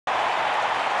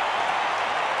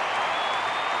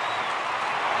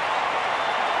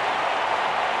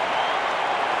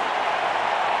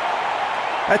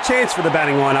A chance for the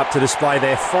batting line-up to display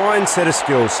their fine set of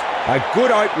skills. A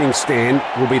good opening stand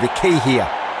will be the key here.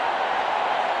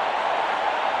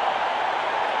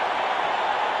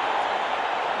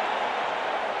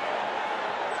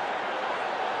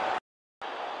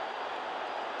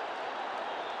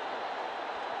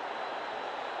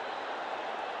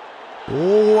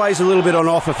 Always a little bit on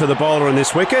offer for the bowler on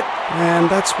this wicket, and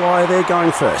that's why they're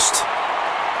going first.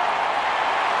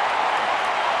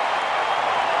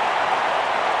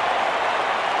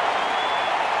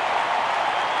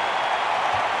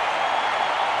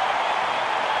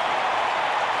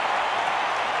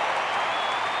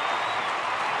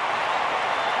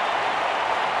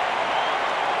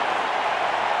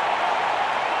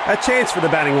 A chance for the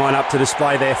batting line-up to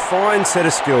display their fine set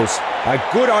of skills. A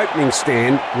good opening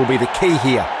stand will be the key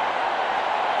here.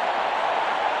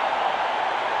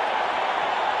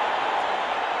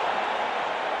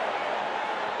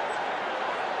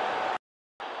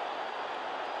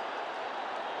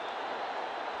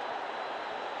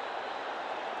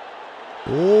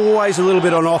 Always a little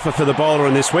bit on offer for the bowler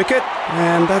on this wicket,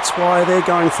 and that's why they're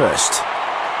going first.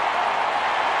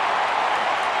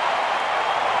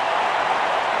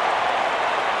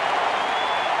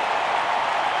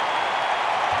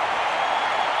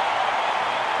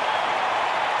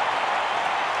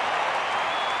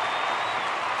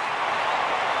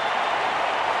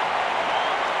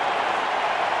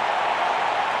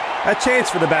 A chance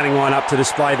for the batting line-up to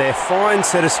display their fine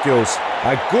set of skills.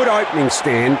 A good opening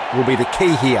stand will be the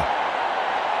key here.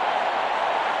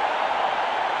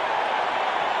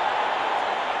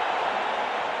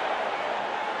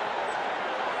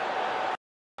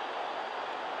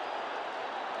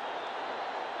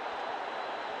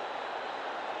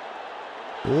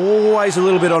 Always a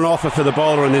little bit on offer for the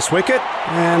bowler on this wicket,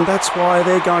 and that's why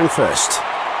they're going first.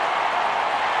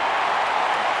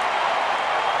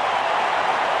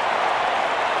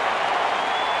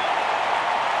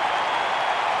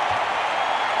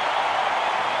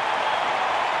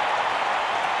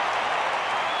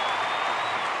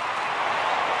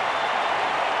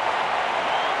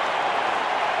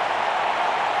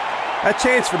 A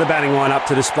chance for the batting line-up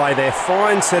to display their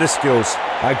fine set of skills.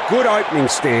 A good opening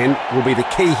stand will be the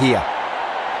key here.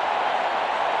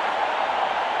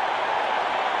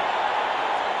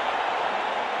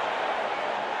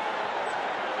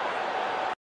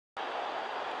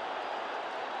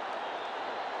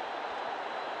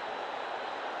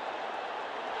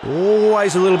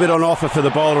 Always a little bit on offer for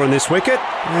the bowler on this wicket,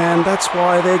 and that's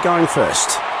why they're going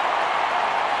first.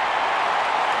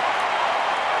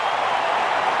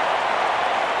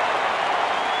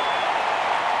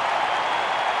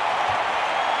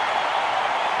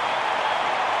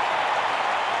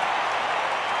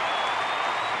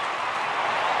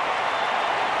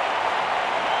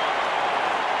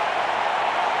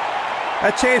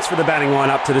 A chance for the batting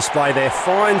line-up to display their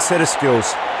fine set of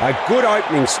skills. A good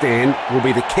opening stand will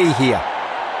be the key here.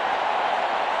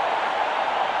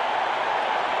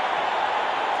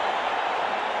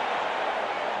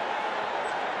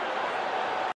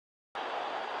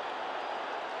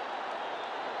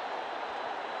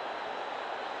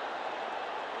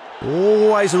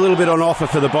 Always a little bit on offer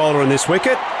for the bowler on this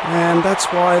wicket, and that's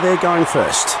why they're going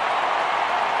first.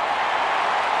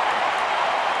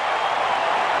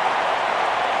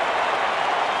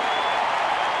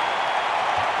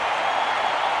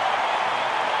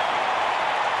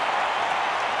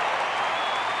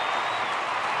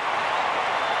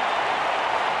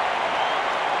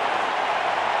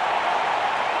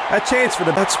 A chance for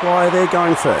that's why they're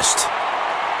going first.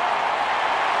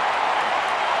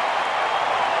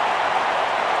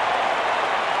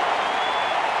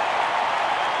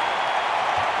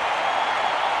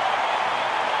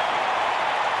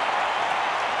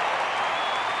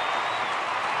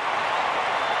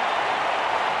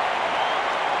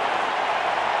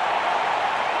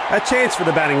 A chance for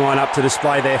the batting line-up to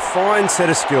display their fine set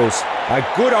of skills. A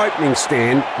good opening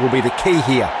stand will be the key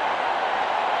here.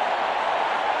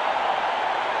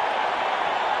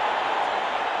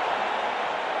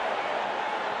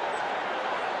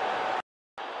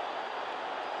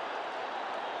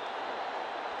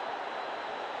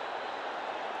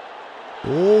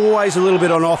 Always a little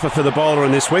bit on offer for the bowler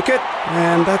on this wicket,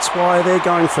 and that's why they're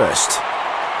going first.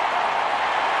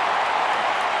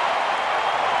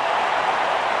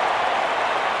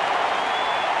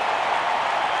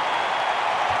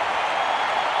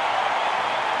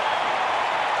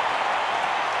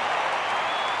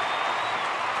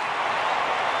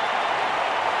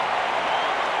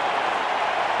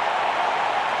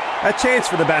 A chance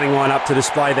for the batting line-up to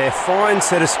display their fine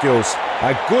set of skills.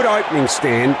 A good opening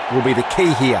stand will be the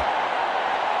key here.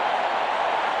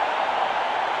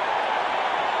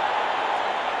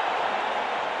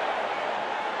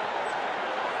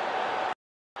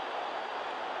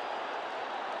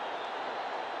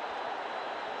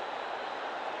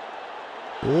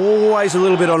 Always a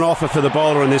little bit on offer for the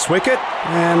bowler on this wicket,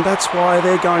 and that's why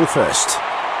they're going first.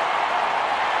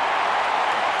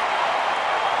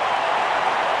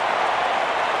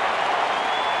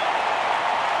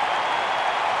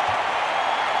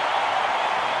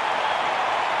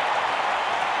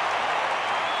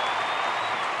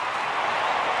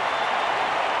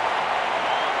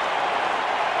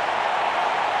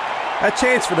 A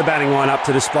chance for the batting lineup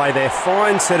to display their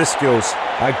fine set of skills.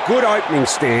 A good opening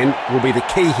stand will be the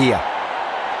key here.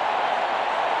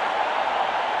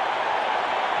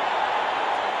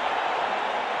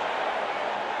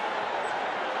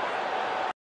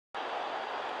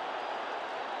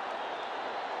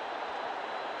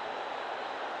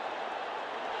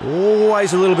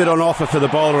 Always a little bit on offer for the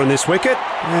bowler on this wicket,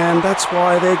 and that's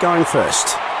why they're going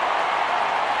first.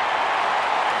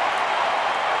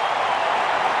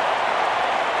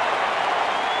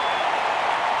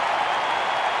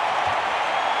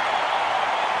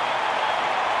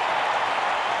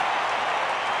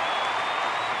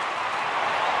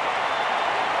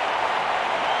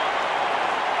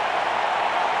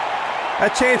 A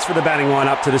chance for the batting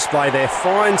lineup to display their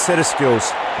fine set of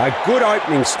skills. A good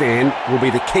opening stand will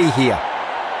be the key here.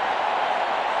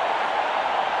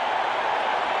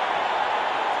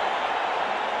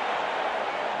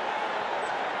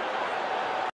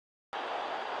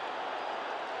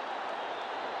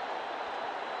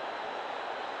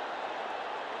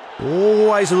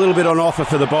 Always a little bit on offer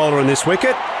for the bowler on this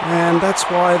wicket, and that's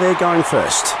why they're going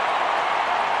first.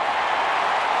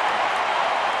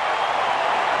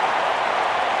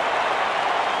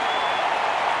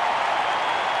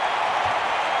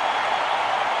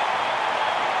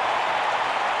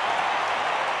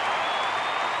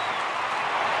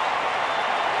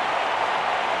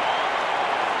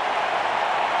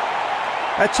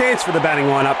 A chance for the batting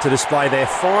lineup to display their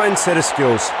fine set of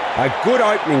skills. A good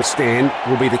opening stand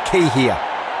will be the key here.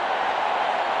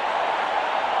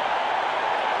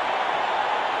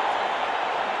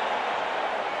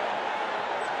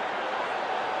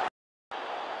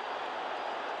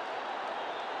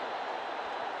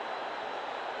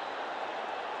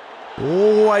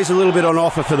 Always a little bit on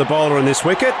offer for the bowler on this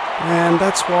wicket, and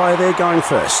that's why they're going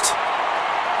first.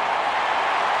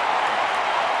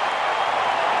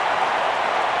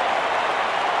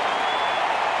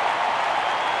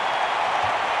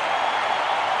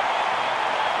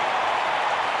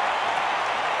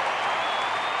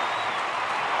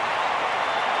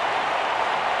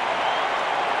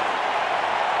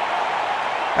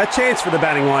 A chance for the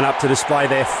batting lineup to display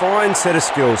their fine set of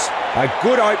skills. A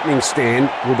good opening stand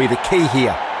will be the key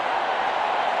here.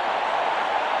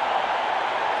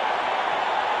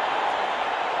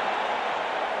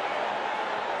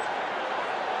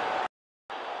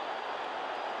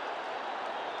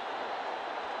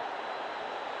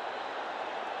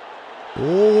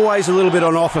 Always a little bit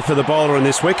on offer for the bowler on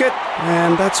this wicket,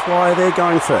 and that's why they're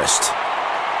going first.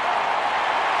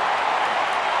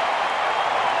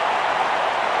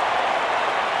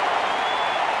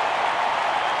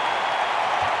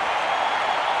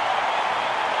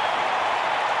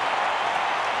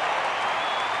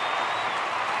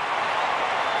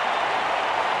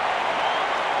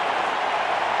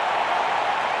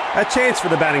 A chance for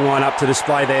the batting lineup to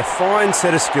display their fine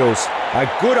set of skills. A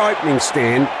good opening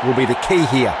stand will be the key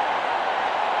here.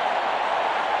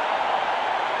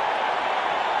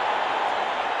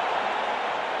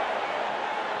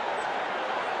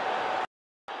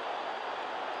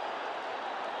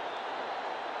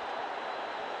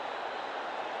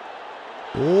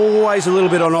 Always a little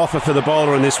bit on offer for the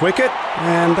bowler on this wicket,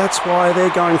 and that's why they're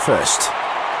going first.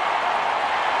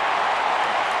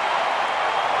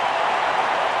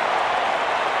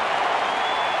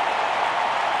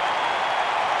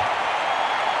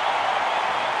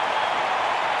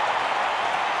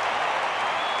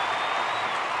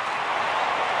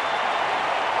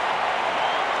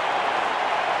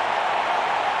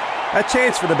 A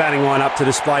chance for the batting lineup to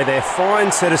display their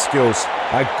fine set of skills.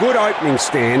 A good opening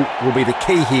stand will be the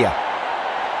key here.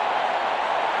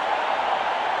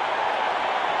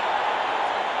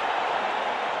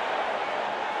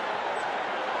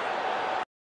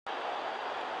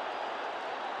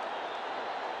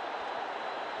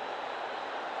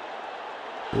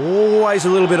 Always a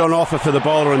little bit on offer for the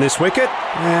bowler on this wicket,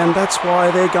 and that's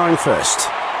why they're going first.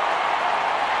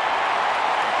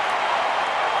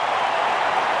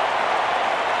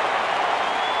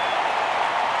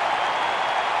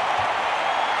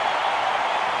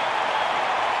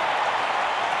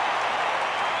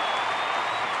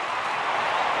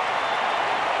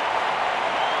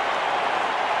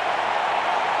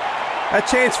 A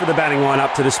chance for the batting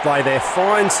lineup to display their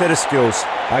fine set of skills.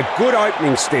 A good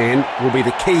opening stand will be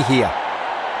the key here.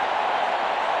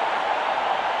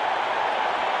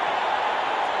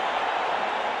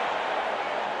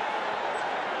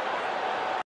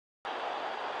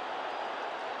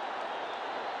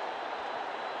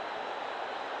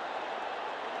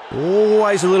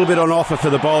 Always a little bit on offer for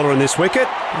the bowler on this wicket,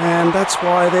 and that's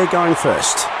why they're going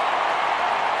first.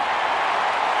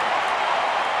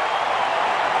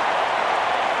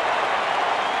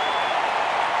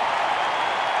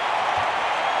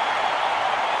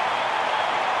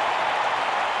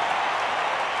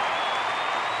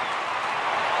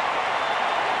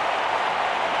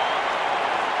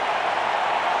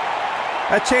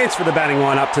 A chance for the batting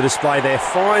lineup to display their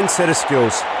fine set of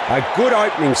skills. A good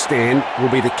opening stand will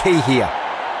be the key here.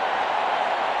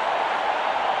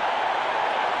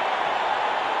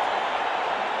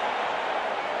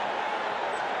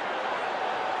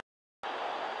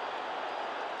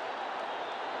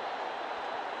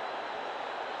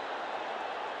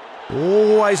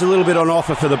 Always a little bit on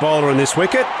offer for the bowler on this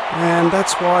wicket, and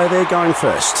that's why they're going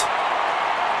first.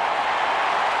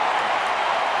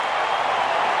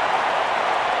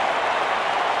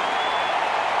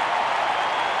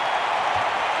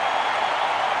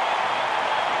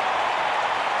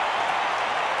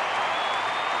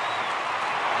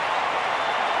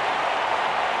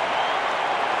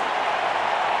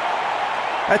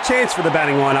 A chance for the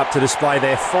batting lineup to display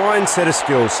their fine set of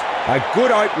skills. A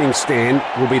good opening stand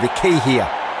will be the key here.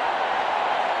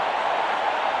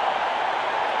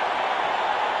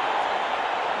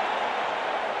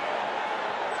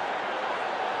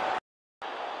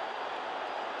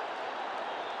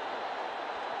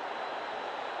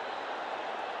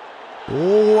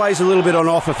 Always a little bit on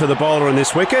offer for the bowler on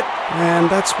this wicket, and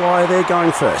that's why they're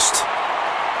going first.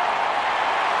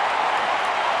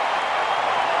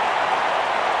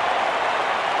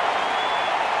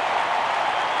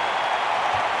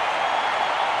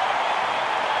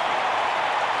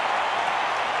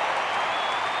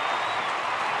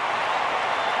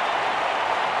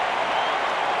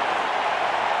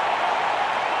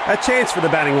 A chance for the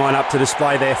batting lineup to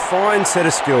display their fine set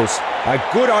of skills. A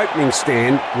good opening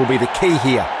stand will be the key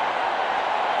here.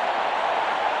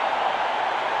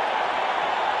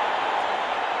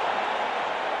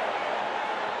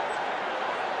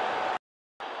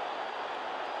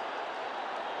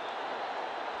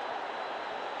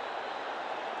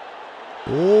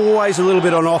 Always a little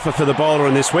bit on offer for the bowler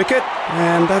on this wicket,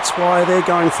 and that's why they're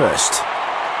going first.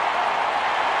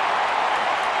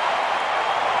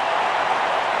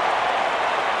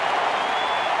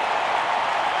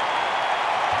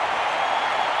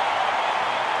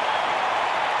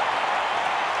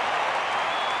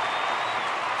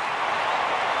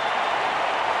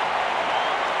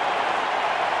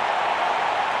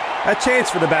 A chance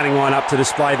for the batting lineup to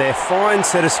display their fine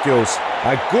set of skills.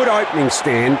 A good opening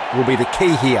stand will be the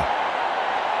key here.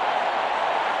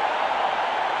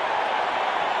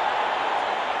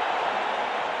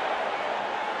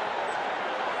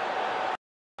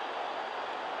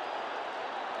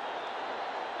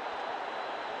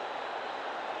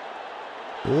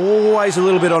 Always a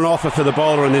little bit on offer for the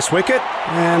bowler on this wicket,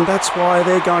 and that's why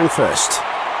they're going first.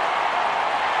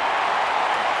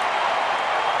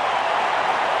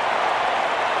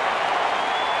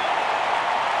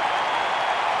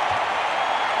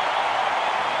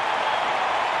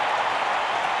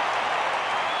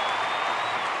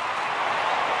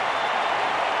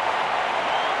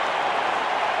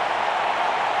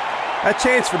 A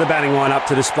chance for the batting lineup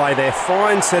to display their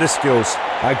fine set of skills.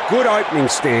 A good opening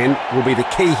stand will be the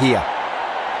key here.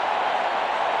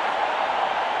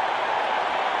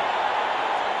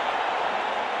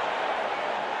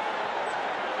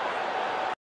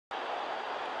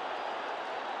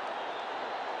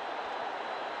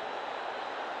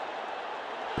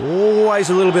 Always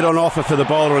a little bit on offer for the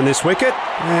bowler on this wicket,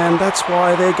 and that's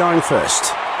why they're going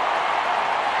first.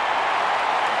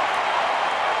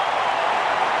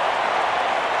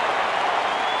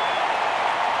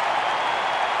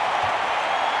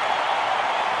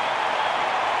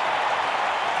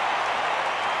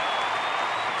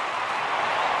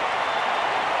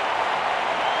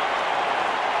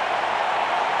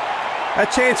 A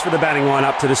chance for the batting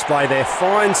lineup to display their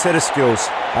fine set of skills.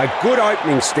 A good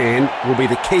opening stand will be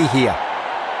the key here.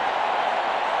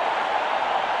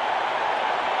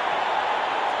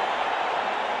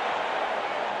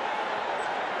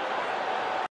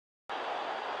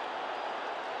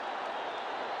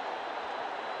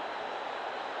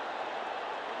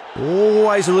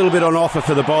 Always a little bit on offer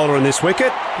for the bowler on this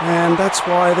wicket, and that's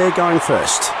why they're going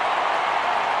first.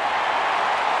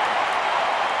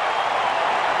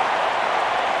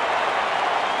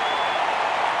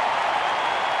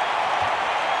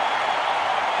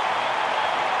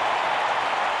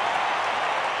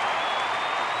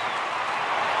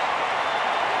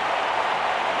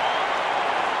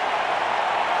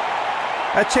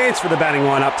 A chance for the batting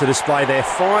lineup to display their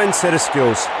fine set of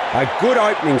skills. A good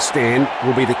opening stand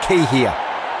will be the key here.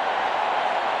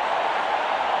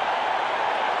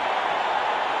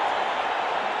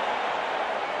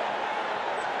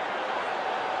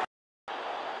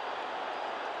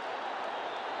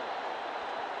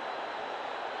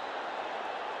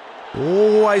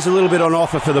 Always a little bit on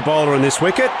offer for the bowler on this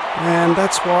wicket, and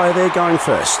that's why they're going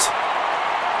first.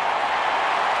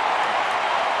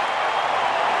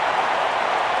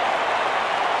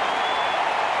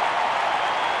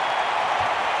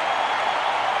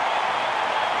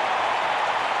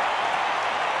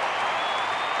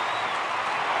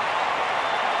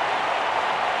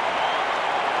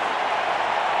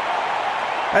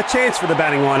 A chance for the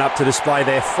batting lineup to display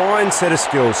their fine set of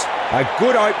skills. A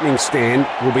good opening stand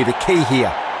will be the key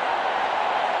here.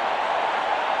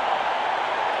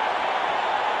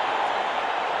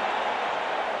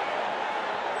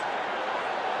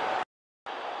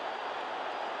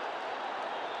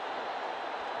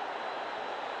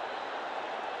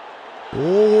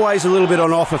 Always a little bit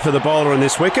on offer for the bowler on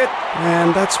this wicket,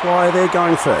 and that's why they're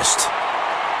going first.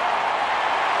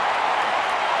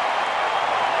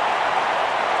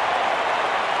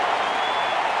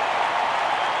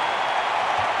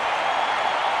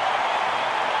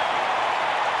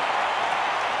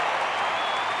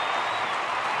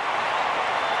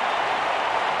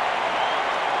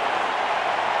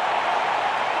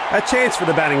 A chance for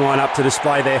the batting lineup to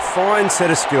display their fine set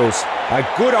of skills. A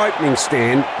good opening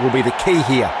stand will be the key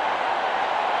here.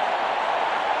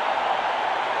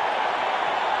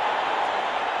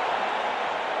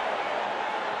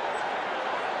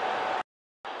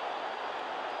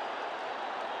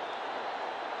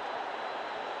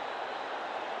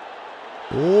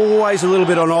 Always a little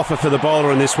bit on offer for the bowler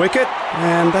on this wicket,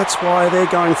 and that's why they're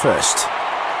going first.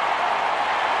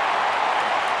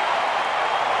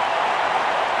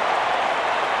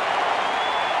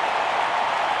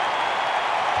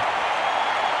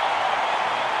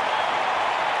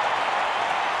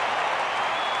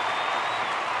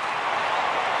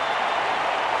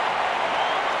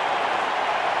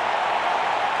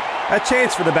 A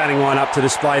chance for the batting lineup to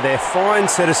display their fine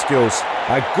set of skills.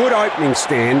 A good opening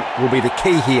stand will be the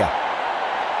key here.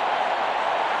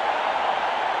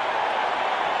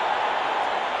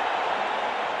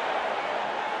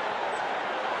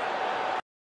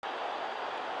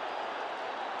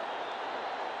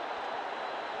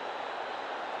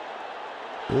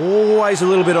 Always a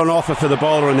little bit on offer for the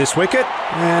bowler on this wicket,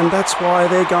 and that's why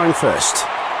they're going first.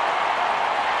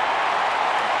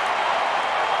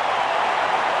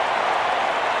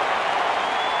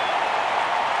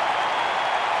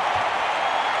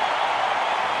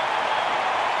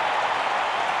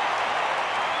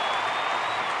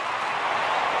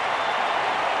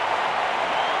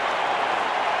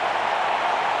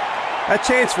 A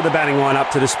chance for the batting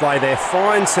lineup to display their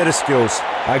fine set of skills.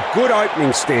 A good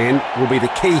opening stand will be the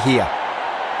key here.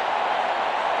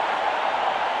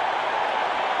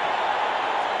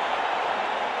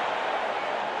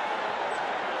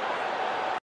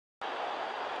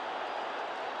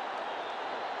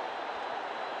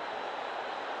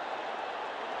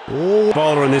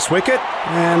 Bowler on this wicket,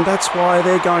 and that's why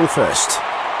they're going first.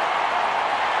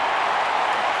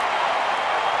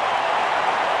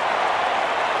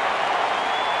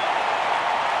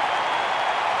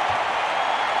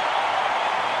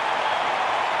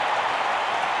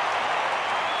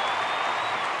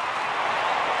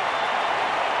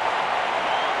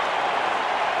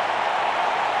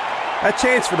 A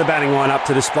chance for the batting lineup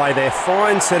to display their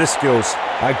fine set of skills.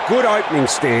 A good opening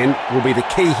stand will be the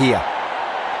key here.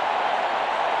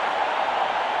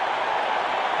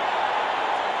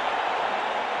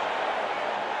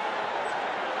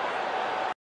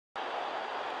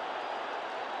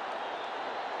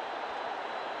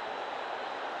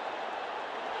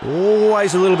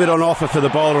 Always a little bit on offer for the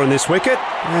bowler on this wicket,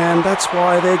 and that's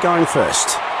why they're going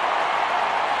first.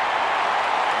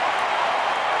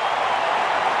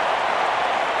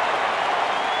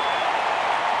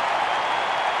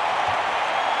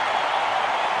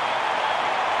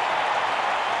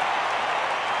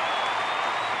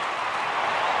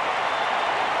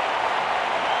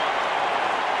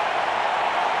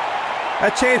 A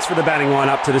chance for the batting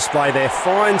lineup to display their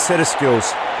fine set of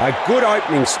skills. A good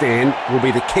opening stand will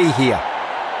be the key here.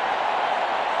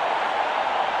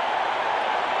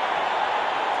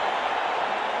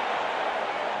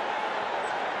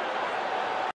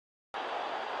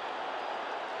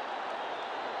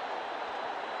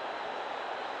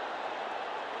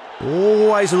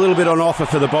 Always a little bit on offer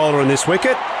for the bowler on this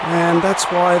wicket, and that's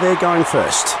why they're going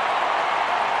first.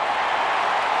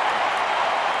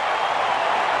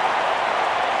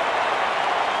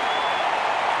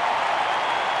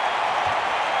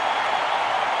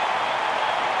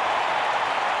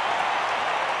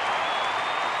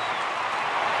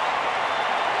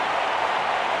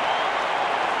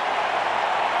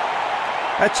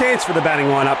 A chance for the batting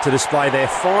lineup to display their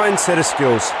fine set of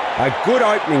skills. A good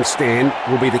opening stand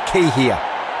will be the key here.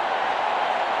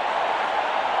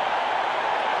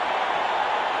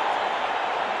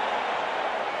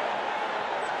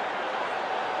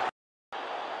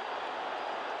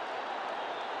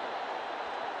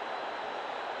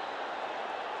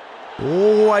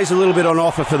 Always a little bit on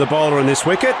offer for the bowler in this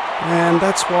wicket, and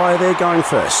that's why they're going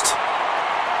first.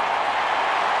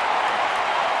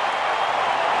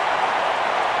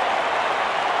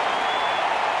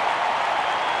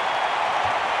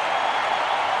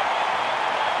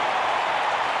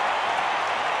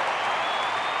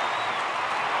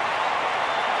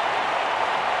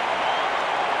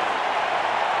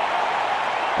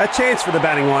 A chance for the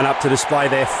batting lineup to display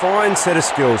their fine set of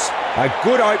skills. A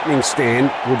good opening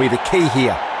stand will be the key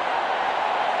here.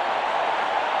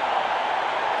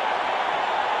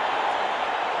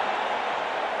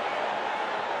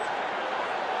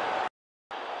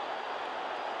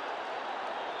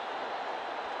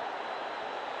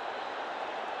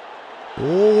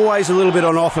 Always a little bit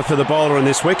on offer for the bowler in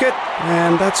this wicket,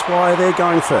 and that's why they're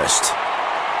going first.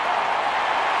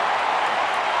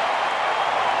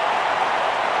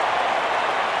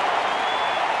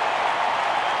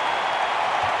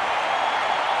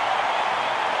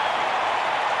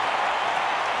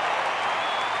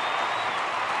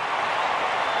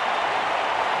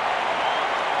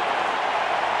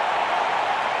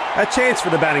 A chance for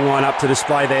the batting lineup to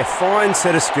display their fine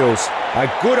set of skills.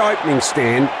 A good opening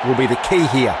stand will be the key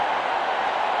here.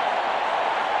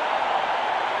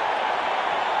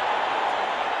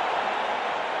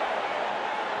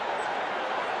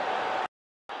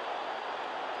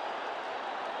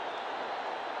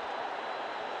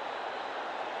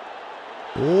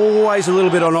 Always a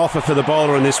little bit on offer for the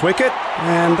bowler in this wicket,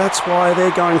 and that's why they're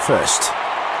going first.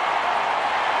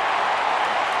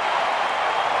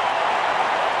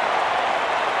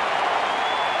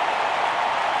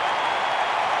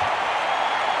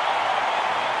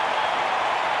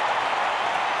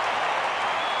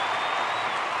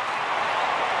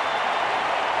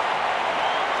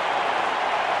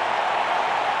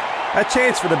 A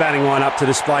chance for the batting lineup to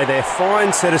display their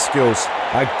fine set of skills.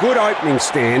 A good opening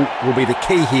stand will be the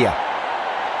key here.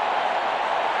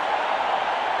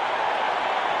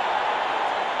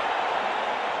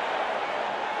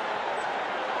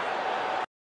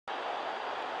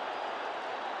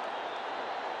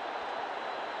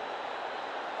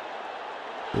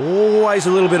 Always a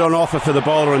little bit on offer for the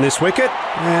bowler in this wicket,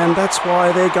 and that's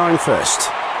why they're going first.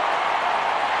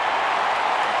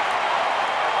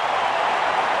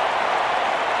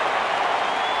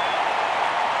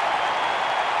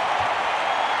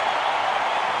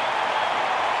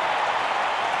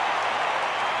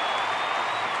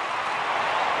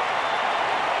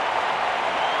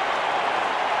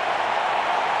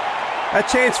 A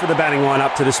chance for the batting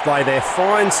lineup to display their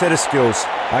fine set of skills.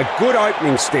 A good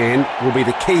opening stand will be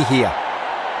the key here.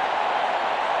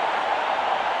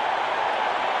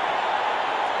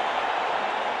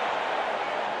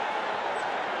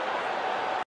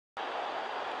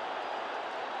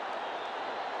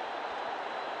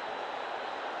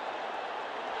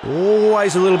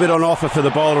 Always a little bit on offer for the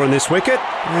bowler in this wicket,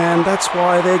 and that's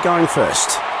why they're going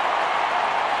first.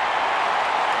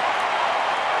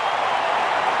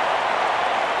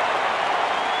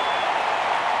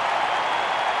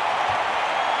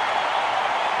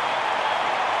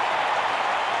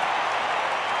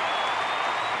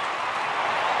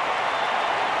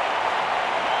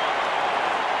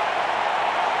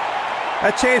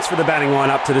 A chance for the batting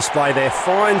lineup to display their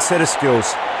fine set of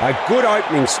skills. A good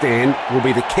opening stand will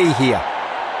be the key here.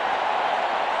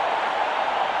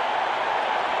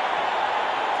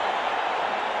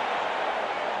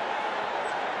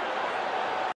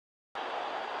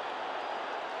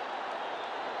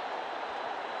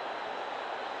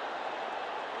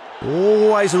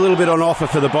 Always a little bit on offer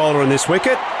for the bowler in this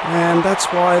wicket, and that's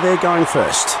why they're going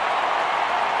first.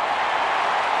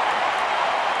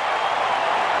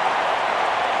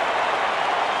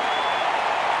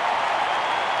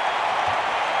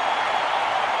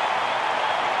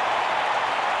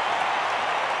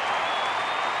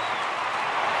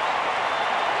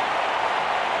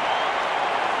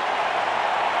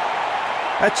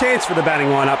 A chance for the batting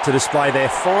lineup to display their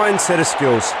fine set of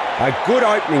skills. A good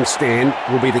opening stand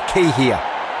will be the key here.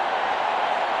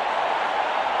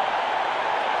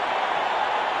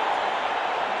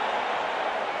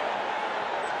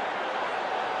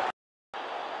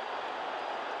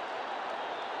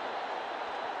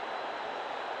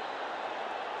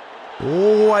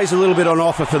 Always a little bit on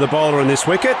offer for the bowler in this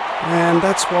wicket, and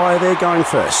that's why they're going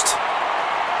first.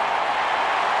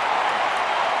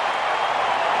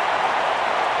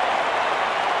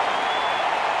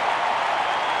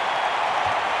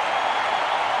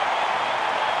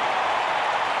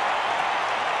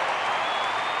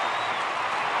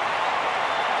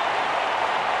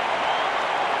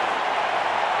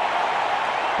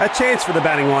 A chance for the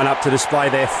batting lineup to display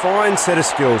their fine set of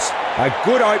skills. A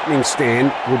good opening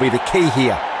stand will be the key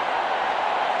here.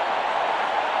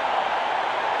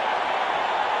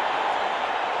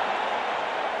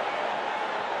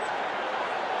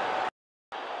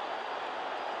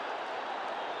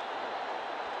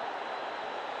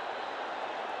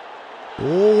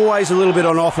 Always a little bit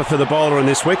on offer for the bowler on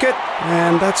this wicket,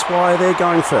 and that's why they're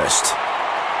going first.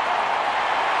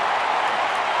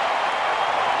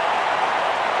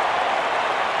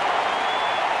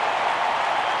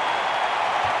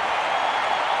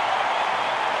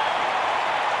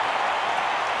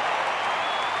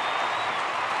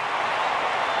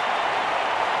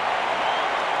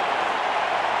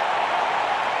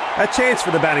 A chance for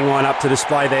the batting lineup to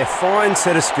display their fine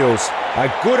set of skills.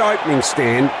 A good opening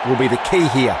stand will be the key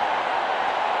here.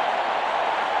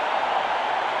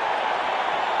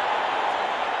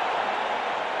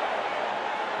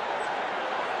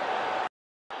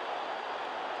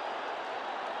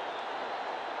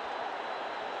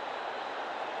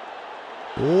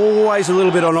 Always a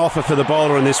little bit on offer for the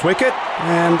bowler on this wicket,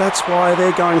 and that's why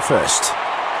they're going first.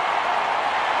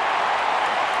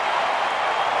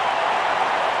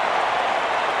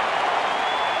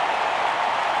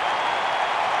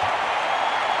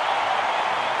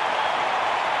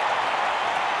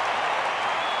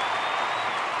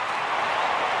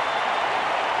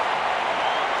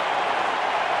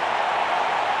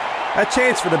 A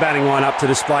chance for the batting lineup to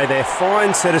display their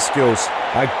fine set of skills.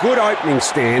 A good opening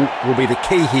stand will be the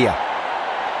key here.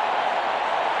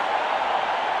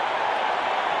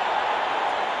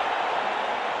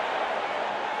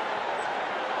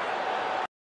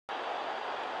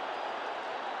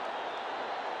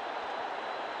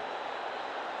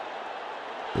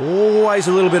 Always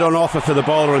a little bit on offer for the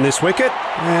bowler on this wicket,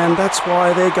 and that's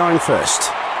why they're going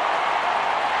first.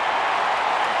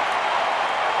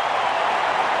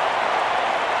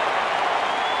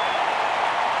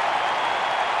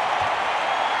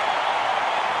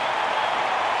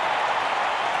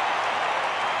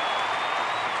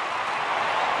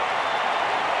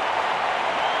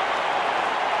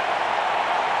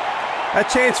 A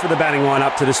chance for the batting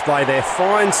lineup to display their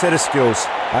fine set of skills.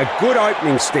 A good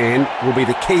opening stand will be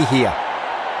the key here.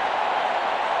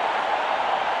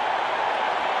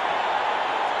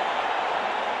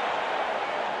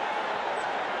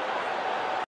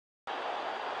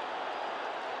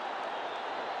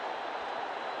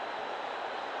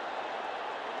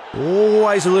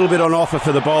 Always a little bit on offer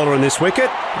for the bowler on this wicket,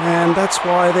 and that's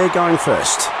why they're going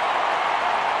first.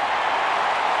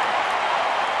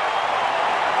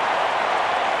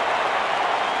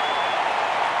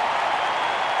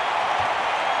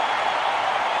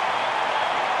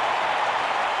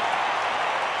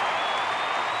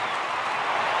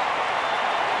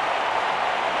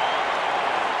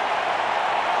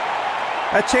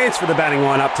 A chance for the batting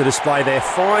lineup to display their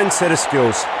fine set of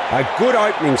skills. A good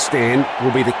opening stand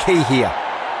will be the key here.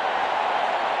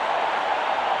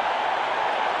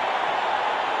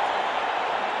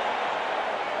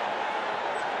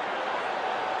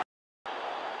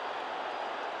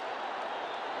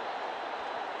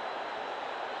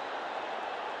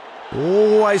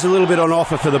 Always a little bit on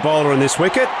offer for the bowler on this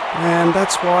wicket, and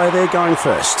that's why they're going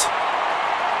first.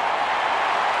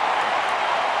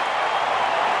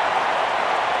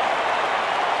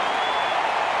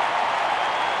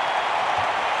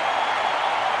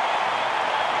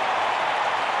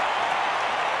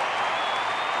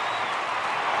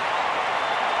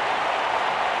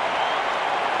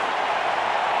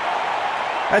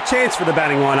 A chance for the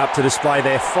batting lineup to display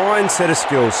their fine set of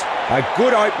skills. A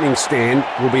good opening stand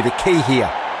will be the key here.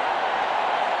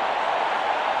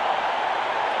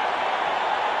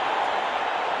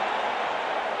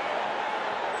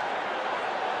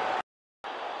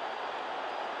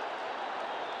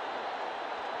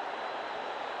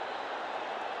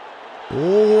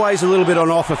 Always a little bit on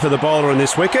offer for the bowler on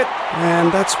this wicket,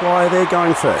 and that's why they're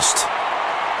going first.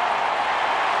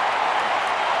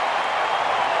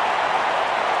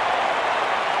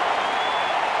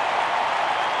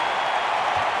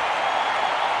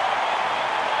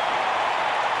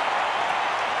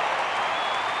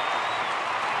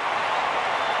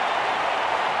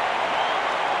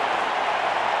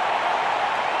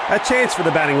 A chance for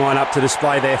the batting lineup to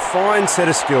display their fine set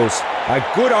of skills. A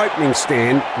good opening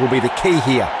stand will be the key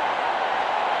here.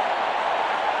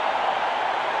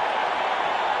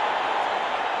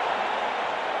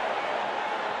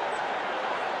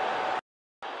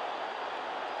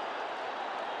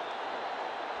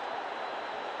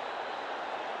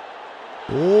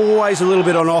 Always a little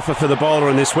bit on offer for the bowler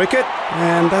on this wicket,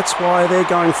 and that's why they're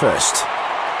going first.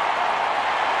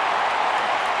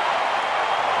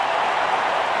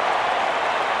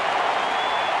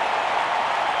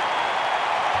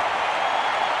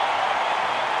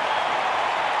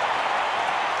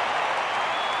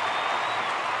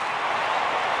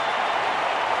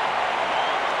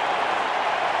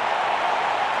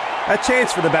 A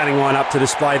chance for the batting lineup to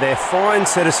display their fine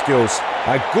set of skills.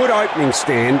 A good opening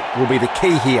stand will be the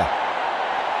key here.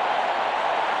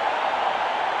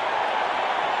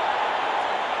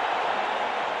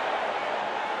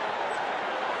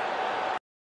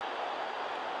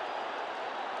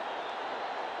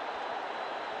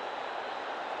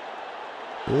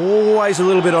 Always a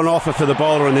little bit on offer for the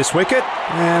bowler on this wicket,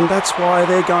 and that's why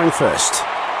they're going first.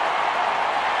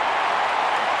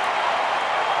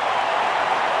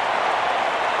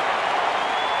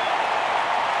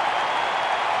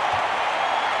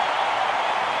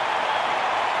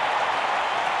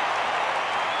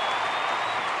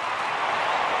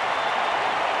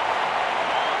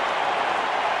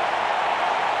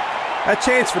 A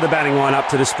chance for the batting lineup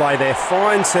to display their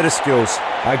fine set of skills.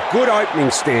 A good opening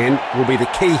stand will be the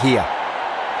key here.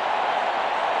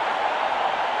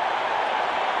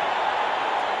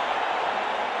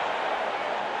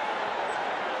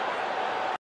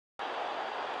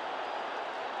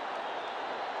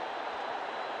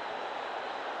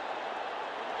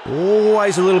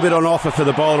 Always a little bit on offer for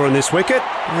the bowler on this wicket,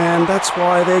 and that's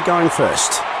why they're going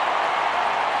first.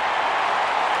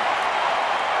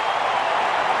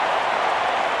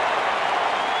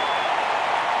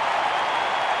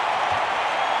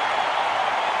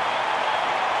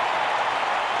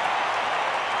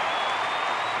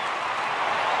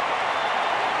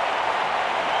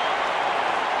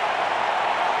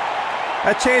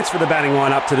 A chance for the batting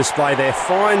lineup to display their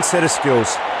fine set of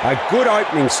skills. A good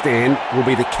opening stand will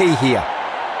be the key here.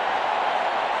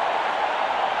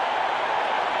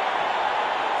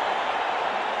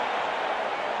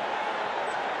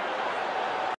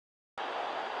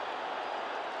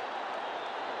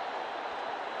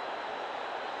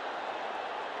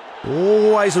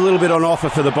 Always a little bit on offer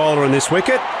for the bowler on this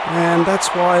wicket, and that's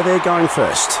why they're going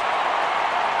first.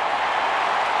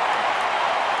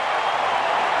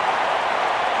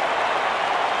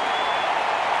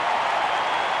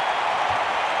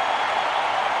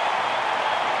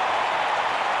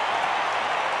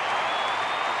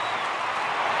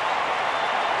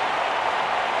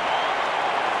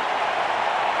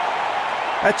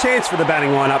 A chance for the batting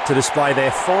lineup to display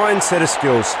their fine set of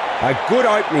skills. A good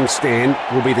opening stand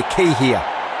will be the key here.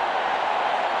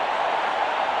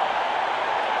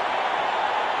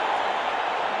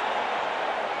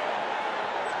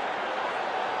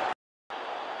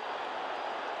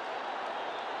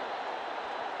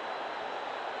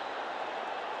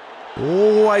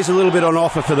 Always a little bit on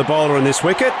offer for the bowler on this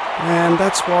wicket, and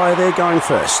that's why they're going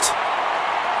first.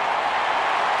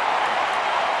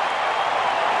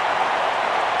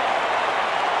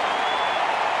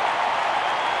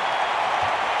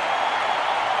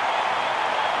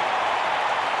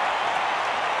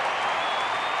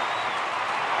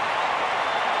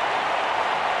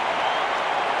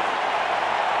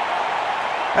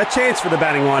 A chance for the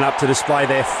batting lineup to display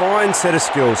their fine set of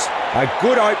skills. A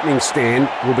good opening stand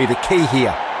will be the key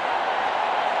here.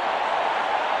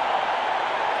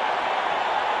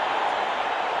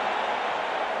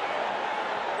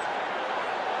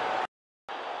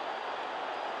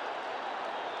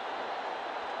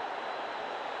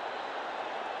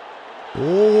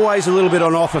 Always a little bit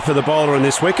on offer for the bowler on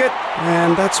this wicket,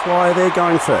 and that's why they're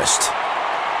going first.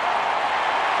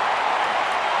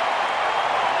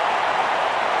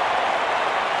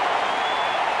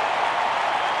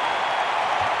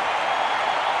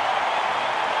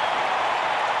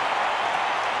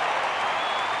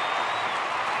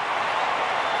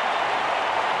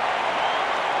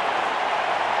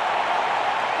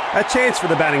 A chance for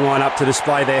the batting lineup to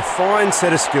display their fine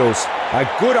set of skills. A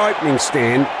good opening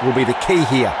stand will be the key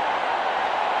here.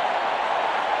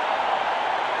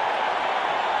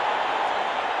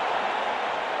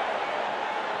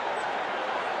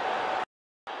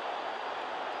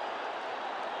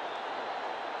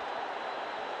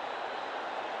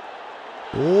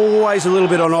 Always a little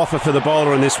bit on offer for the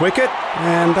bowler on this wicket,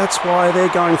 and that's why they're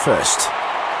going first.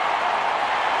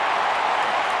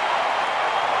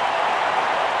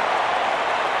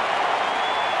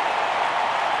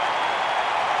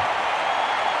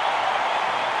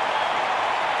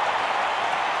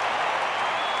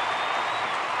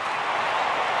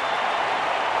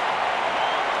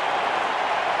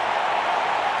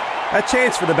 A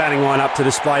chance for the batting lineup to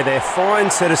display their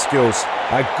fine set of skills.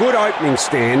 A good opening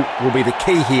stand will be the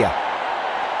key here.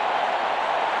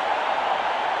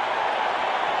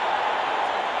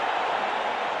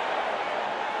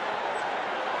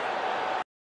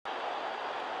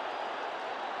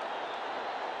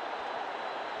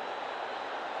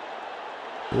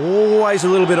 Always a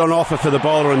little bit on offer for the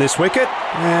bowler on this wicket,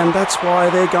 and that's why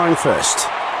they're going first.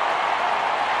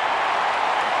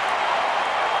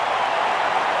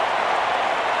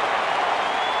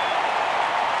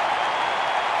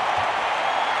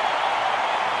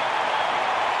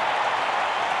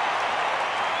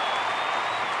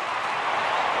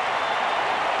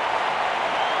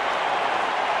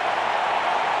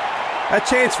 A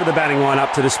chance for the batting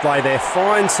lineup to display their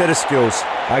fine set of skills.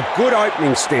 A good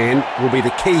opening stand will be the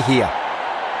key here.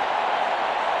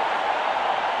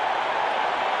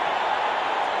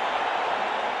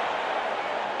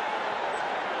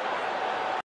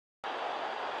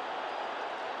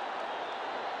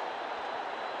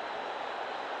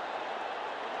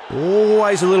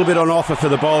 Always a little bit on offer for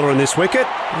the bowler on this wicket,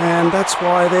 and that's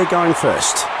why they're going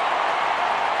first.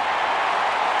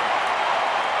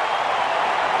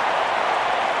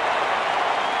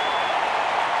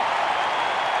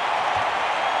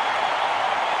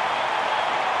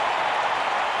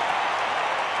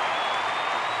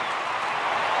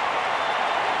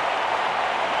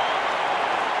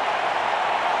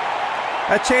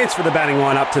 A chance for the batting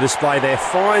lineup to display their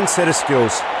fine set of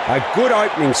skills. A good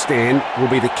opening stand will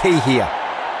be the key here.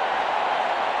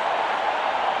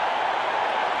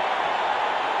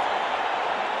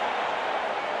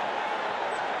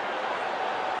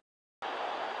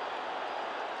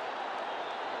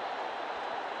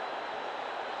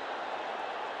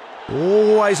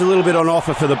 Always a little bit on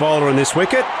offer for the bowler on this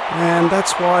wicket, and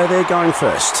that's why they're going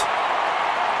first.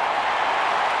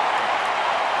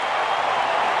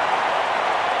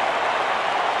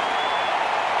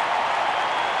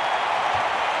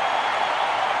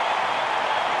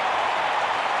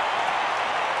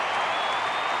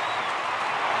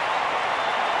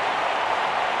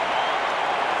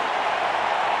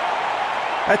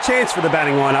 A chance for the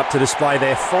batting lineup to display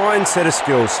their fine set of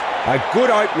skills. A good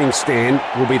opening stand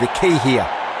will be the key here.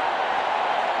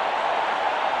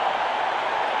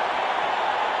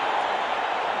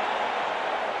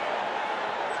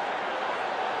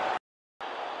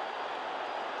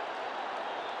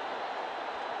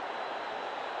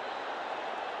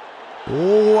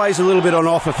 Always a little bit on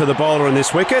offer for the bowler on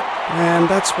this wicket, and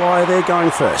that's why they're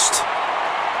going first.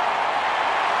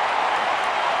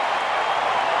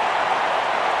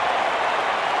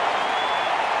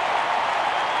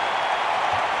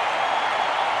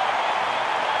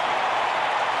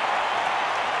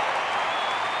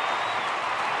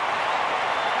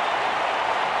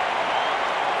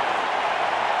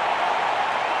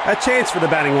 A chance for the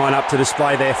batting lineup to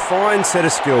display their fine set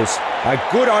of skills. A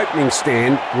good opening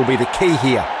stand will be the key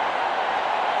here.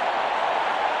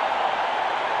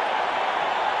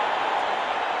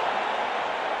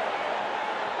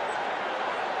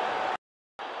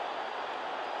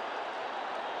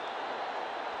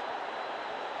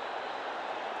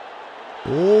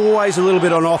 Always a little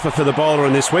bit on offer for the bowler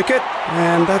on this wicket,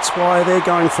 and that's why they're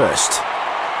going first.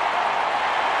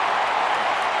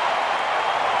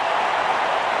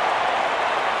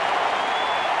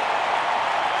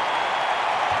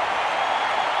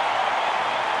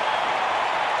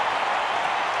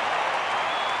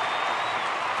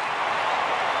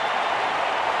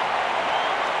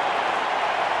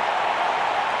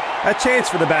 A chance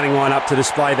for the batting lineup to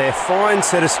display their fine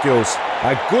set of skills.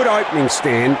 A good opening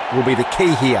stand will be the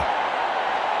key here.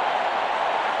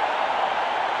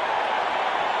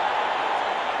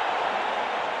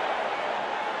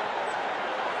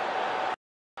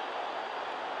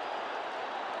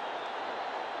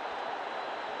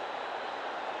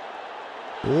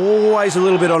 Always a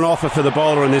little bit on offer for the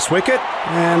bowler on this wicket,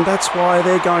 and that's why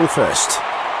they're going first.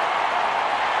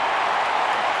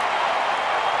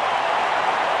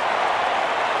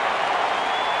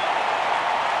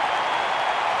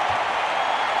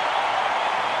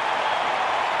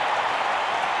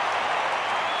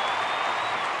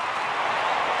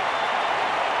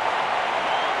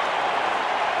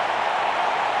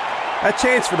 A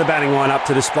chance for the batting lineup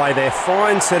to display their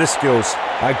fine set of skills.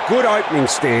 A good opening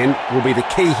stand will be the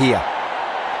key here.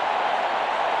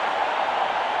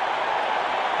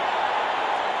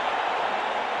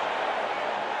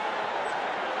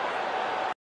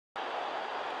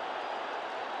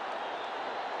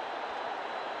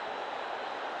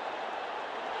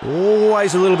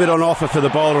 Always a little bit on offer for the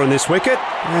bowler on this wicket,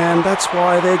 and that's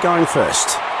why they're going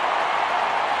first.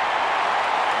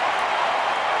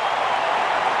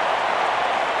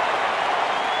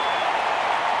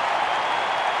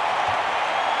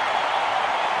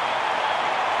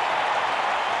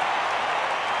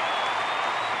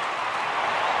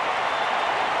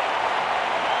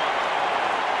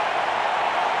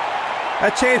 A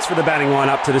chance for the batting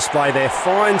lineup to display their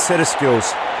fine set of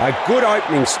skills. A good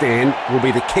opening stand will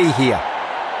be the key here.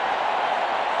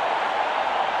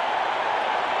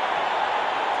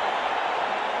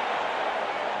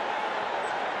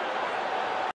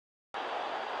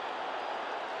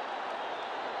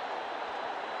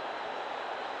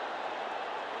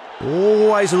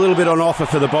 Always a little bit on offer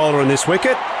for the bowler on this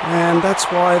wicket, and that's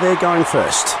why they're going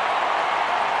first.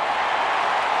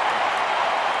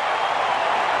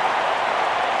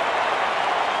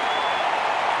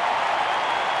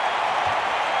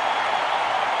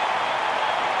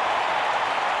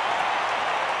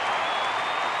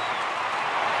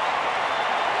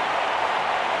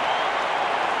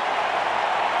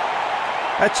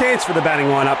 A chance for the batting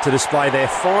lineup to display their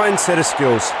fine set of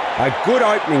skills. A good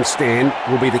opening stand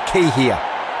will be the key here.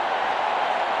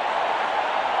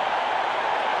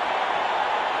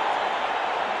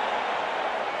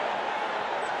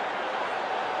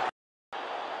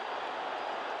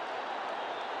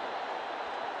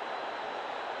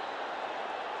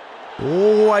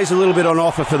 Always a little bit on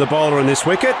offer for the bowler on this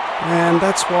wicket, and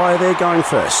that's why they're going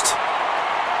first.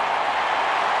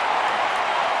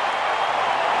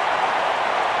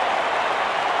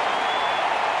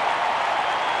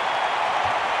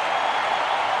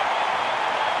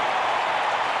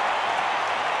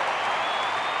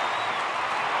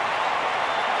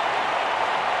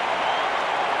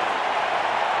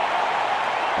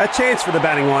 A chance for the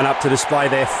batting lineup to display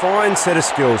their fine set of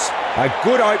skills. A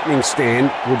good opening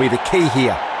stand will be the key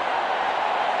here.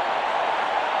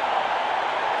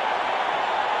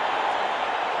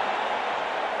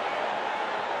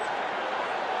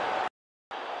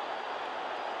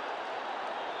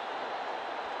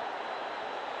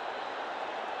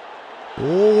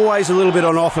 Always a little bit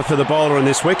on offer for the bowler on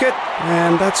this wicket,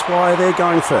 and that's why they're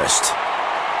going first.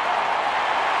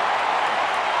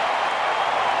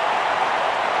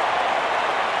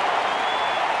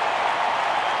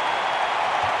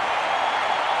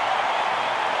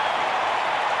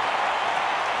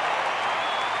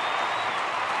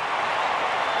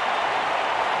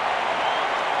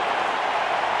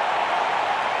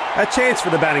 A chance for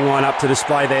the batting lineup to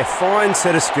display their fine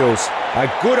set of skills.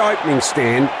 A good opening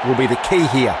stand will be the key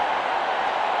here.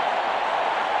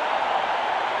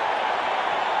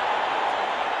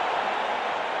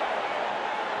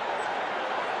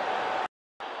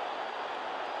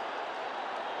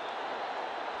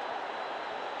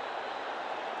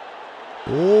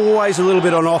 Always a little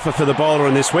bit on offer for the bowler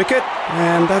on this wicket,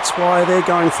 and that's why they're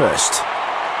going first.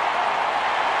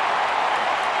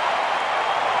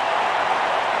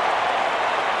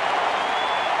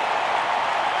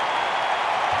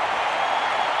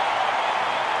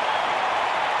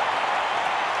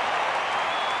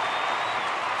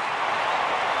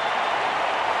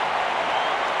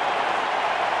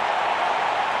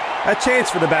 A chance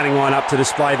for the batting lineup to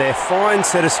display their fine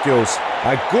set of skills.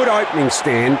 A good opening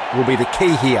stand will be the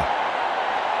key here.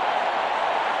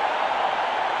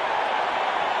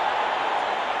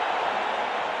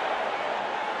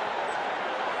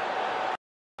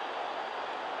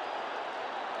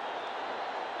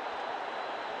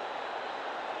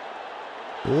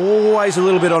 Always a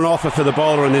little bit on offer for the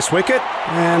bowler on this wicket,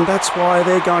 and that's why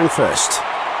they're going first.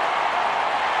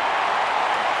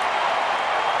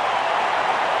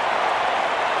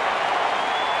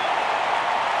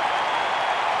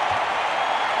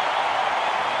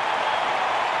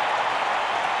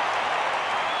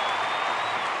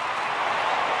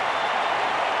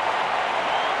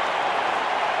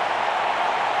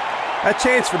 A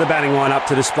chance for the batting lineup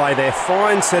to display their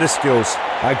fine set of skills.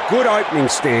 A good opening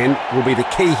stand will be the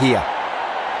key here.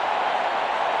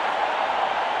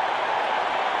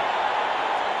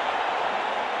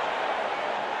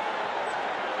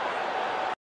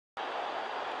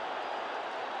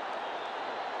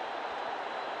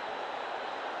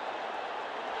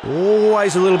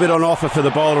 Always a little bit on offer for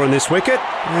the bowler on this wicket,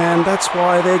 and that's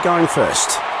why they're going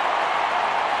first.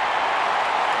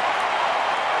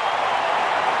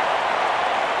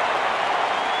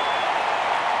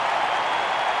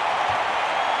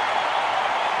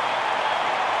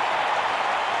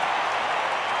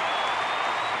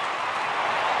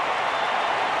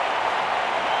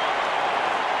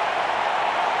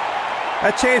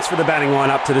 A chance for the batting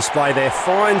lineup to display their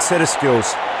fine set of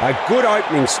skills. A good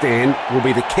opening stand will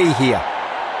be the key here.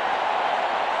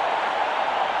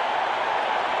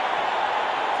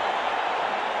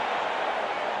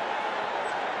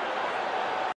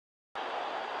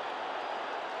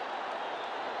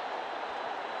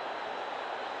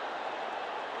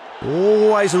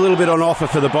 Always a little bit on offer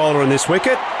for the bowler on this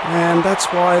wicket, and that's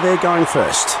why they're going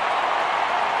first.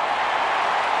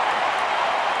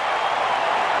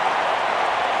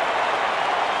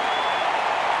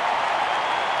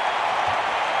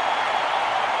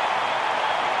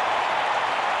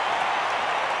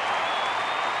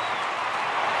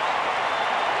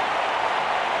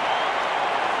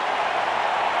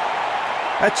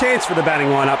 A chance for the batting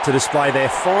lineup to display their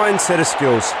fine set of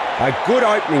skills. A good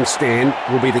opening stand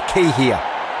will be the key here.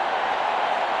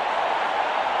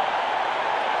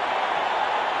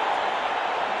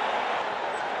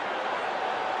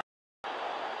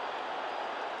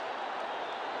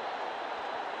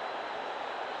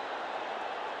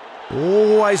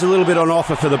 Always a little bit on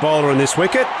offer for the bowler on this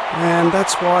wicket, and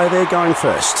that's why they're going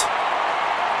first.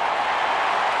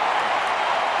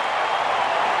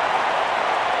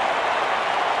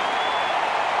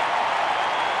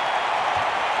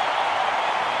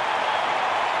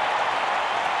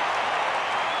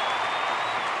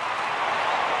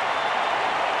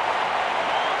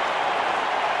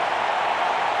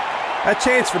 A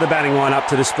chance for the batting lineup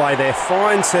to display their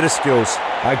fine set of skills.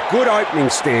 A good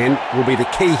opening stand will be the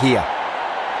key here.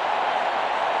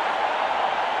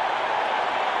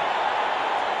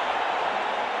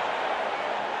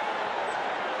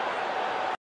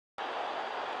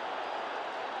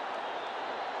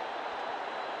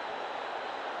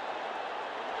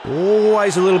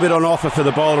 Always a little bit on offer for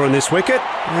the bowler on this wicket,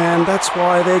 and that's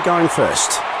why they're going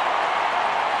first.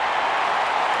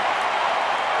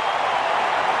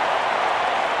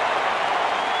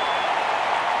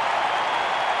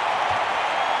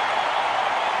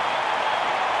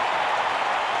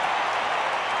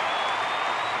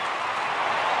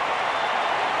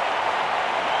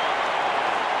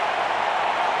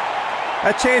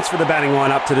 A chance for the batting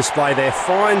lineup to display their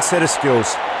fine set of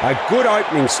skills. A good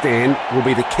opening stand will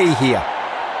be the key here.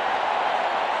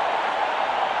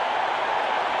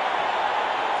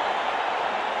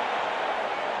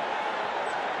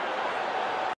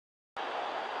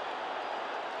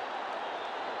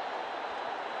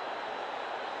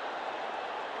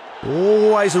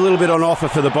 Always a little bit on offer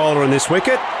for the bowler on this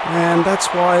wicket, and that's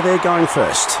why they're going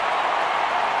first.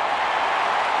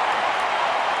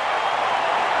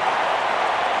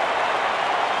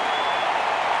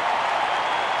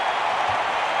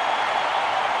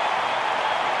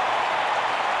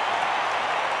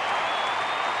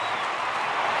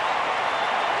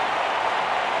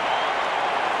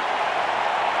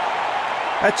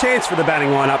 A chance for the batting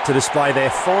lineup to display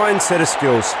their fine set of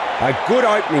skills. A good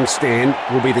opening stand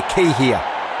will be the key here.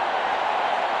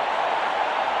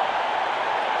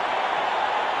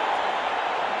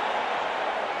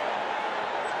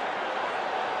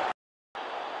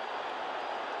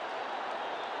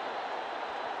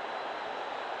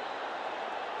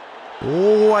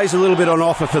 Always a little bit on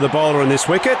offer for the bowler on this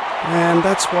wicket, and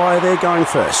that's why they're going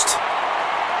first.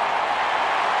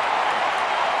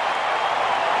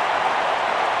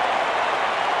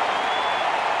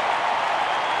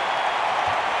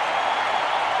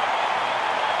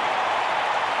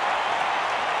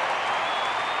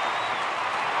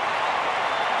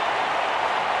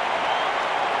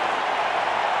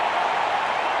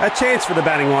 A chance for the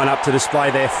batting lineup to display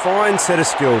their fine set of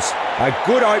skills. A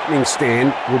good opening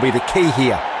stand will be the key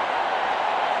here.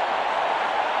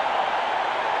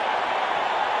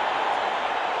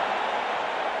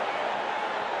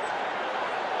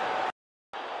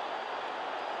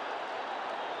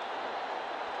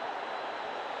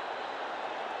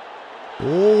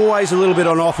 Always a little bit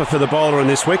on offer for the bowler on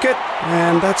this wicket,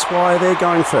 and that's why they're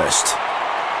going first.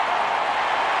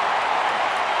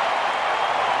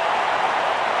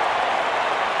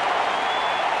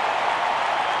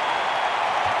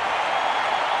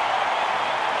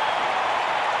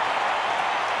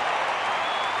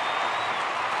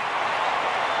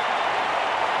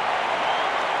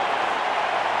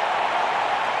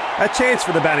 A chance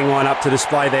for the batting lineup to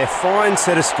display their fine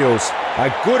set of skills.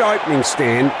 A good opening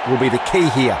stand will be the key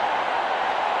here.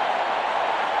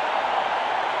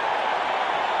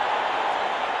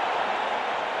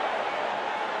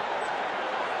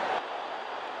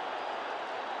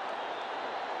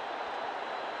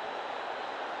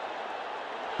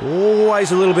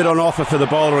 Always a little bit on offer for the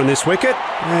bowler on this wicket,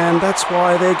 and that's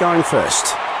why they're going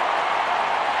first.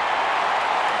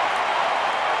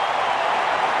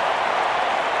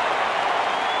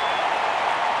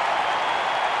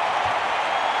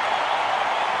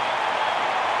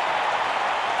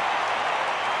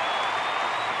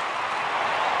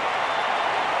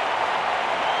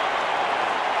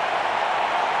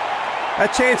 A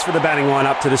chance for the batting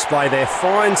lineup to display their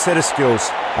fine set of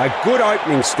skills. A good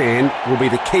opening stand will be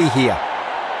the key here.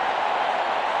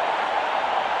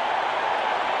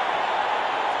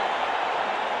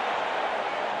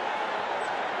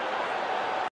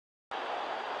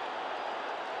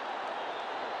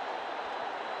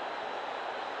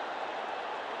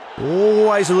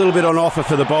 Always a little bit on offer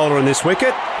for the bowler on this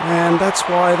wicket, and that's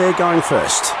why they're going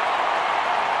first.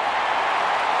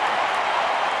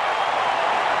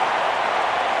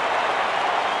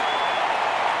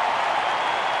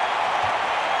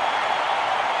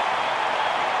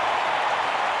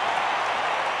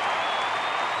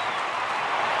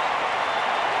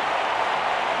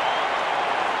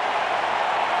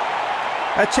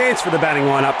 A chance for the batting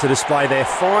lineup to display their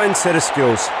fine set of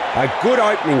skills. A good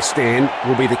opening stand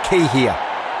will be the key here.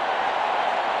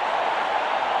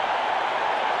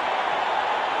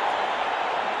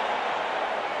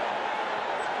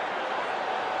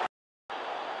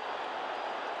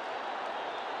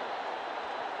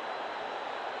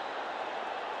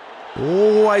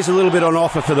 Always a little bit on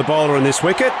offer for the bowler on this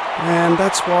wicket, and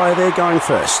that's why they're going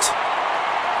first.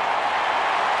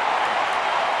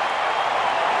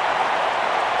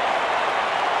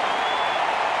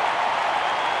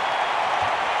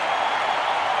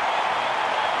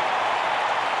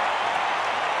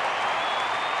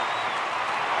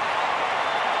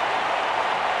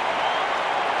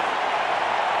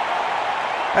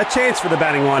 A chance for the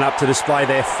batting line-up to display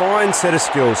their fine set of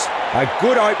skills. A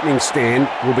good opening stand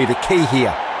will be the key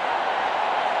here.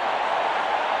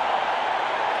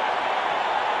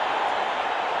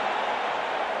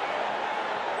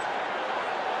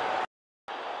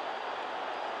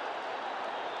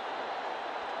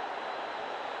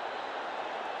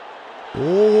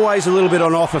 Always a little bit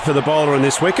on offer for the bowler on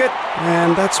this wicket,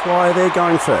 and that's why they're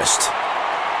going first.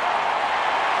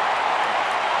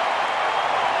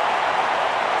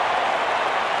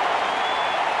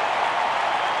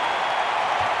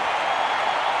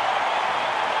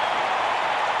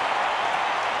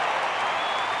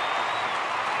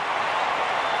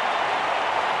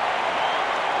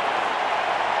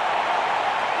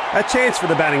 A chance for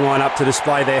the batting line-up to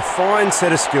display their fine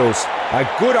set of skills. A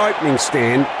good opening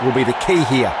stand will be the key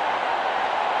here.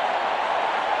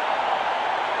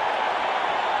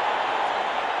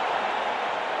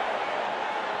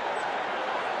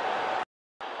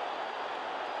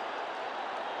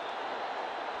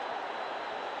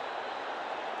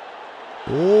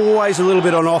 Always a little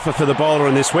bit on offer for the bowler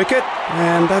on this wicket,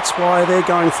 and that's why they're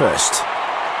going first.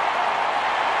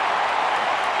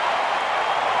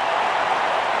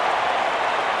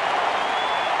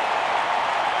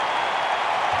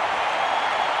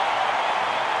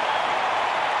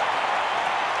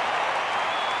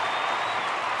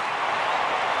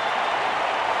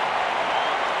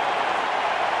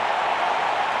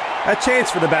 A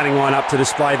chance for the batting line-up to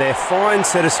display their fine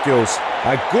set of skills.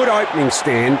 A good opening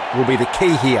stand will be the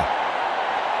key here.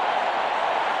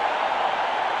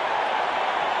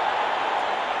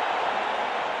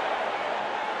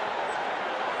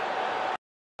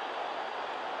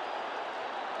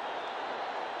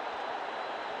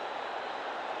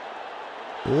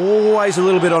 Always a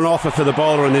little bit on offer for the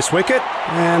bowler on this wicket,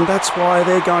 and that's why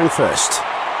they're going first.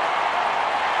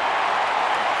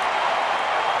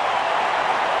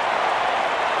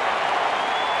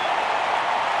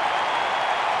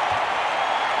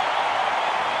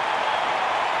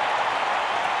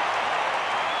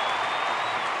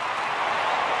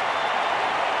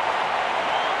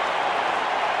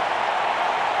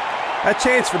 A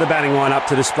chance for the batting line-up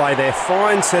to display their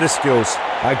fine set of skills.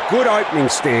 A good opening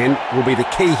stand will be the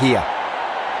key here.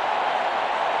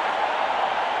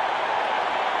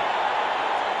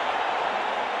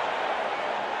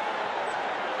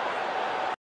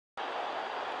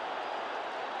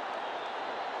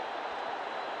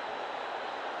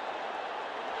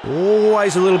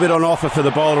 Always a little bit on offer for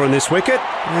the bowler on this wicket,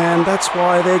 and that's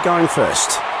why they're going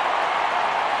first.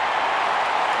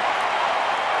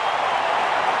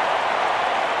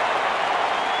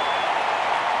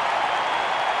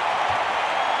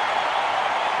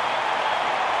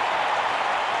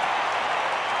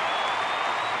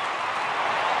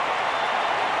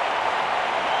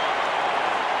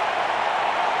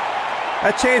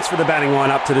 A chance for the batting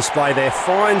line-up to display their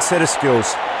fine set of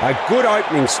skills. A good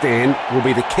opening stand will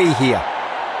be the key here.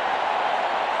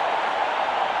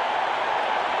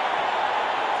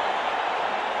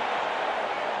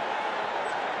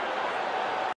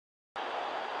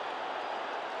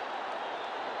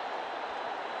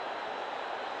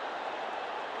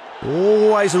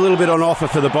 Always a little bit on offer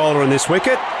for the bowler on this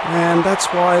wicket, and that's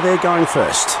why they're going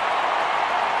first.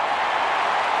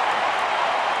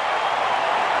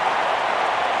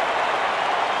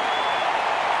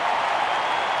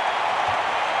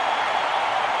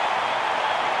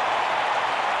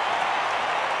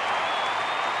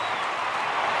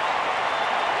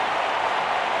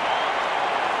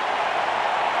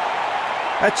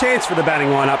 A chance for the batting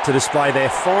line-up to display their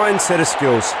fine set of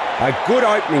skills. A good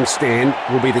opening stand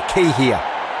will be the key here.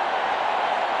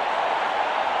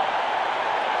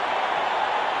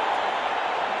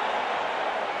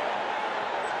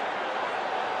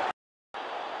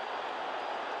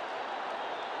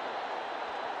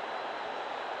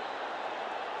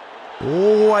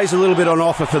 Always a little bit on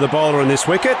offer for the bowler on this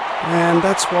wicket, and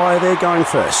that's why they're going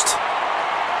first.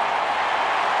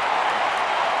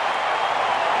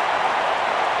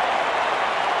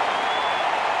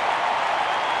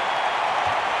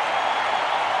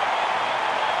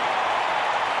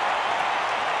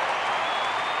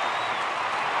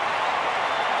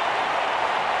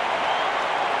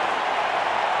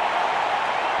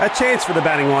 A chance for the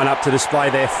batting line-up to display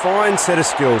their fine set of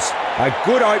skills. A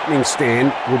good opening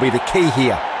stand will be the key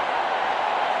here.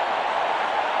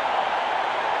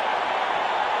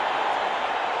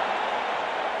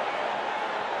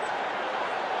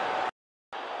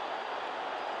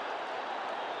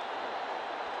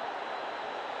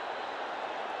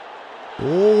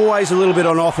 Always a little bit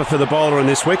on offer for the bowler on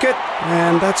this wicket,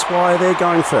 and that's why they're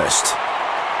going first.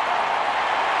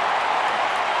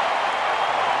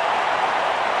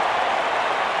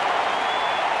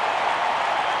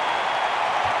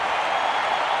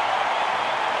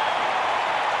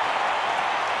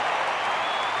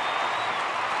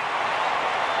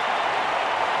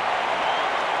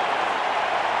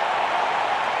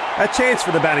 A chance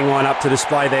for the batting lineup to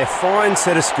display their fine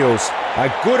set of skills.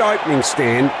 A good opening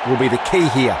stand will be the key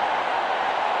here.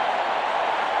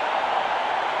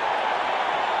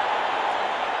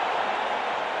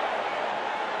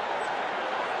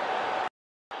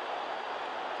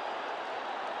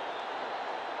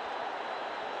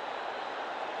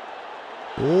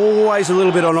 Always a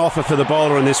little bit on offer for the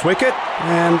bowler on this wicket,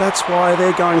 and that's why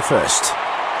they're going first.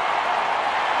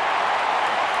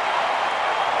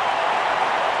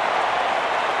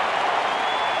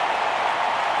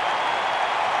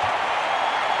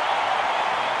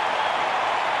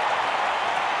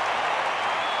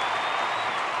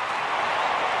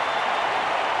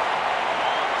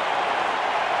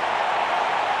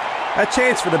 A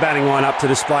chance for the batting lineup to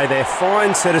display their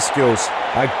fine set of skills.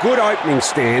 A good opening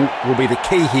stand will be the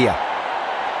key here.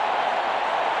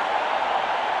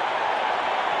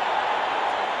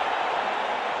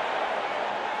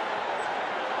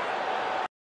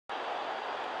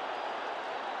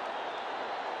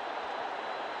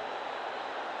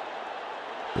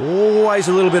 Always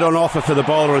a little bit on offer for the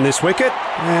bowler on this wicket,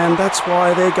 and that's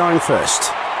why they're going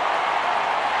first.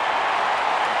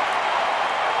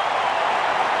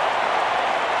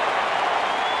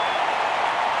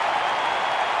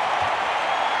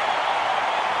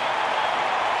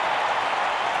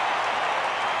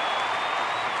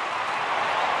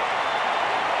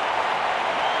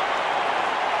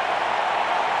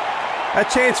 A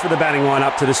chance for the batting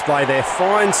lineup to display their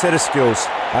fine set of skills.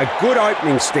 A good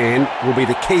opening stand will be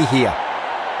the key here.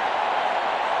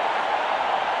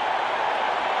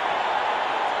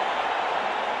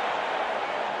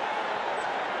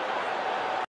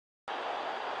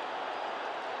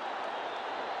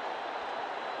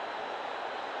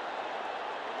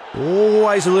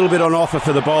 Always a little bit on offer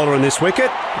for the bowler on this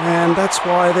wicket, and that's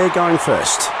why they're going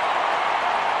first.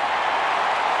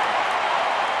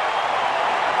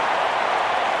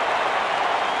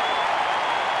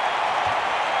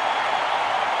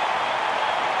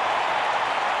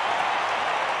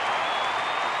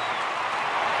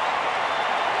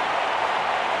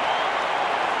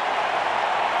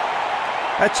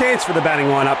 A chance for the batting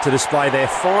lineup to display their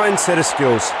fine set of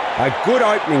skills. A good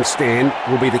opening stand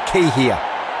will be the key here.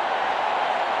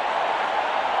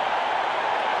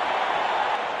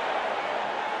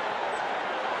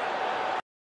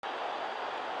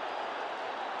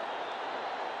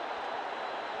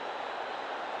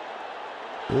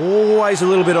 Always a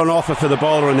little bit on offer for the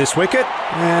bowler on this wicket,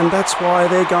 and that's why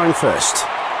they're going first.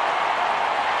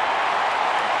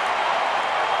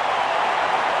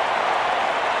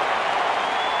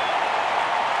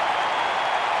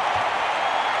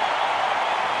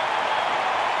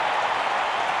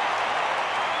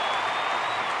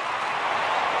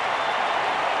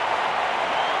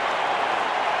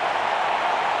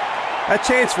 A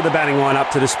chance for the batting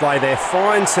lineup to display their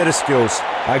fine set of skills.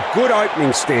 A good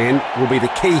opening stand will be the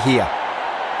key here.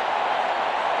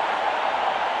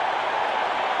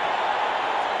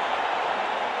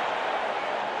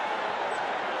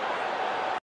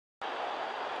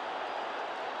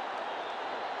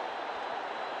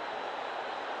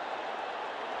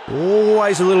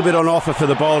 Always a little bit on offer for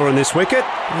the bowler on this wicket,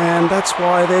 and that's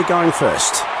why they're going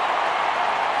first.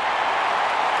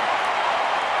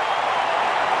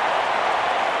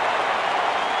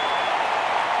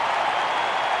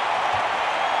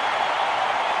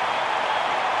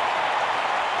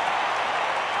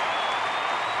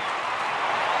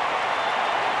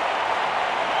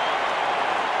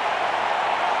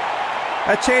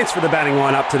 A chance for the batting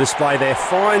lineup to display their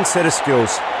fine set of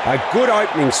skills. A good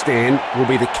opening stand will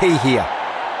be the key here.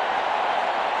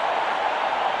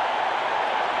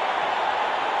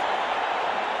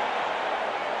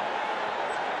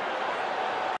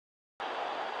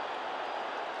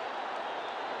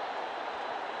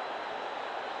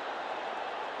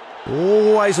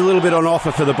 Always a little bit on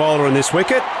offer for the bowler on this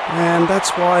wicket, and that's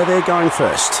why they're going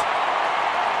first.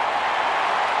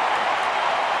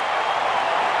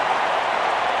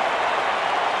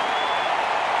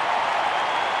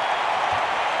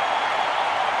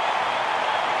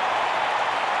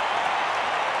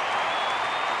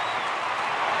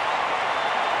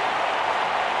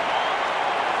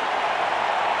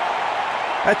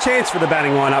 A chance for the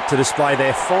batting lineup to display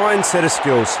their fine set of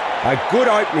skills. A good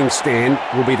opening stand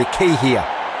will be the key here.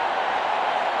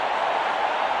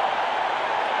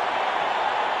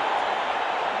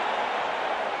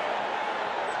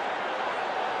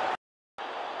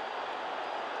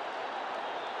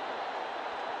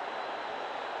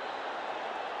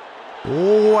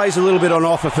 Always a little bit on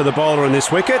offer for the bowler on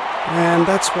this wicket, and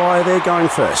that's why they're going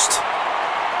first.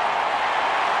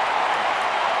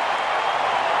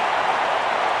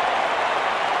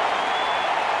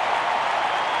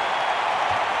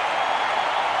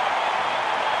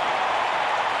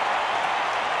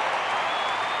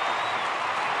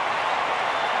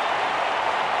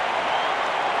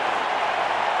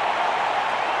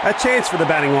 A chance for the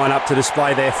batting line-up to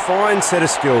display their fine set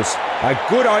of skills. A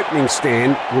good opening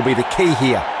stand will be the key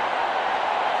here.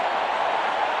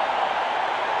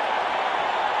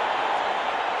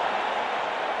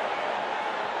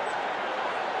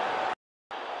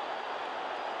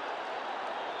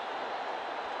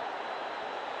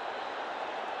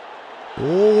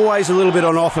 Always a little bit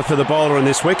on offer for the bowler on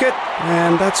this wicket,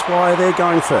 and that's why they're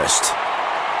going first.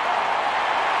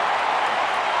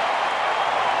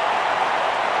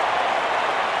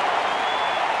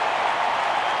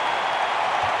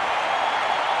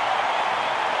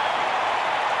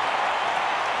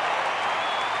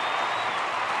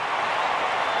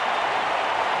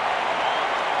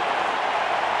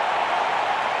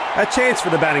 A chance for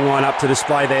the batting line-up to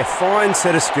display their fine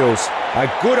set of skills.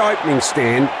 A good opening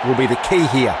stand will be the key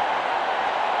here.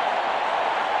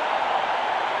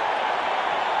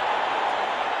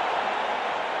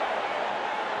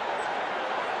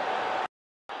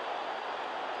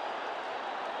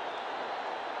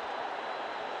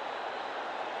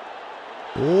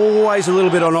 Always a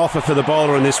little bit on offer for the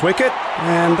bowler on this wicket,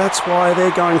 and that's why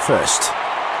they're going first.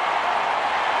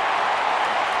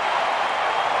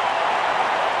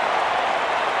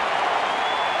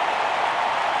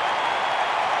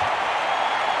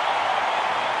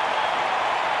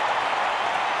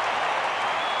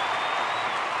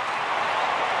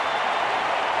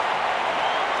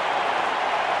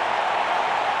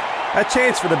 A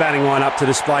chance for the batting line-up to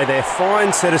display their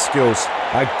fine set of skills.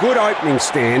 A good opening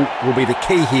stand will be the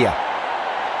key here.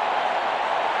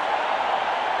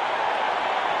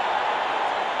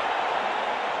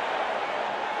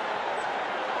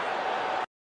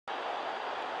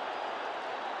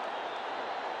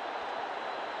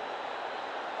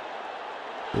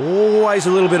 Always a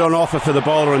little bit on offer for the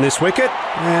bowler on this wicket,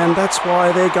 and that's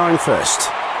why they're going first.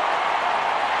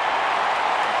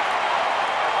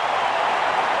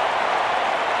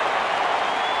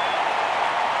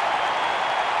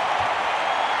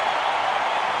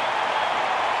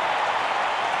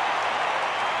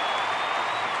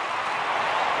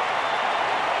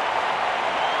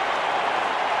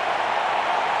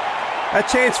 A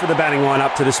chance for the batting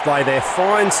line-up to display their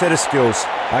fine set of skills.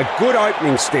 A good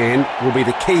opening stand will be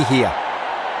the key here.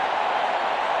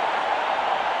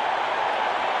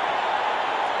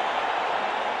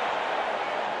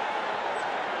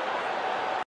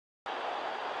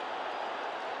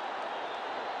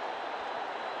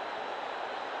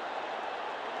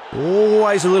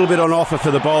 Always a little bit on offer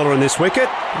for the bowler on this wicket,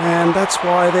 and that's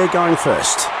why they're going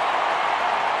first.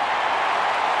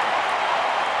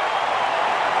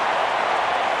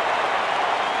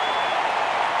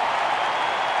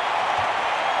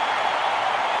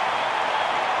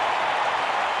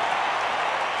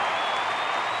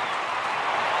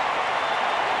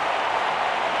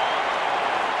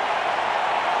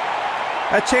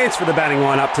 A chance for the batting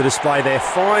line-up to display their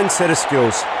fine set of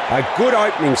skills. A good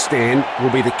opening stand will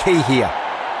be the key here.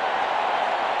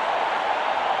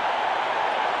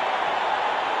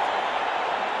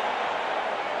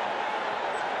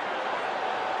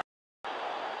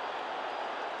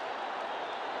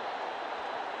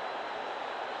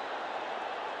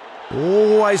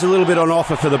 Always a little bit on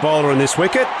offer for the bowler on this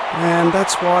wicket, and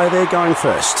that's why they're going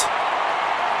first.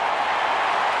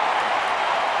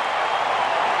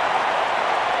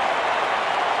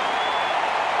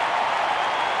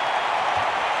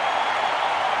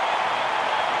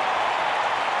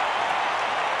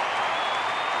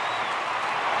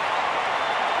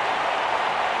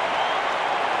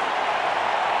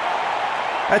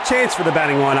 A chance for the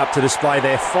batting line-up to display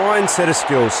their fine set of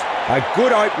skills. A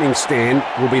good opening stand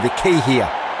will be the key here.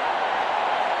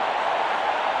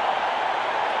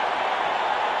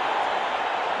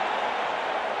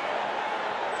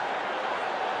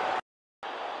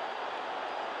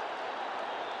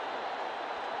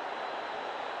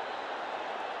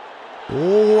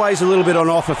 Always a little bit on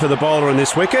offer for the bowler on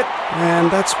this wicket, and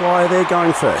that's why they're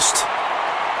going first.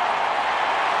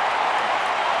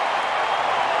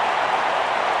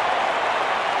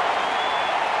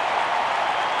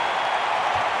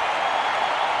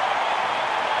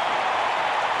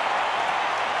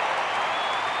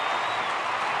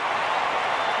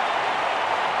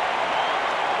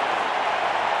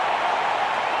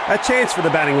 A chance for the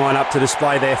batting line-up to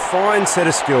display their fine set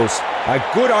of skills. A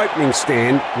good opening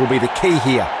stand will be the key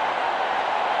here.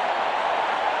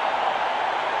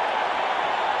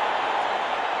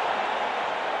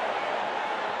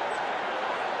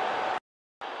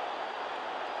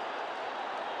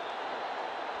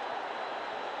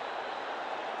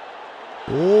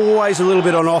 Always a little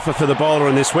bit on offer for the bowler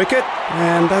on this wicket,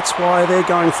 and that's why they're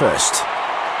going first.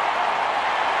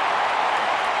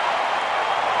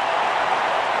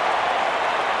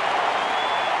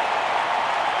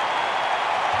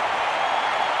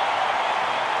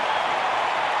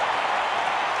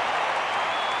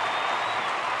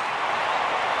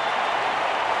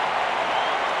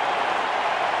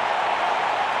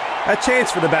 A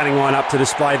chance for the batting lineup to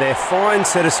display their fine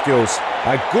set of skills.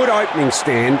 A good opening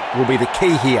stand will be the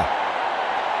key here.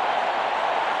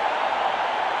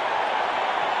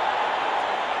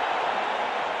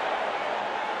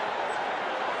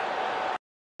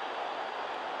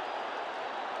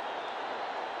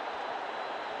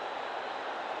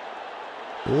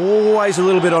 Always a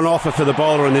little bit on offer for the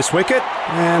bowler in this wicket,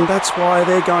 and that's why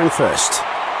they're going first.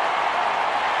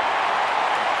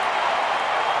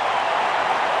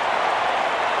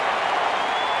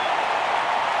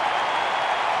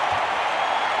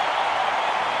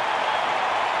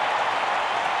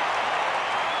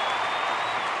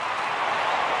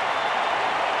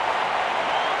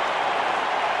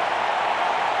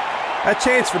 A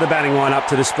chance for the batting lineup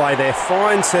to display their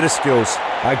fine set of skills.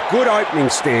 A good opening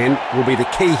stand will be the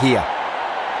key here.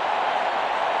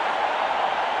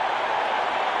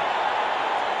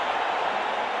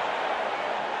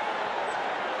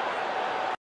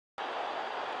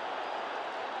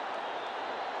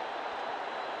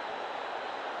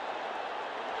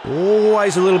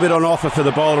 Always a little bit on offer for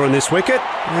the bowler in this wicket,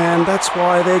 and that's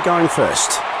why they're going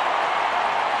first.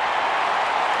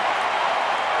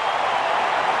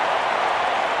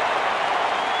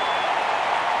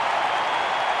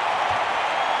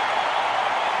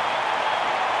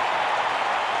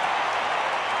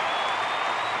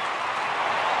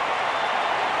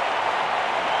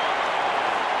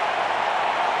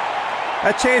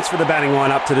 A chance for the batting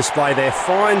lineup to display their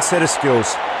fine set of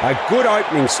skills. A good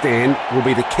opening stand will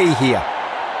be the key here.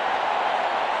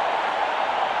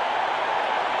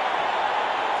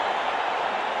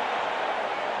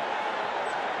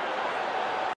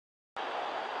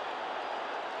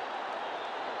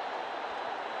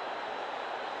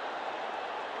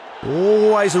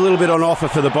 Always a little bit on offer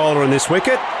for the bowler in this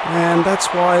wicket, and that's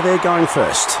why they're going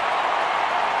first.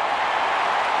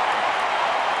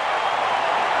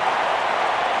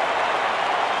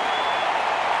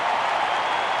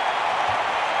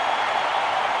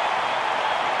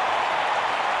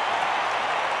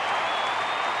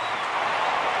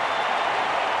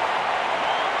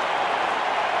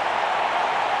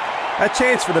 A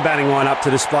chance for the batting lineup to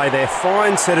display their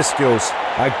fine set of skills.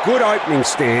 A good opening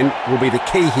stand will be the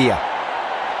key here.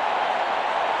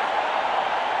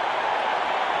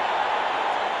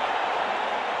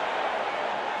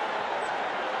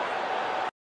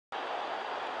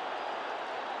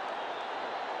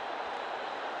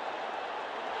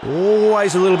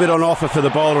 Always a little bit on offer for the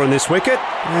bowler in this wicket,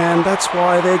 and that's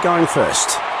why they're going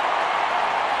first.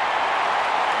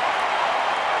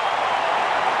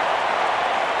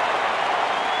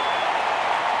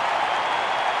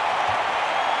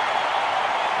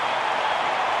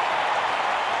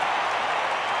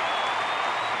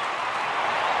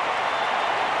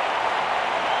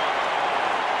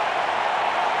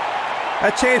 A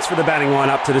chance for the batting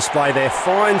lineup to display their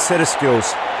fine set of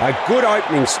skills. A good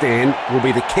opening stand will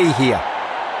be the key here.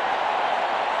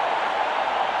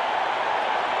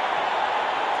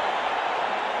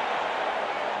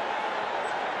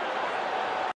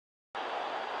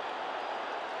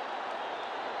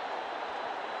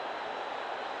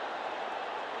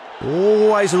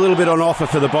 Always a little bit on offer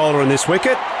for the bowler in this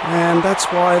wicket, and that's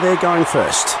why they're going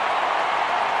first.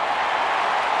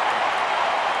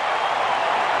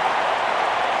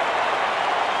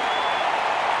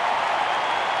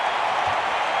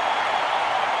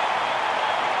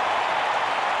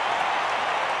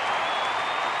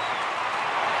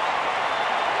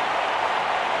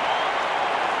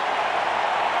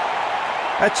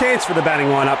 A chance for the batting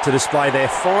lineup to display their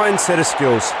fine set of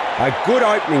skills. A good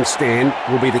opening stand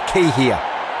will be the key here.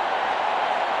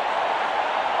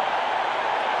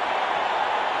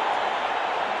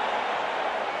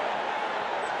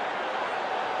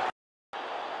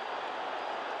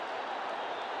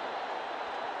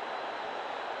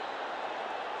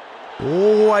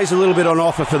 Always a little bit on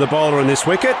offer for the bowler in this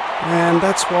wicket, and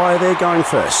that's why they're going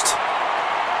first.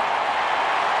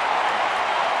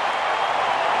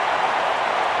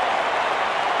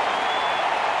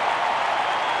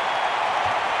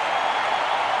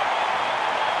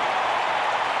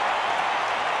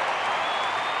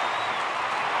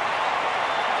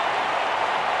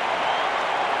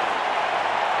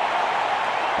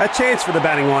 A chance for the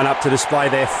batting lineup to display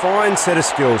their fine set of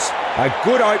skills. A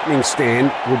good opening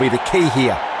stand will be the key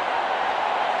here.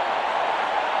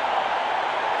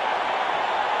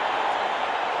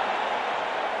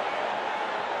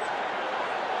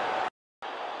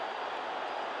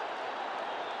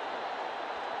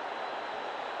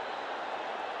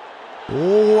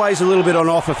 Always a little bit on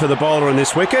offer for the bowler in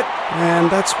this wicket, and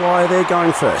that's why they're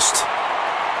going first.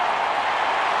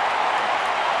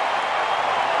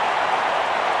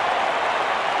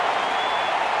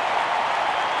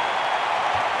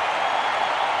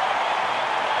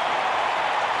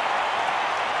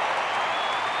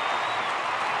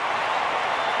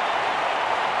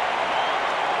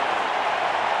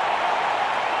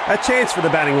 A chance for the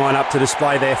batting lineup to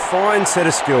display their fine set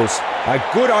of skills. A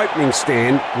good opening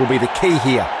stand will be the key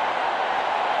here.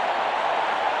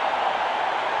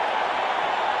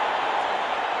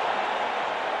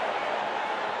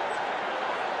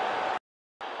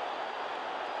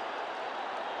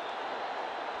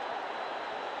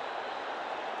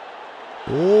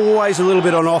 Always a little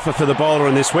bit on offer for the bowler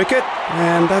on this wicket,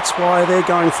 and that's why they're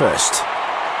going first.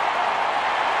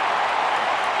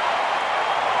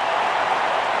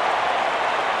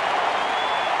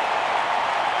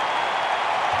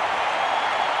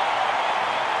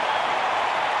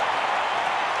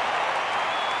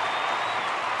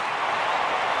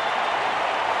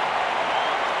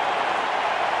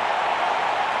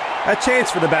 A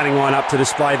chance for the batting lineup to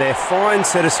display their fine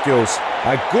set of skills.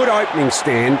 A good opening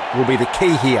stand will be the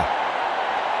key here.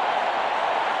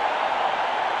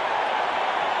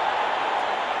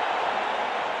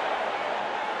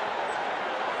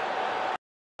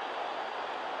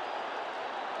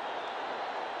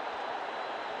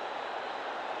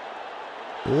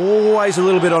 Always a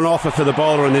little bit on offer for the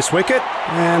bowler on this wicket,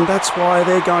 and that's why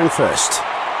they're going first.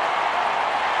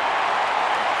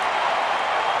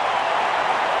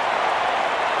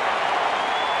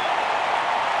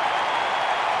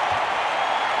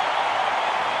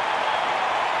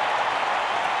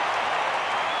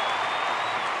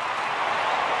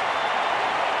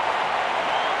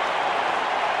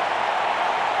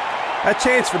 A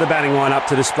chance for the batting lineup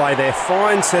to display their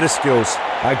fine set of skills.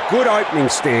 A good opening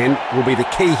stand will be the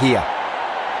key here.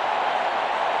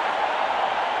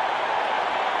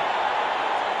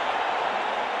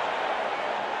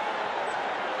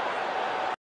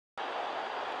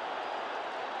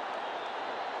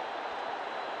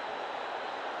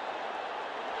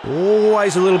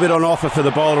 Always a little bit on offer for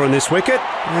the bowler on this wicket,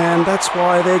 and that's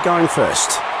why they're going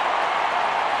first.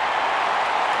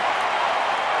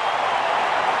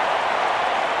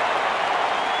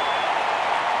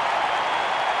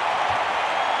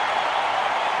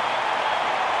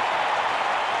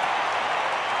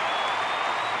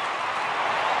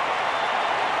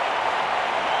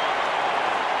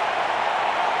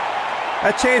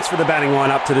 A chance for the batting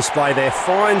lineup to display their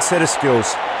fine set of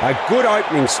skills. A good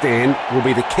opening stand will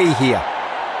be the key here.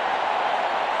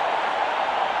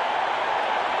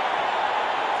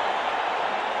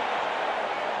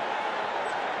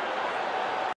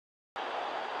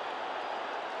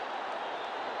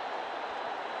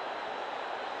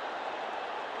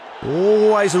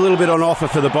 Always a little bit on offer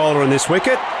for the bowler on this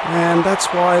wicket, and that's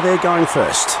why they're going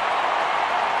first.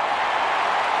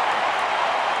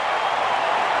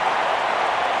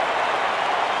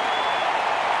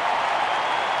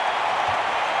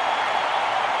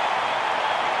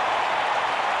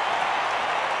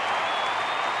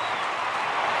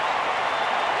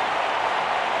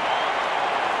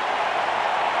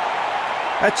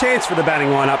 A chance for the batting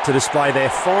lineup to display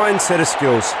their fine set of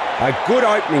skills. A good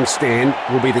opening stand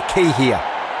will be the key here.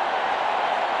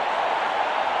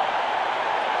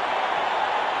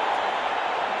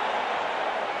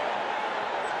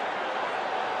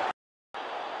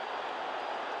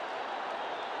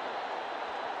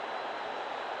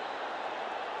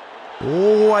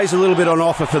 Always a little bit on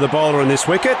offer for the bowler on this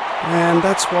wicket, and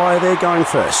that's why they're going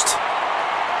first.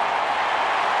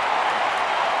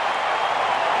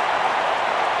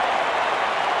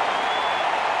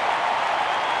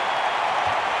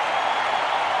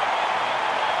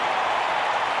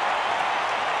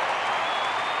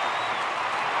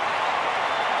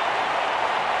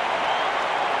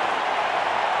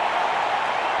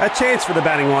 A chance for the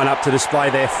batting lineup to display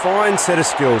their fine set of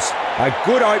skills. A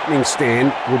good opening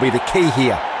stand will be the key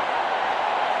here.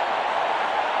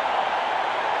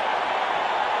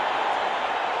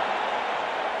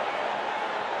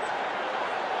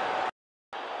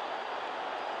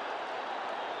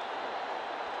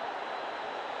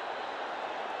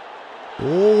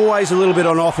 Always a little bit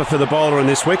on offer for the bowler on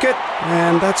this wicket,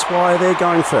 and that's why they're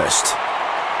going first.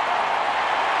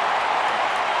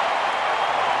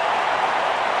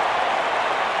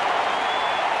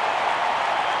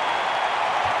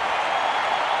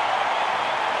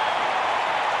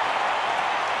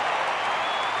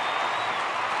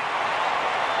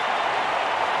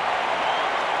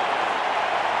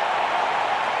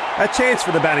 A chance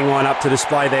for the batting lineup to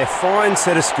display their fine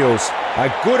set of skills.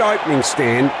 A good opening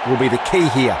stand will be the key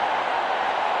here.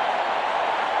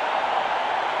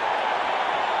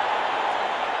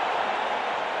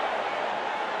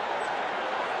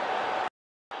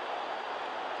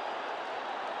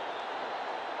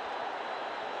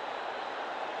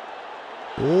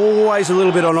 Always a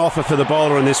little bit on offer for the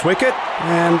bowler on this wicket,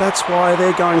 and that's why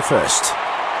they're going first.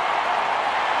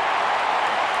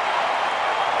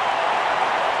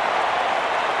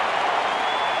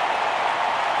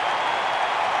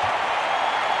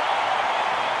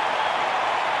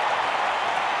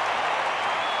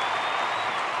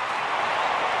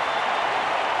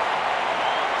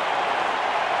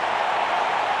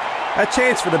 A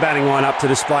chance for the batting lineup to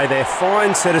display their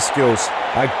fine set of skills.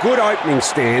 A good opening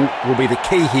stand will be the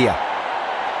key here.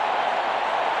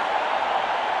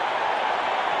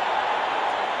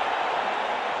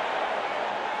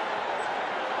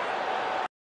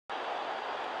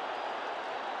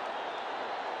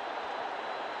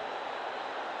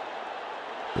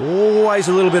 Always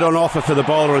a little bit on offer for the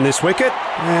bowler in this wicket,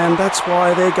 and that's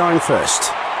why they're going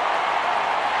first.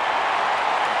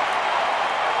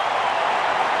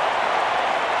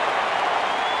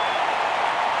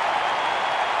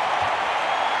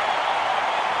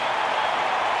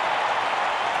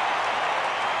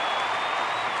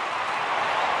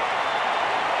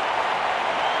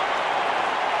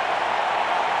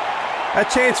 A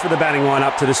chance for the batting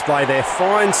lineup to display their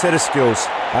fine set of skills.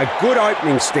 A good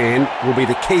opening stand will be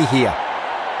the key here.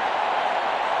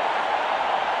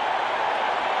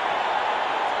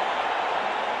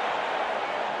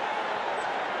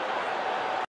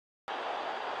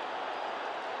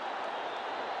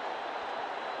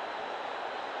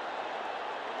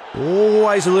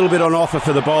 Always a little bit on offer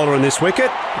for the bowler in this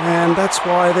wicket, and that's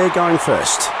why they're going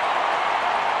first.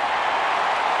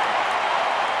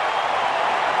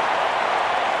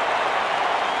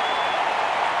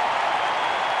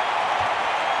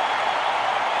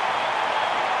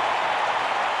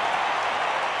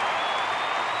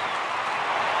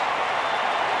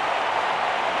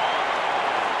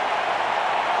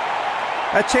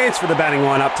 A chance for the batting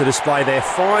lineup to display their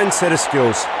fine set of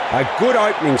skills. A good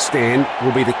opening stand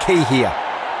will be the key here.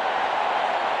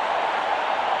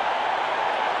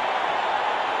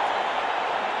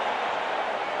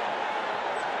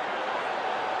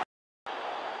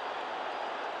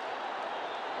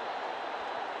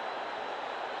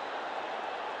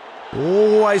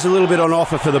 Always a little bit on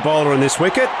offer for the bowler in this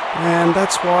wicket, and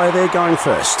that's why they're going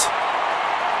first.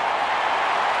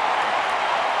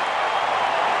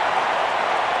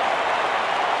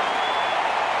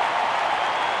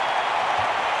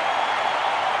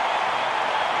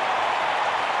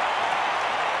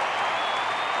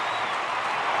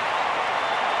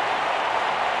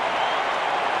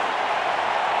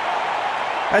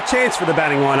 A chance for the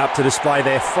batting lineup to display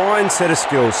their fine set of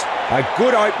skills. A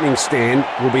good opening stand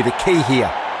will be the key here.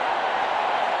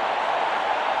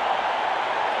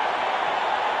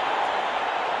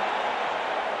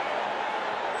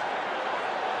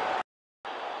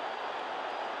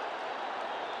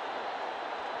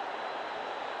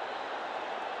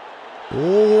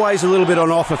 Always a little bit on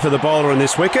offer for the bowler in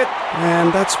this wicket,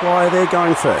 and that's why they're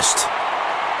going first.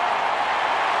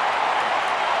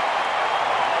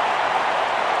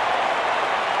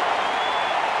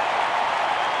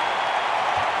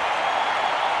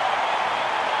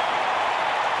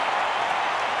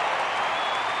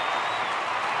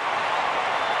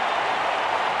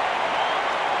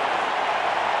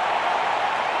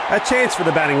 A chance for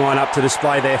the batting lineup to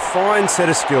display their fine set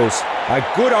of skills. A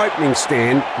good opening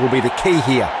stand will be the key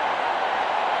here.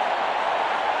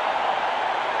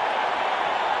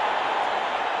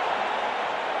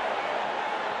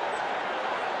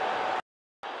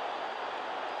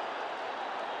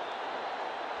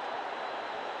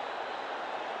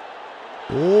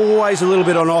 Always a little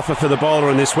bit on offer for the bowler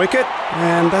in this wicket,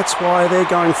 and that's why they're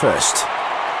going first.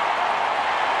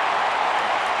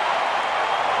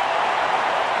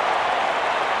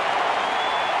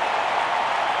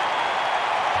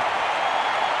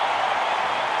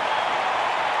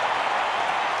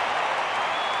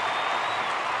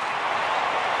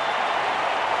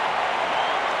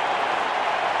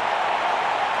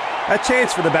 A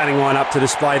chance for the batting lineup to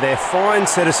display their fine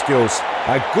set of skills.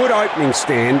 A good opening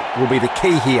stand will be the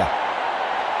key here.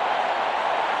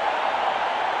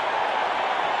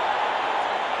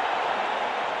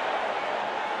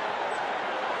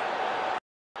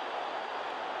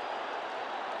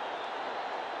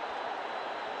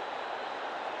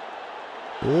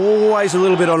 Always a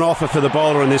little bit on offer for the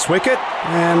bowler in this wicket,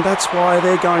 and that's why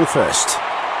they're going first.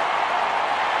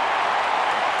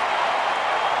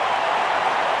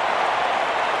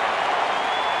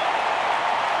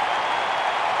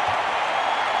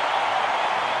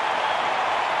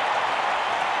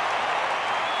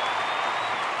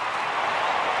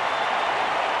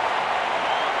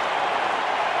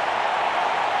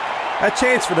 A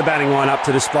chance for the batting lineup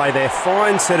to display their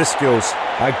fine set of skills.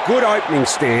 A good opening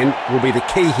stand will be the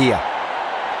key here.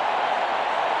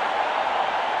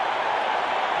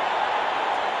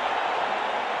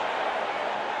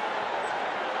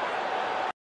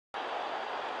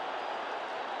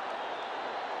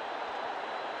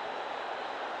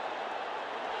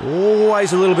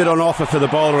 Always a little bit on offer for the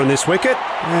bowler in this wicket,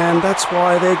 and that's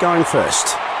why they're going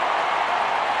first.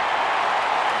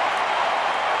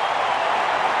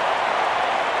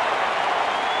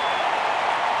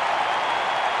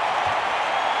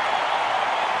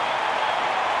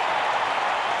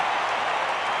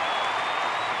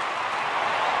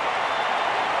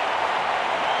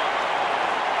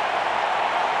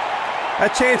 A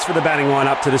chance for the batting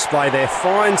lineup to display their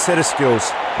fine set of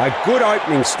skills. A good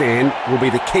opening stand will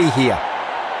be the key here.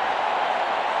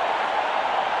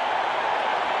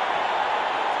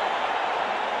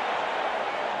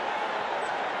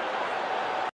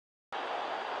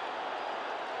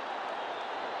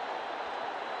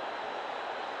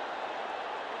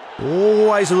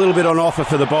 Always a little bit on offer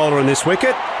for the bowler in this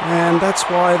wicket, and that's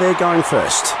why they're going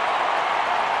first.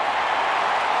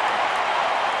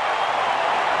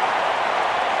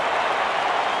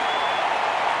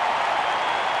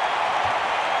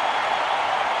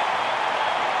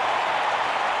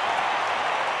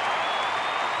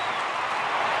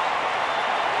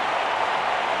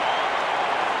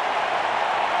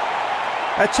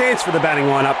 A chance for the batting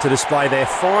lineup to display their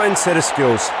fine set of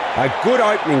skills. A good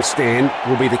opening stand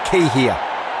will be the key here.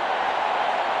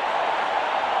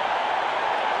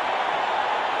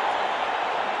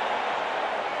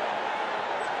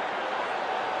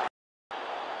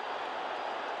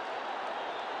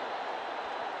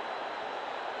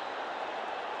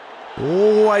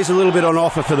 Always a little bit on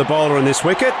offer for the bowler in this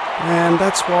wicket, and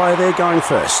that's why they're going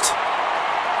first.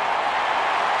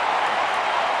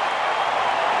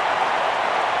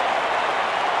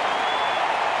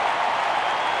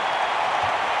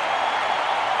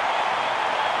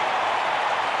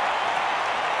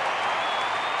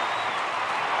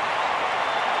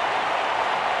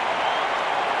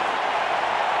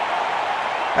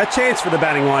 A chance for the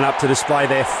batting lineup to display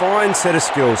their fine set of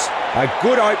skills. A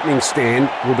good opening stand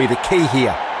will be the key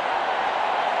here.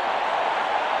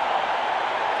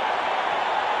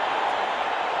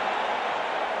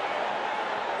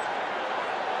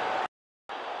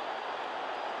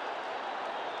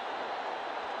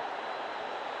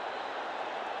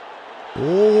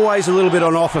 Always a little bit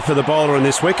on offer for the bowler in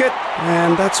this wicket,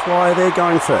 and that's why they're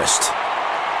going first.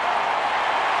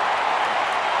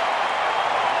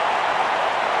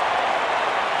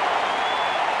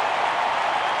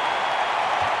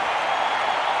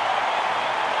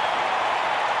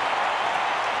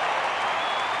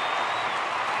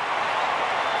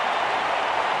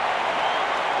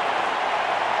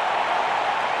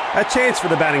 A chance for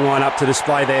the batting lineup to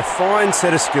display their fine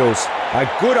set of skills. A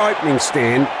good opening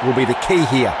stand will be the key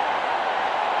here.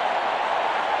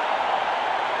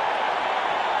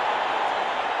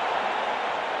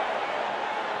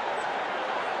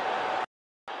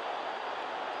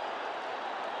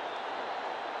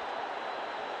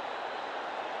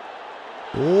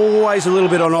 Always a little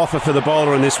bit on offer for the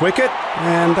bowler in this wicket,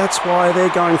 and that's why they're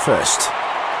going first.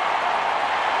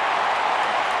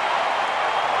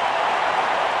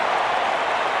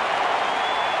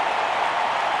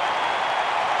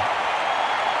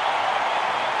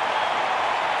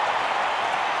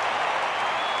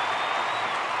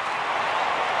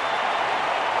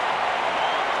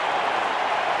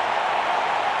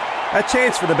 A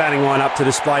chance for the batting lineup to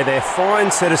display their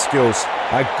fine set of skills.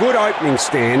 A good opening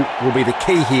stand will be the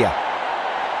key here.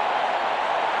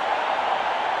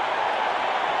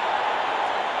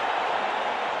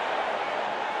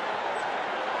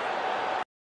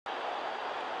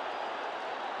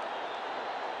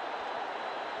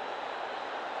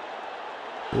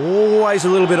 Always a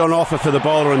little bit on offer for the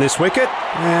bowler in this wicket,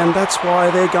 and that's why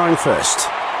they're going first.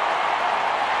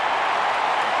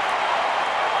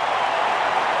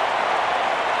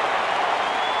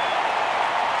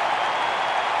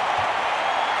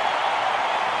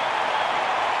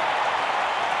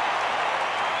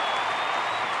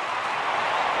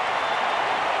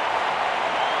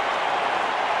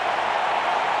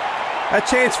 A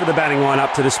chance for the batting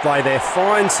lineup to display their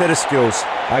fine set of skills.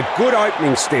 A good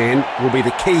opening stand will be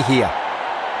the key here.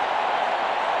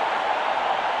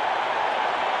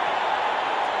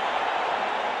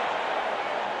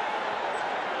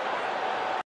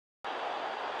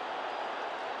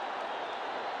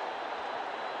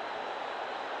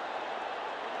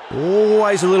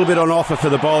 Always a little bit on offer for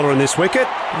the bowler in this wicket,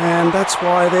 and that's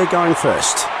why they're going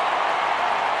first.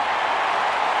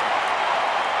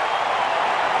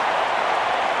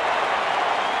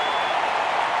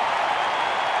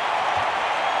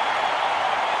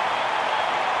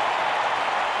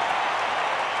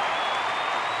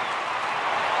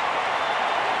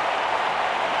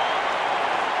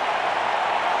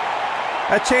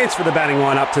 A chance for the batting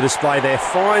lineup to display their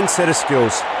fine set of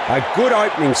skills. A good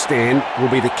opening stand will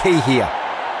be the key here.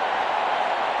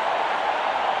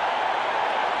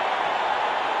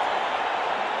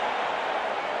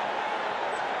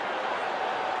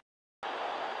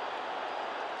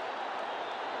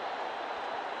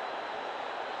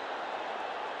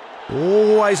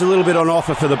 Always a little bit on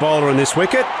offer for the bowler in this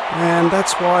wicket, and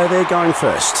that's why they're going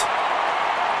first.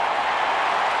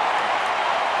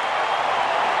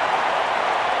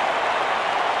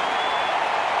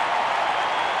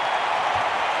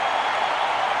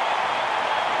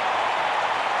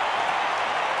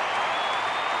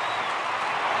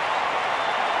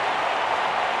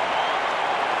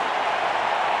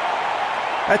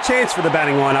 A chance for the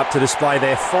batting lineup to display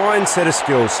their fine set of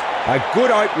skills. A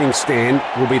good opening stand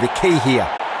will be the key here.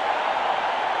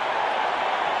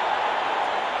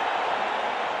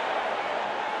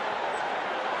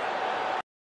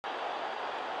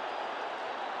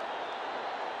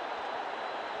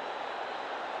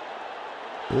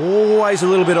 Always a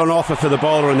little bit on offer for the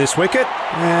bowler on this wicket,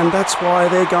 and that's why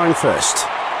they're going first.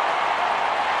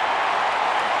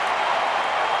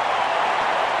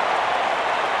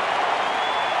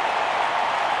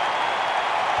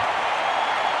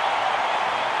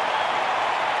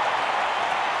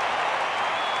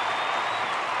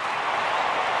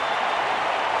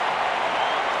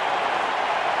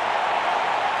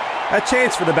 A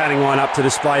chance for the batting lineup to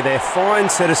display their fine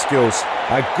set of skills.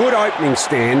 A good opening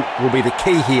stand will be the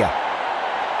key here.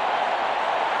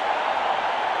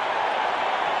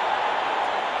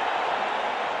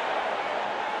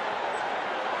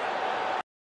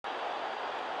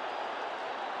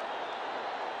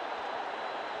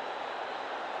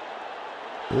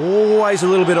 Always a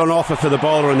little bit on offer for the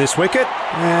bowler on this wicket,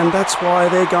 and that's why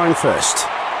they're going first.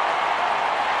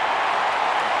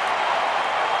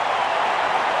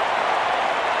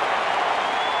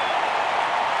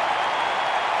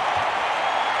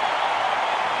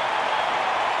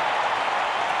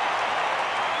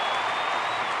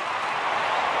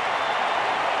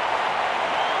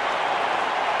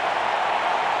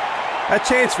 A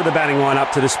chance for the batting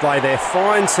lineup to display their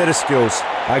fine set of skills.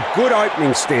 A good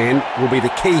opening stand will be the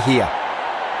key here.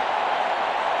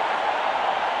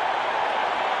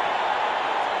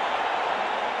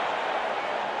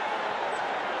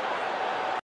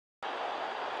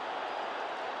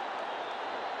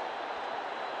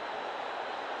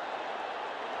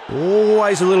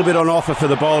 Always a little bit on offer for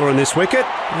the bowler on this wicket,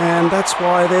 and that's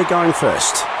why they're going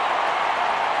first.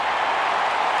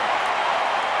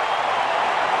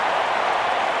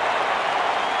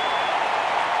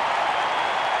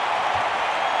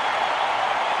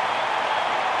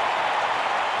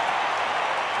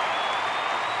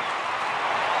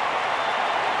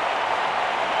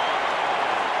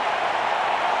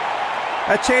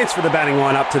 A chance for the batting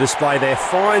lineup to display their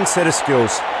fine set of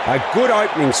skills. A good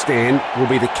opening stand will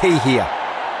be the key here.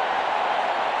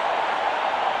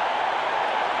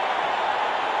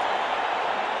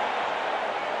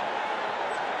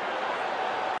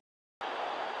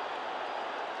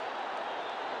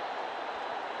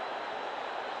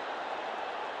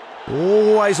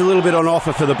 Always a little bit on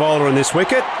offer for the bowler on this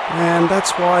wicket, and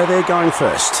that's why they're going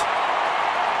first.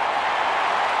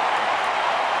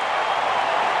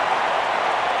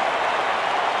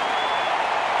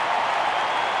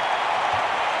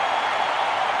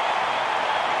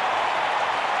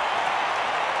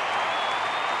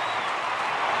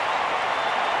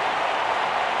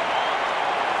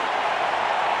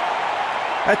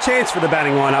 A chance for the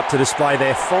batting lineup to display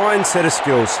their fine set of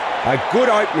skills. A good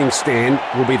opening stand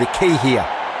will be the key here.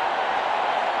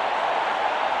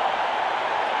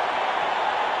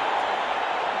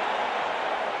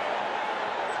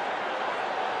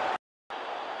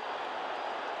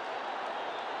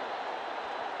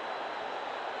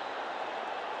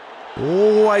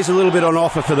 Always a little bit on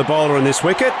offer for the bowler on this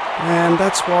wicket, and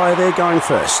that's why they're going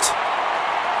first.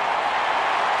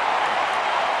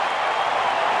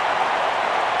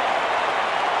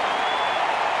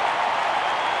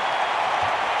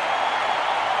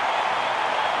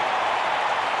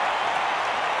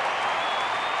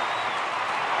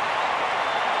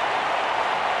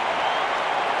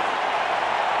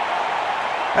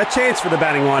 A chance for the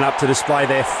batting lineup to display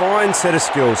their fine set of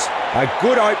skills. A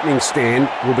good opening stand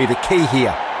will be the key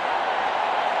here.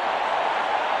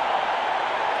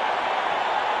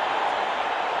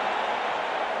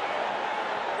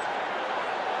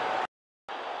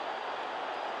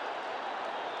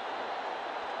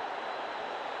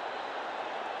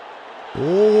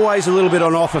 Always a little bit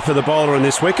on offer for the bowler on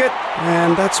this wicket,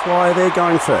 and that's why they're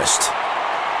going first.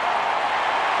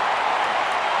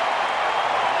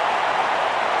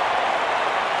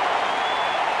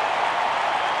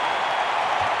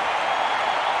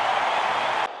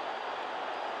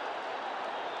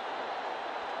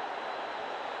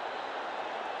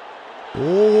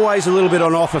 Always a little bit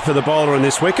on offer for the bowler on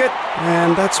this wicket,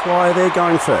 and that's why they're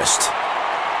going first.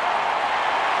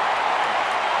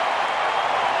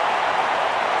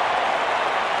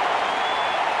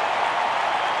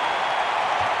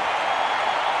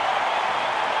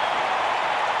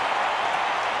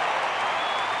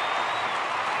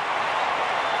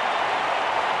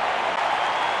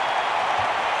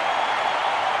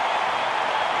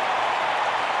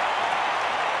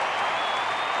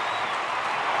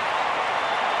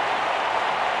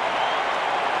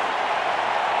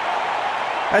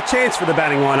 A chance for the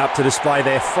batting lineup to display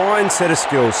their fine set of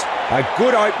skills. A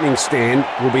good opening stand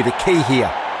will be the key here.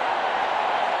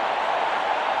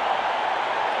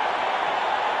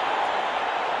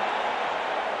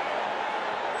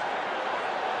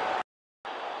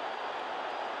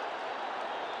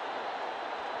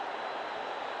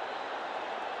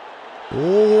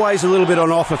 Always a little bit on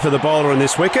offer for the bowler on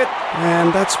this wicket,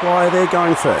 and that's why they're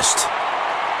going first.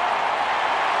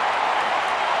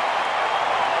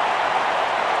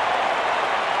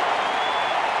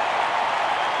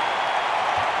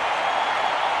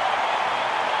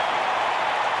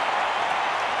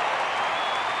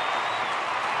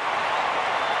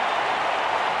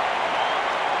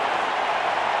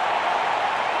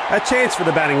 A chance for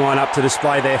the batting lineup to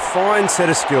display their fine set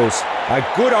of skills. A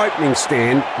good opening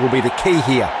stand will be the key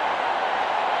here.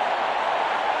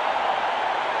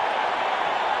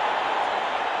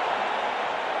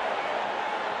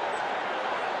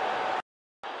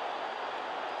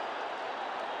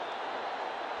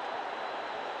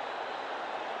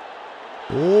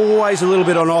 Always a little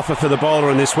bit on offer for the bowler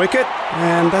on this wicket,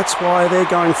 and that's why they're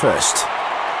going first.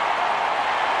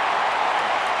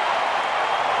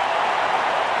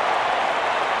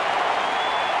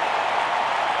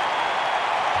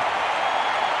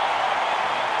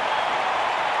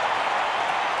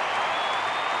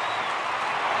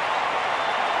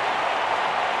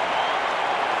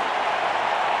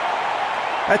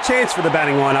 A chance for the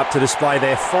batting lineup to display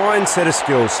their fine set of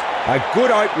skills. A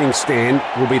good opening stand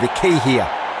will be the key here.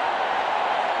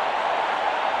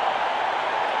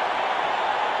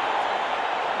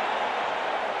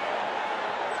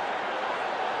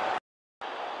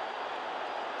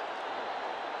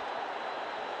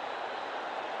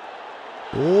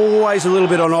 Always a little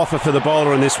bit on offer for the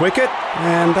bowler on this wicket,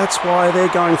 and that's why they're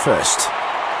going first.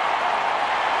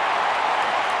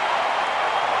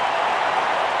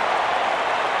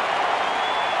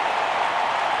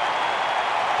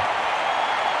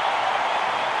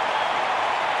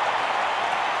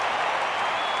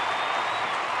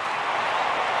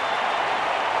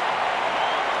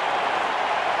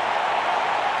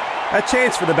 A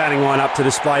chance for the batting lineup to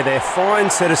display their fine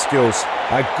set of skills.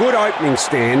 A good opening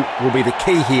stand will be the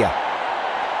key here.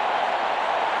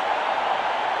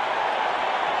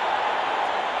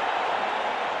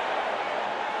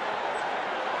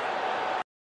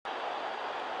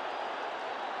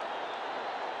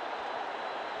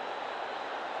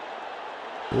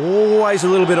 Always a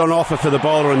little bit on offer for the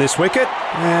bowler on this wicket,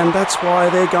 and that's why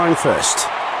they're going first.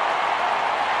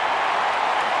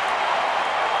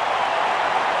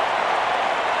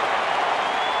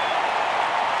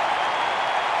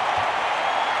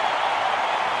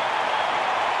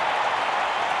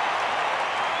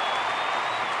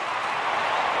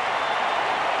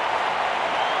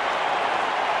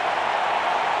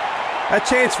 A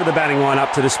chance for the batting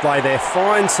lineup to display their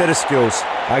fine set of skills.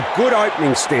 A good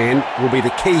opening stand will be the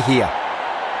key here.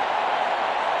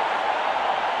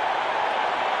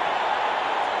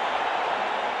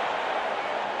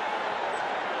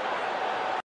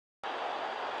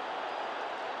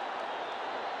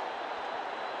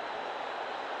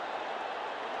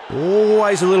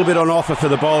 Always a little bit on offer for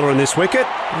the bowler on this wicket,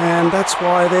 and that's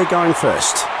why they're going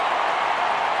first.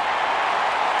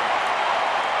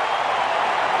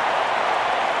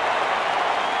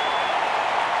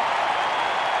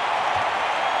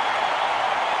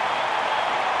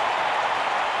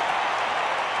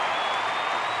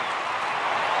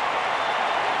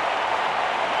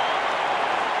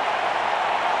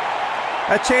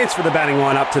 A chance for the batting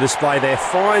lineup to display their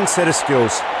fine set of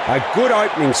skills. A good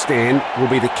opening stand will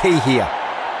be the key here.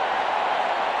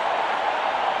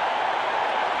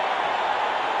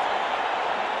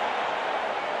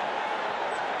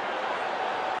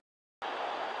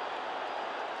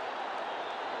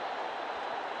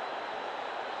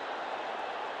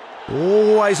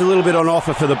 Always a little bit on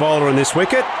offer for the bowler on this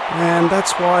wicket, and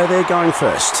that's why they're going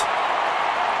first.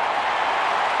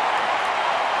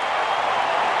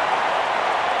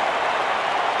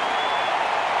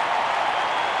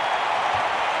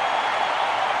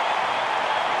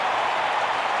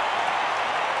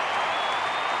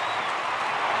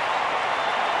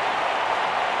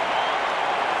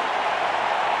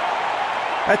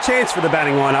 A chance for the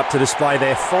batting lineup to display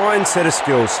their fine set of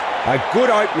skills. A good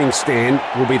opening stand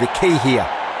will be the key here.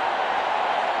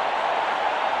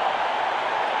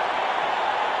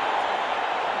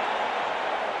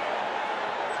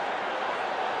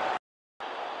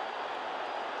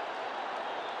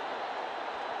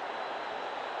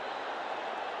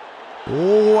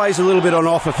 Always a little bit on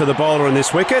offer for the bowler on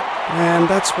this wicket, and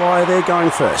that's why they're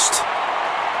going first.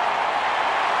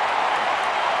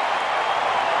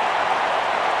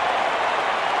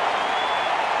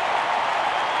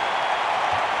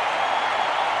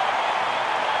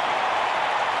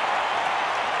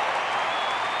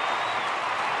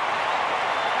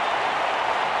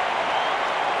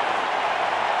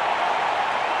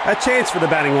 A chance for the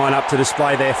batting lineup to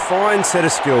display their fine set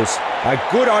of skills. A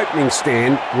good opening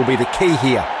stand will be the key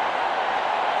here.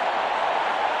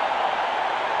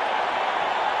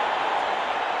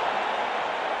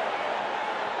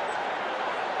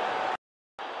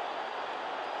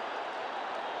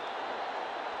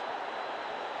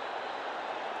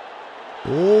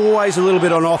 Always a little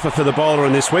bit on offer for the bowler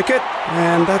on this wicket,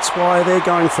 and that's why they're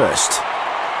going first.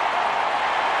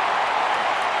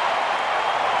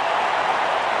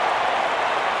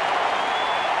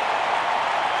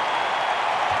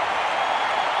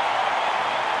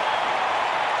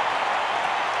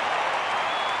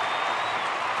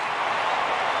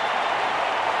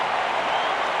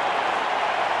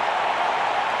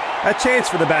 A chance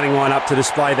for the batting lineup to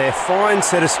display their fine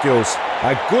set of skills.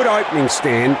 A good opening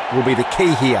stand will be the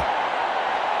key here.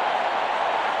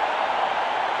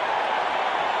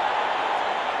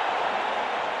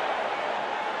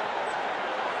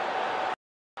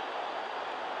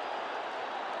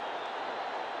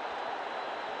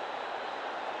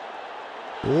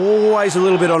 Always a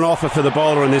little bit on offer for the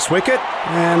bowler on this wicket,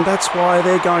 and that's why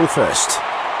they're going first.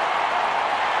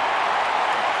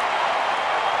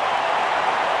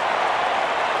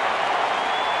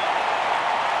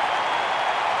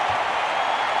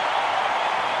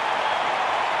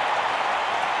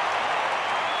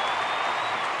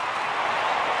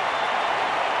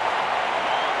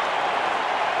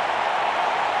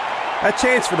 A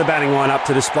chance for the batting lineup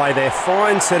to display their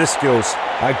fine set of skills.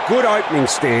 A good opening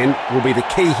stand will be the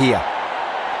key here.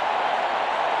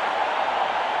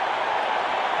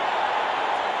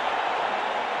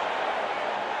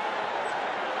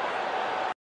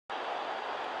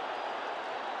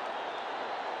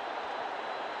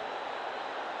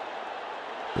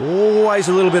 Always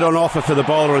a little bit on offer for the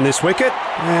bowler on this wicket,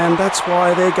 and that's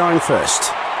why they're going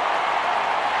first.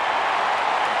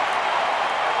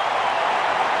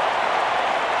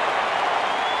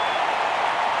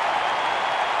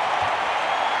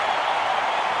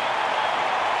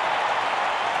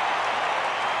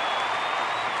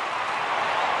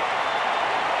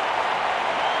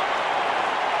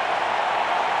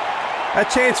 A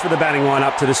chance for the batting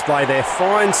lineup to display their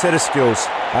fine set of skills.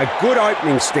 A good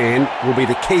opening stand will be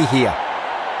the key here.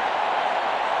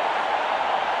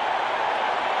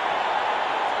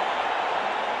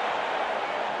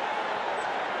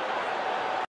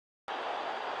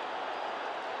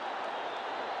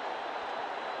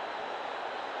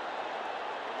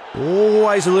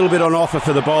 Always a little bit on offer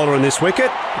for the bowler on this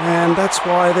wicket, and that's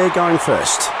why they're going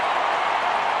first.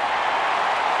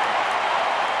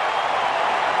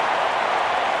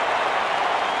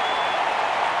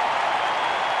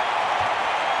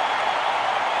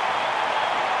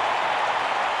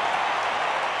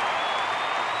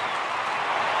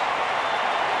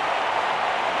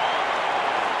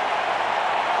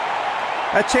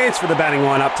 A chance for the batting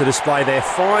lineup to display their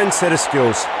fine set of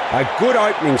skills. A good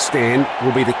opening stand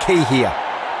will be the key here.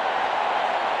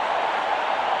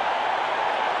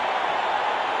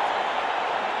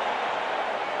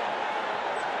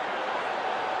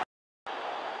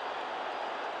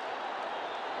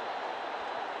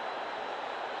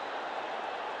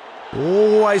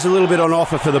 Always a little bit on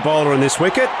offer for the bowler on this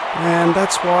wicket, and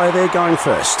that's why they're going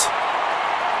first.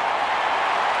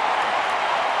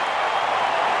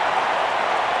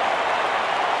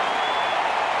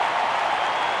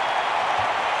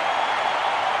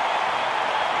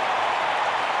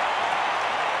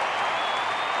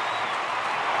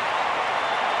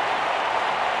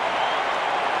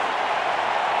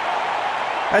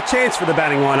 A chance for the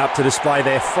batting lineup to display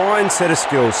their fine set of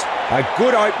skills. A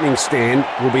good opening stand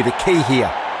will be the key here.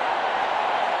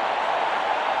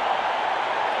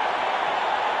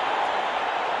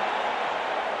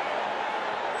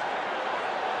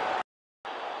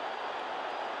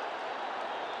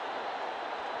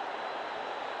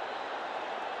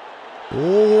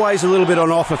 Always a little bit on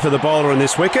offer for the bowler on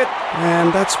this wicket,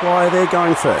 and that's why they're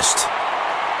going first.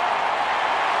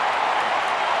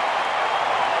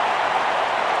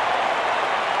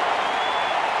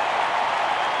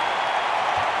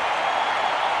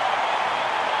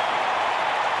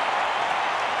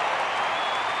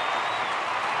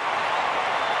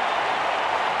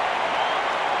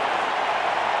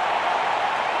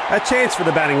 A chance for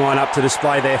the batting lineup to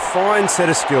display their fine set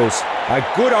of skills. A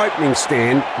good opening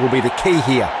stand will be the key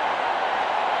here.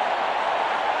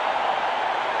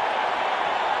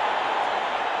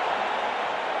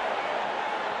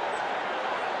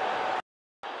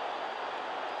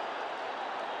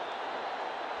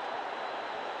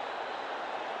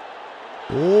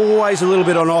 Always a little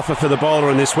bit on offer for the bowler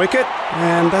on this wicket,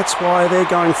 and that's why they're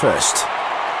going first.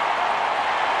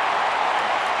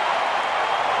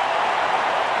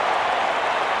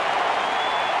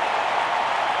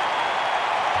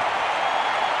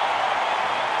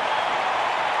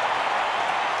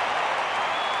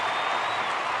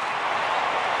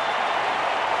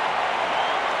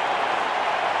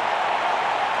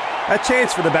 A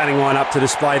chance for the batting lineup to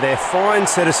display their fine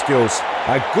set of skills.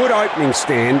 A good opening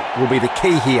stand will be the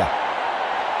key here.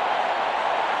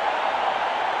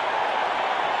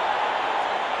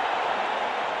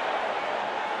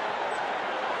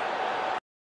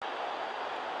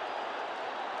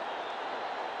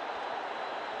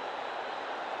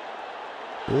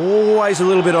 Always a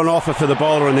little bit on offer for the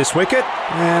bowler on this wicket,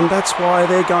 and that's why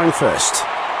they're going first.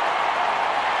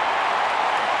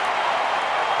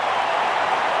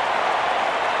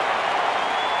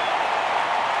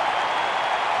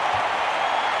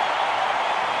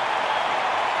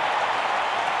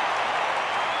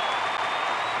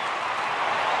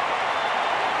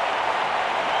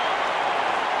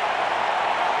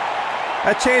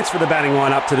 A chance for the batting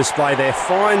lineup to display their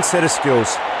fine set of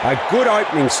skills. A good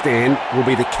opening stand will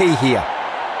be the key here.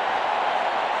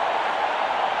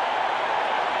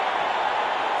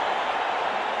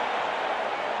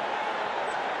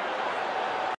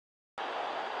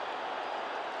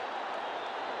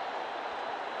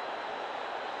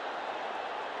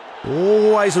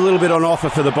 Always a little bit on offer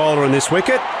for the bowler on this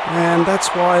wicket, and that's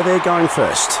why they're going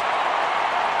first.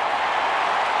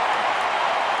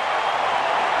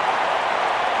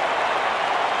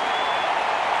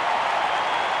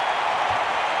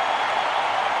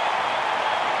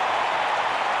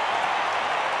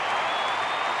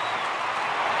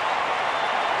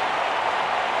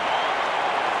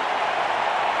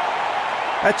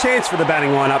 A chance for the batting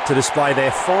lineup to display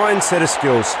their fine set of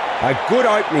skills. A good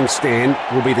opening stand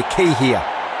will be the key here.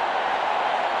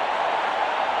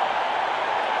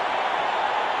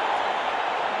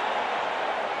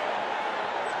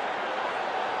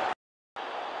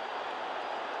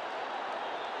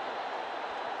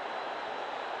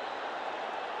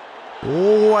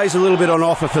 Always a little bit on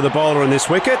offer for the bowler on this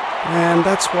wicket, and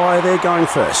that's why they're going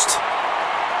first.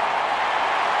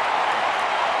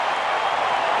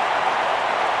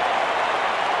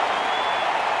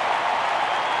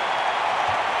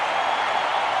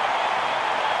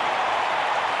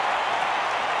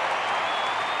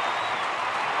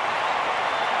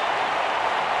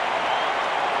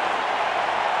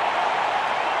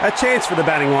 A chance for the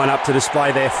batting lineup to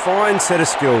display their fine set of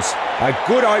skills. A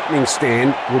good opening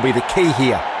stand will be the key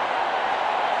here.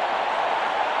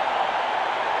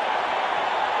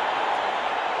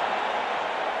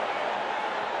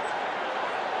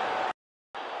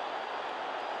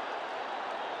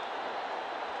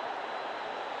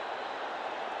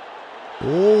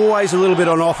 Always a little bit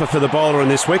on offer for the bowler on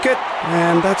this wicket,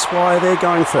 and that's why they're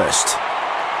going first.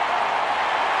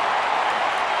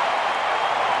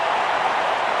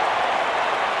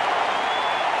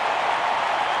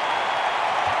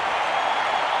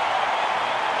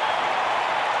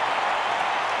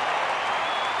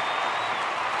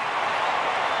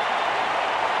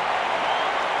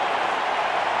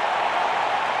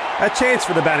 A chance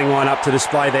for the batting lineup to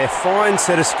display their fine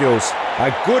set of skills.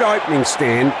 A good opening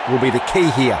stand will be the key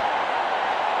here.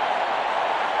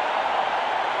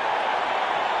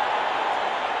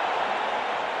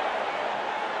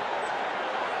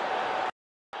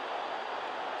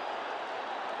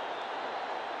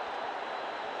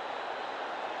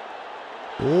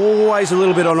 Always a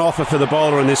little bit on offer for the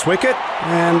bowler on this wicket,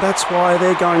 and that's why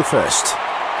they're going first.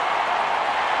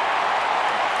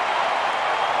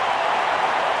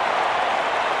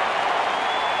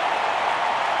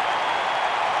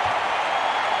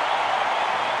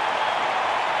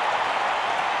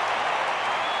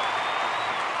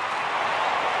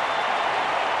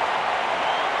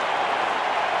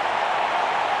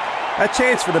 A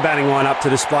chance for the batting lineup to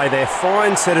display their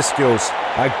fine set of skills.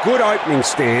 A good opening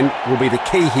stand will be the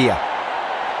key here.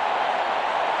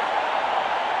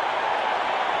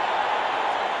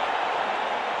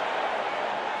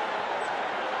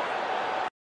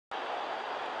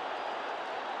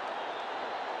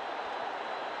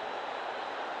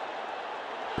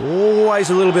 Always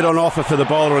a little bit on offer for the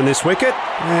bowler on this wicket,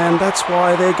 and that's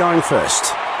why they're going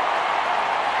first.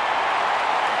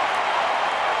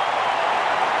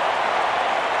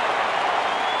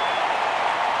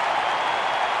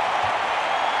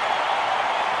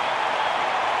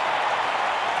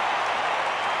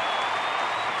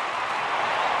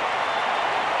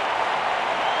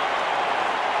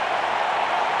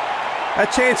 A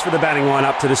chance for the batting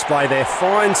lineup to display their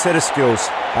fine set of skills.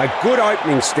 A good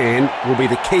opening stand will be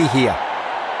the key here.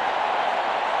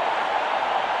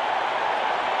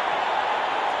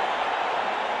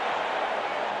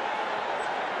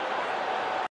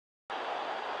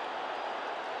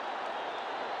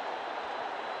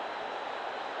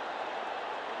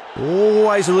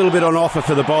 Always a little bit on offer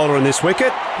for the bowler on this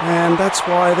wicket, and that's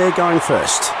why they're going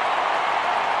first.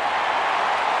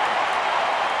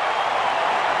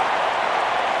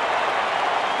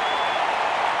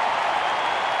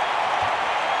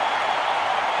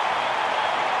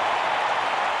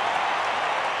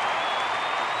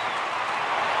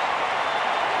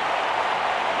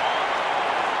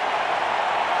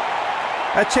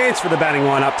 A chance for the batting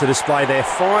line-up to display their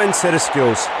fine set of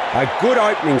skills. A good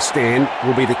opening stand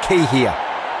will be the key here.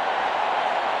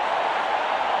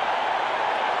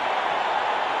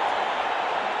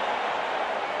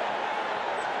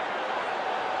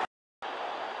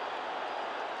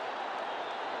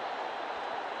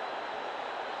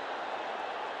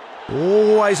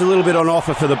 Always a little bit on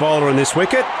offer for the bowler on this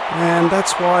wicket, and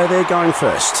that's why they're going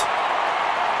first.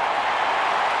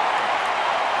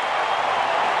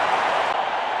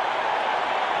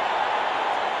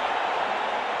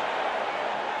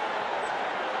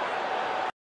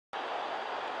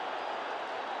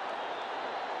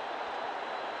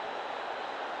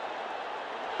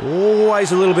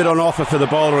 Always a little bit on offer for the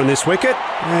bowler on this wicket,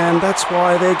 and that's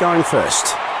why they're going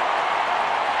first.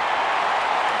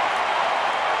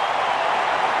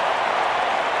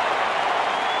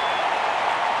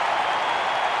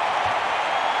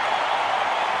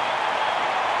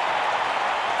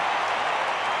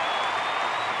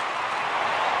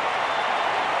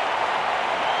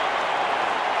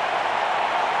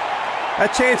 A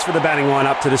chance for the batting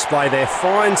line-up to display their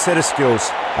fine set of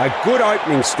skills. A good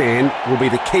opening stand will be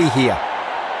the key here.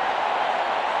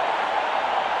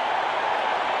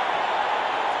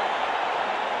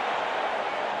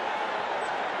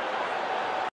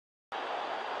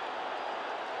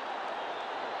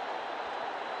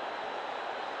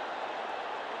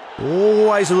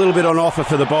 Always a little bit on offer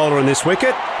for the bowler on this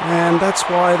wicket, and that's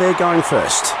why they're going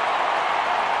first.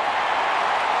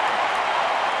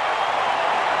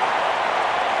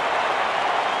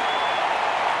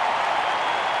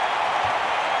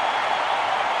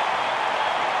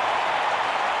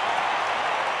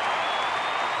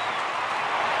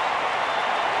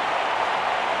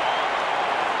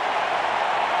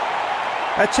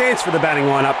 A chance for the batting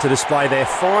line-up to display their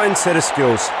fine set of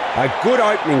skills. A good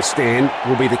opening stand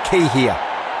will be the key here.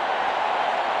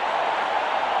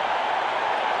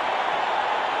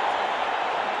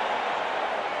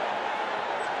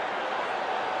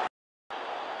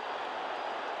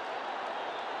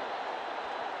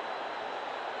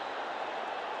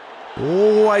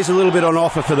 Always a little bit on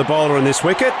offer for the bowler on this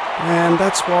wicket, and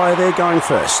that's why they're going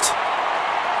first.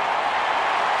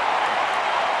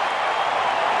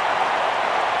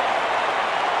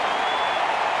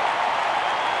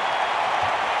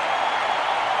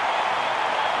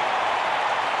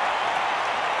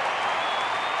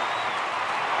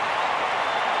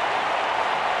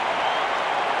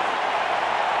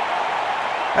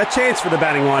 A chance for the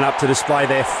batting line-up to display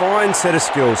their fine set of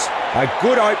skills. A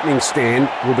good opening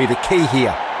stand will be the key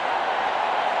here.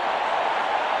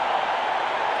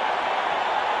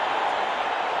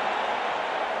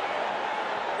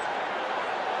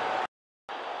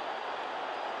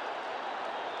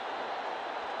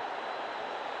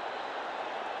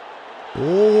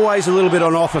 Always a little bit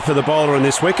on offer for the bowler on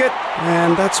this wicket,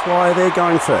 and that's why they're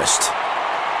going first. A chance for the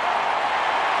batting line-up to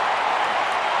display their fine set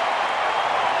of skills. A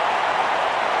good opening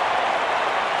stand will be the key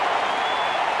here. Always a little bit on offer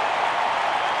for the bowler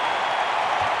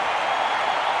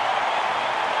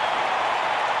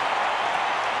on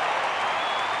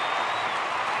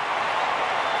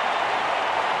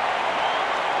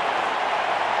this wicket,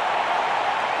 and that's why they're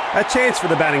going first. A chance for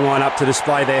the batting line-up to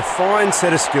display their fine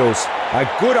set of skills. A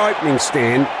good opening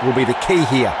stand will be the key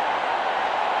here. Always a little bit on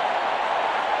offer for the bowler on this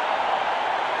wicket, and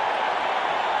that's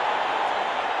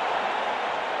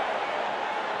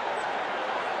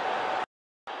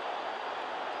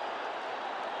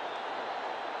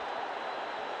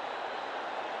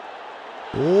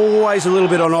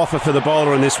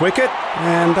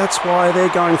why they're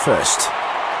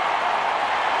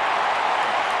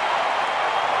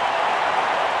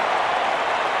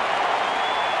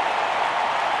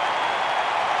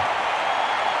going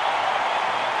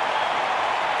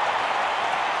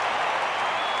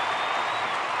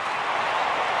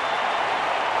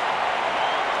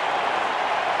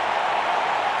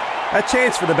first. A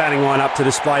chance for the batting line-up to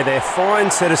display their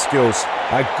fine set of skills.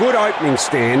 A good opening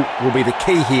stand will be the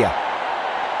key here. A chance for the batting line-up to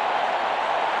display their fine set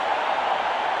of skills.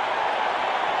 A good opening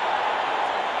stand will be the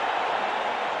key here.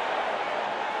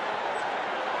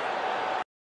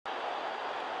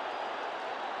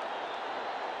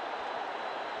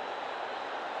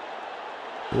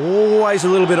 Always a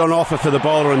little bit on offer for the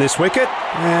bowler on this wicket,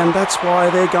 and that's why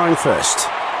they're going first.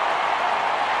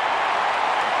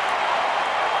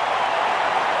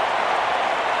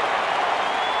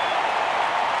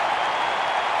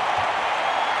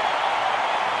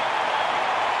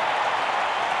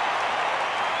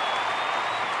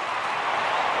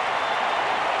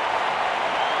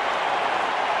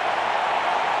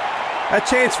 A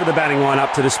chance for the batting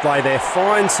line-up to display their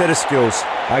fine set of skills.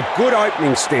 A good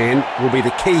opening stand will be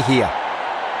the key here.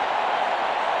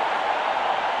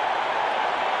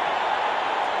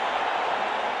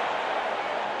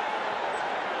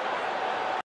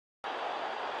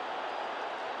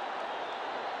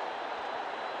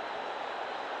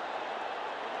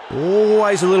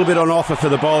 Always a little bit on offer for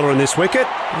the bowler on this wicket,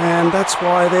 and that's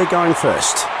why they're going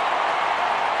first.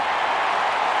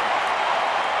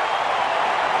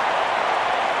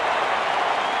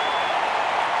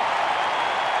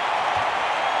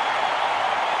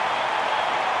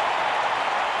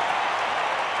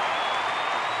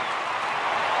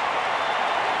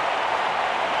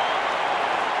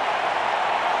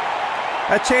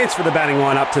 A chance for the batting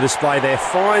line-up to display their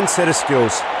fine set of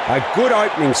skills. A good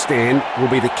opening stand will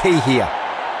be the key here.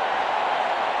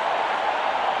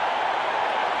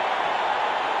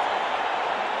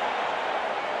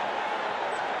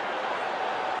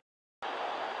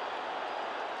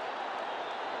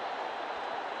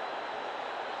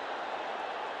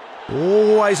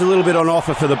 Always a little bit on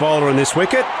offer for the bowler on this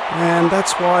wicket, and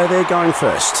that's why they're going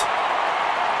first.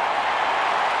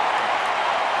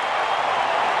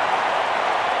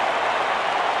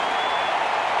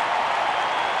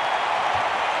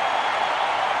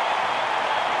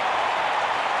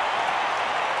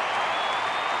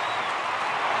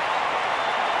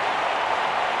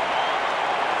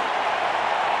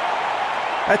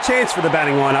 A chance for the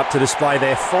batting line-up to display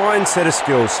their fine set of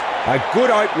skills. A good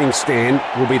opening stand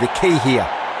will be the key here.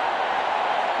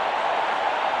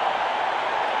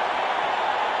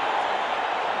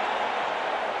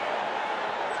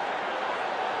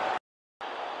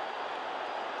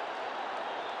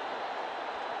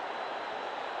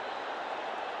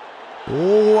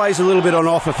 Always a little bit on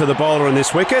offer for the bowler on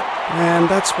this wicket, and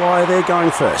that's why they're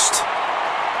going first.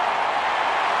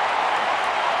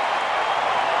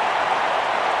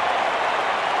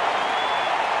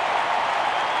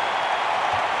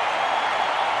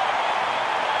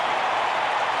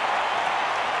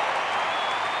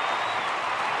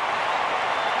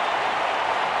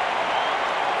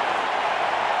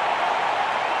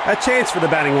 A chance for the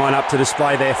batting line-up to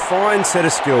display their fine set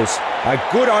of skills. A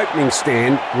good opening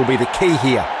stand will be the key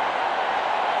here.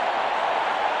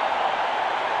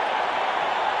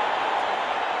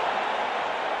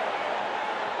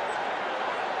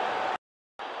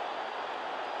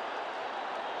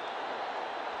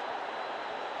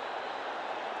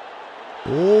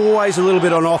 Always a little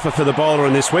bit on offer for the bowler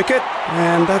on this wicket,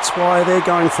 and that's why they're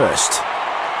going first.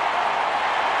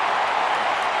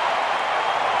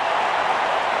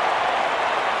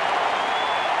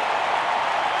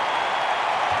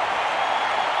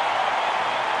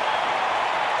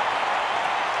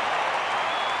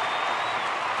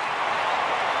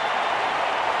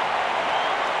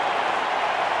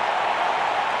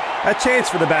 A chance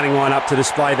for the batting line-up to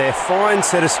display their fine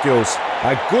set of skills.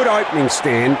 A good opening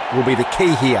stand will be the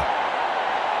key here.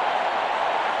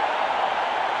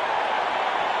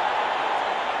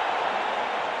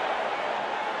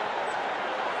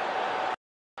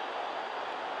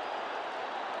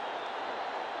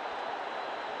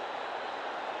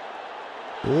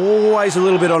 Always a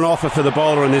little bit on offer for the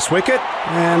bowler on this wicket,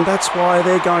 and that's why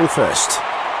they're going first.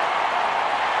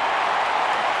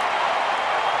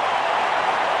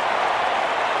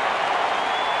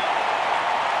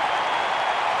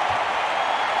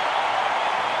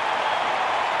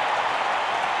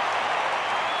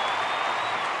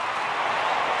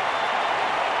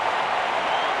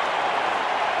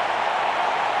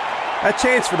 A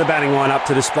chance for the batting line-up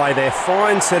to display their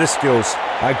fine set of skills.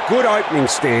 A good opening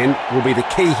stand will be the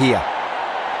key here.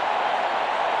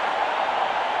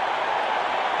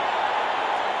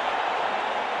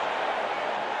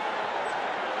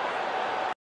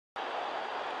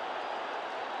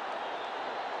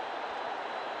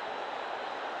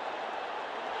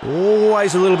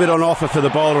 Always a little bit on offer for the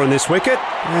bowler on this wicket,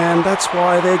 and that's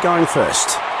why they're going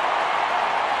first.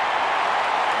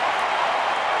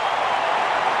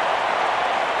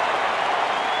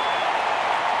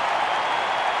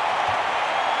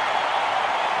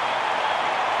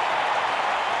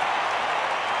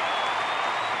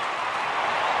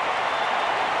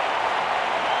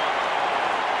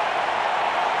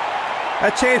 A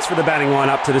chance for the batting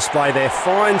line-up to display their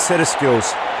fine set of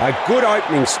skills. A good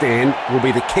opening stand will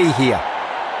be the key here.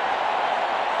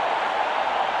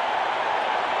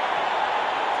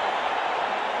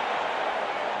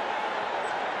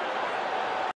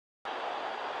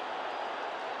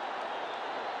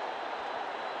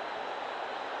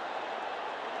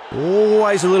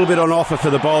 Always a little bit on offer for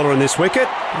the bowler on this wicket,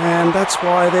 and that's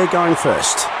why they're going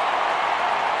first.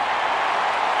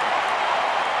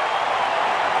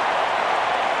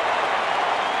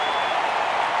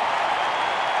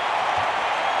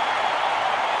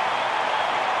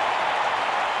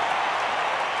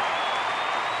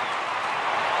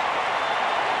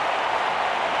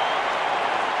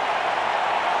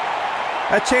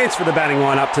 A chance for the batting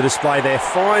line-up to display their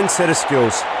fine set of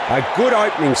skills. A good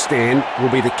opening stand will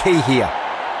be the key here.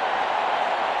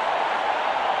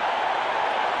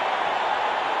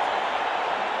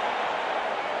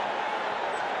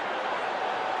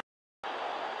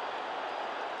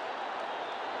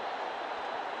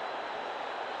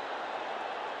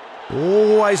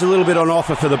 Always a little bit on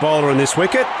offer for the bowler on this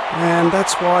wicket, and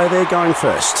that's why they're going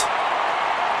first.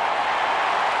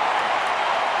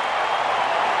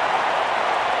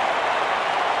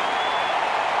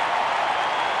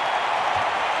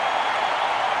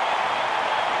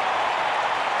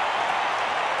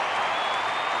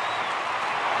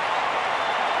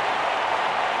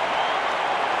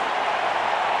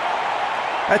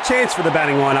 A chance for the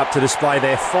batting line-up to display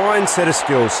their fine set of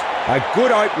skills. A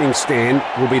good opening stand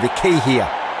will be the key here.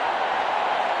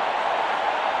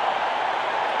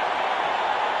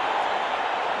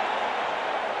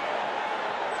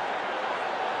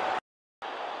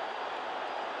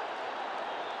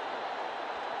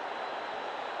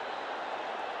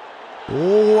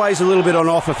 Always a little bit on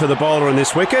offer for the bowler on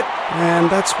this wicket, and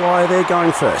that's why they're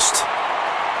going first.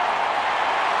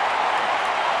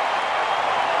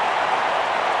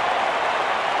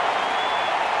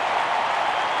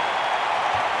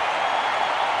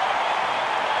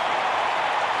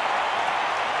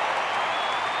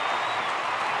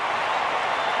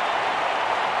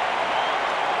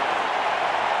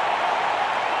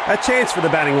 A chance for the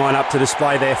batting line-up to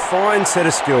display their fine set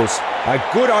of skills. A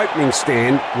good opening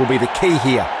stand will be the key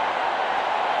here.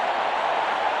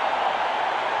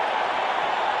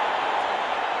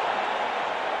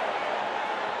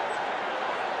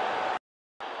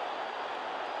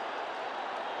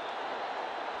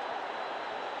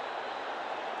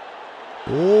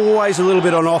 Always a little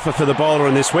bit on offer for the bowler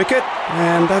on this wicket,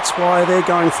 and that's why they're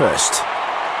going first.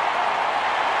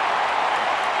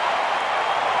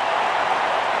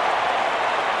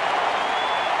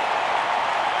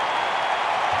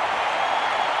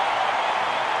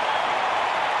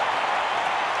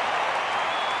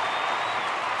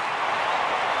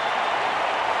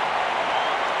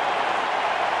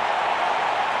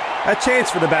 A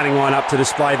chance for the batting line-up to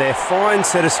display their fine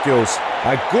set of skills.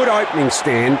 A good opening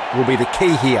stand will be the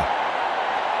key here.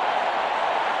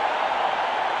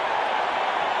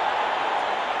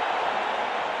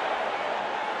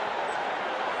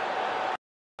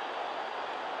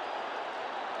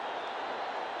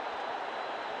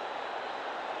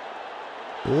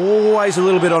 Always a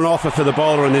little bit on offer for the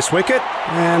bowler on this wicket,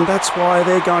 and that's why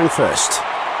they're going first.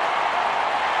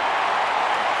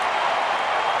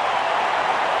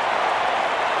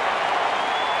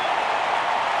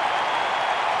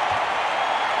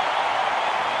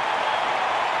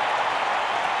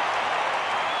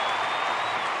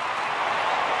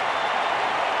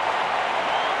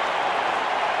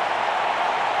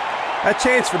 A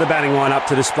chance for the batting line-up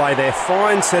to display their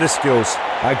fine set of skills.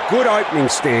 A good opening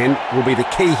stand will be the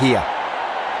key here.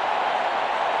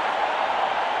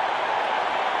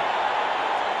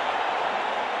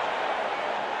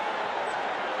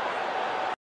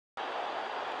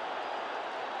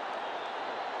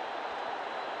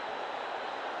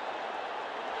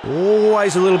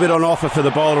 Always a little bit on offer for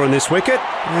the bowler on this wicket,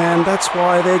 and that's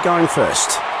why they're going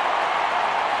first.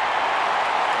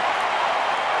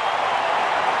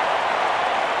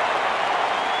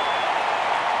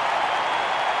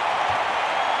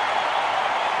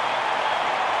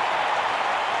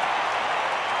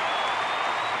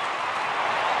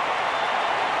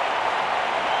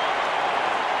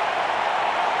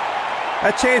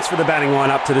 A chance for the batting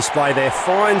line-up to display their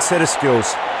fine set of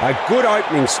skills. A good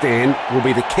opening stand will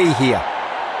be the key here.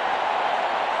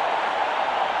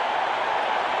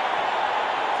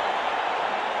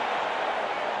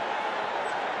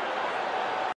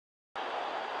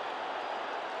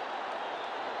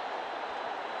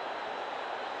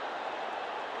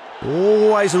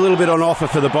 Always a little bit on offer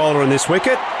for the bowler on this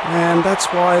wicket, and that's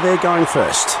why they're going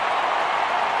first.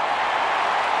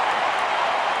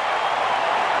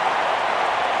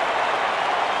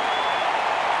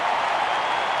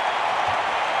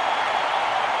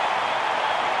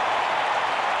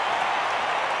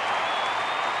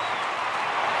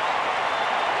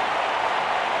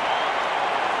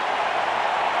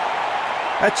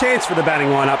 A chance for the batting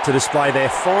line-up to display their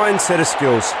fine set of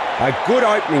skills. A good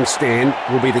opening stand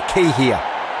will be the key here.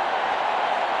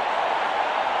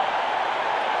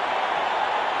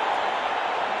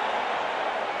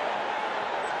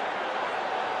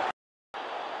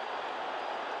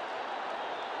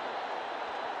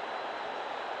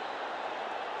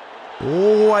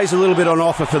 Always a little bit on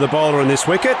offer for the bowler on this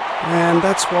wicket, and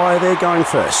that's why they're going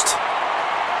first.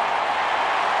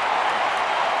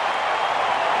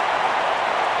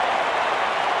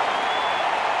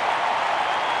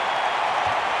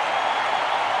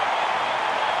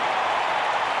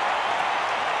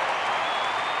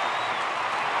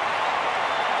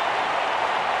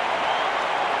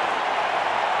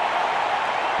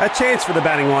 A chance for the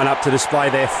batting lineup to display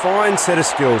their fine set of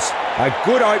skills. A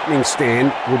good opening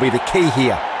stand will be the key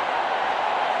here.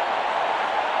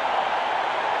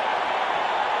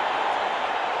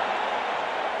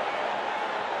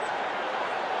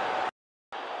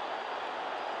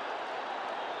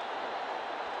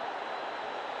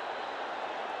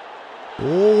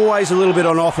 Always a little bit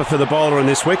on offer for the bowler in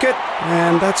this wicket,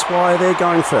 and that's why they're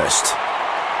going first.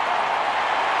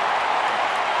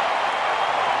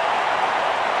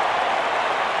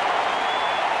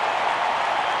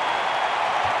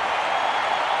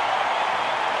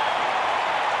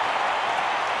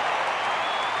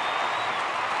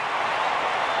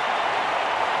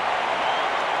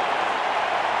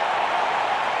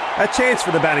 A chance for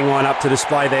the batting lineup to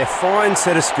display their fine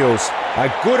set of skills.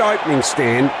 A good opening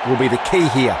stand will be the key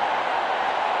here.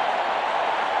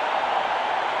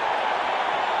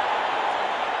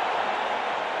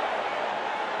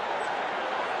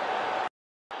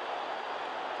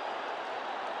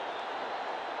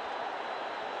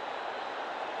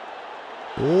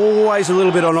 Always a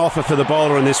little bit on offer for the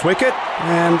bowler in this wicket,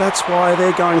 and that's why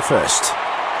they're going first.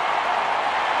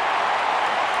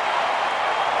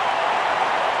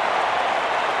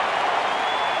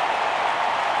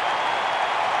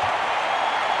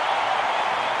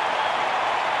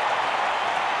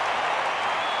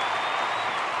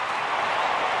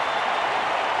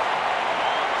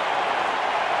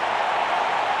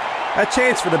 A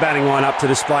chance for the batting lineup to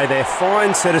display their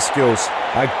fine set of skills.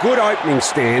 A good opening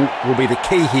stand will be the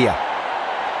key here.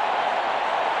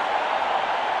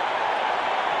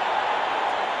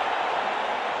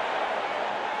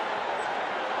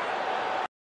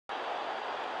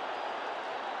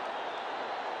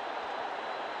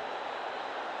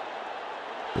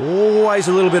 Always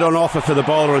a little bit on offer for the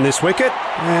bowler in this wicket,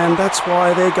 and that's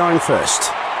why they're going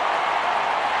first.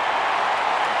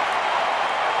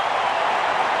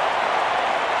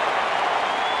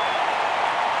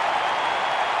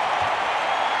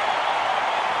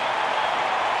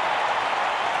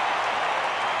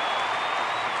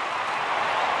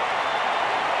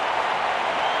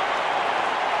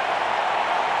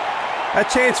 A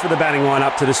chance for the batting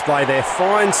lineup to display their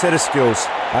fine set of skills.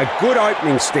 A good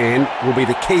opening stand will be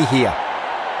the key here.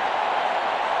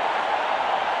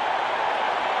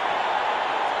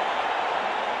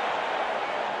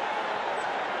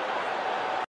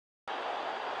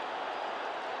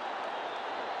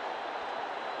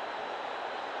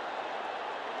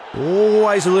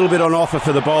 Always a little bit on offer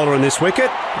for the bowler in this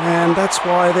wicket, and that's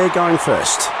why they're going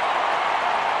first.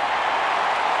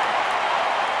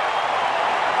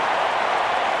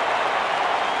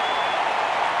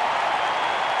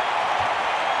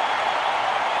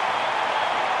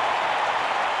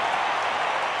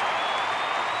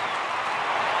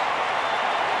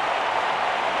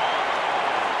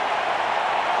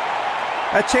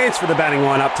 A chance for the batting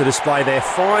lineup to display their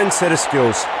fine set of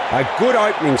skills. A good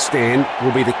opening stand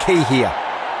will be the key here.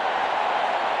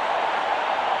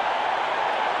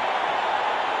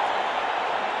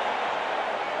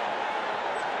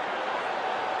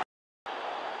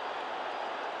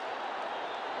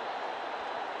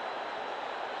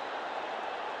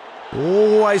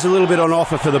 Always a little bit on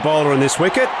offer for the bowler in this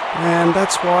wicket, and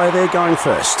that's why they're going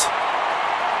first.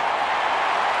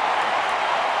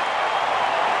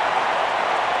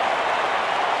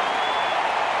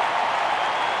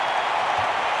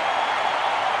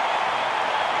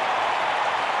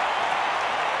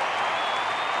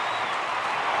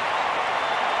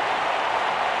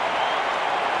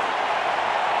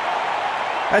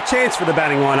 A chance for the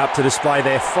batting lineup to display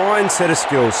their fine set of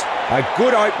skills. A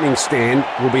good opening stand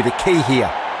will be the key here.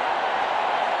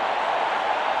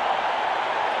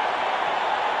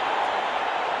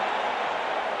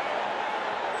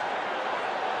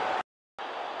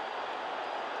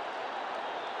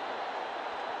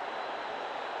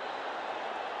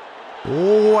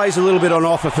 Always a little bit on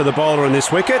offer for the bowler in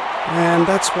this wicket, and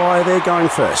that's why they're going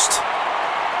first.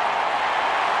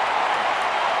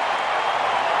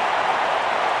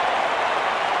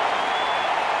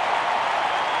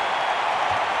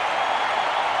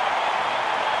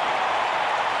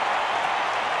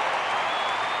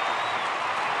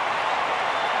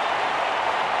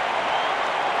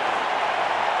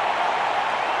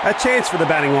 A chance for the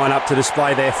batting lineup to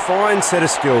display their fine set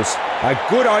of skills. A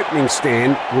good opening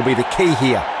stand will be the key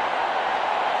here.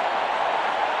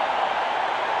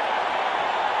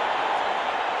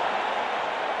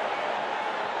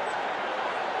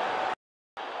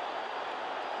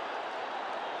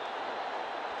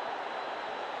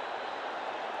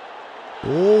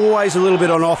 Always a little bit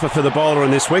on offer for the bowler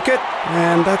in this wicket,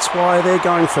 and that's why they're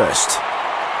going first.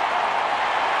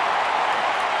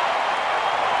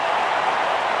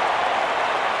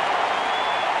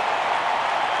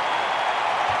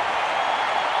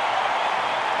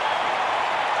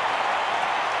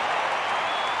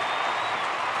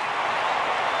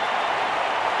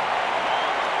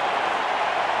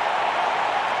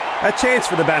 A chance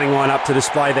for the batting lineup to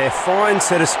display their fine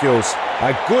set of skills.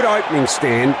 A good opening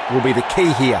stand will be the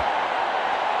key here.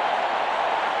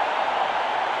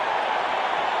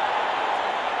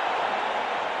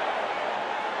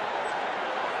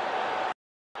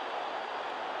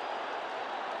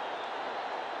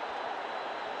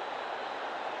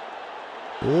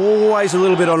 Always a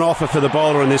little bit on offer for the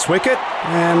bowler in this wicket,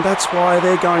 and that's why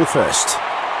they're going first.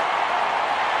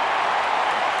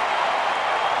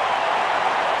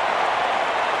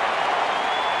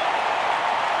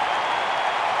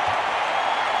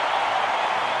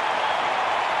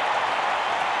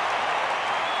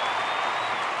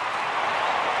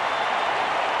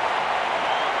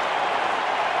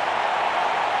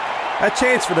 A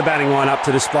chance for the batting lineup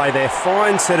to display their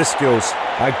fine set of skills.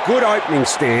 A good opening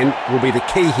stand will be the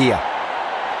key here.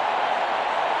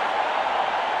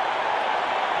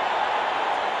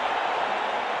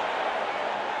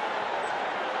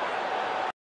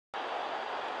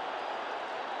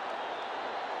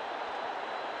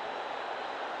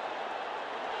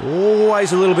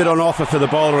 Always a little bit on offer for the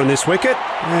bowler in this wicket,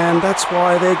 and that's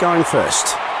why they're going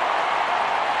first.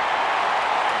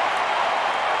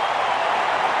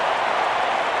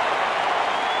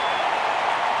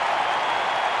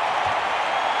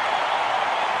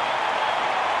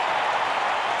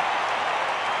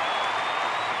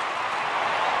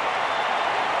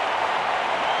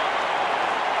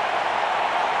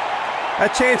 A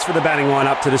chance for the batting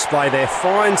lineup to display their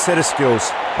fine set of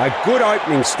skills. A good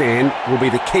opening stand will be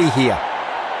the key here.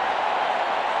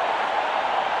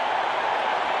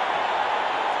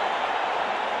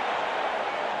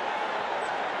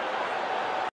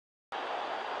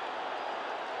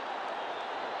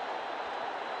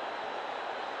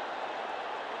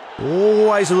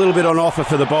 Always a little bit on offer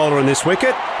for the bowler in this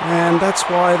wicket, and that's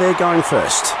why they're going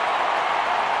first.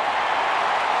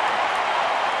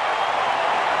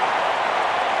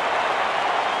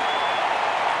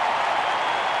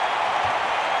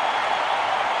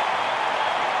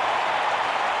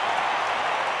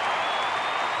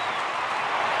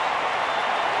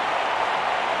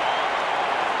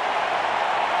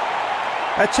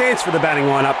 A chance for the batting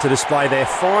lineup to display their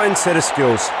fine set of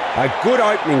skills. A good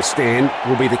opening stand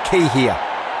will be the key here.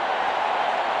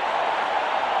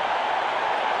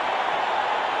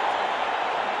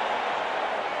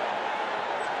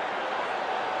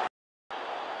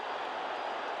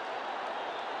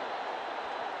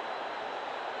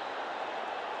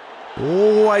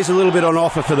 Always a little bit on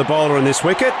offer for the bowler in this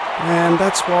wicket, and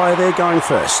that's why they're going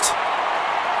first.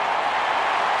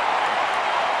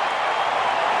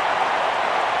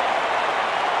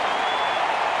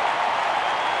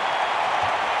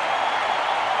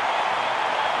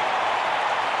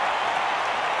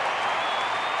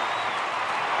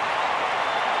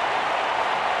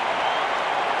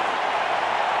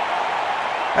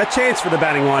 A chance for the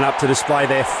batting lineup to display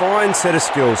their fine set of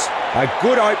skills. A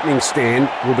good opening stand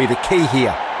will be the key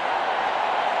here.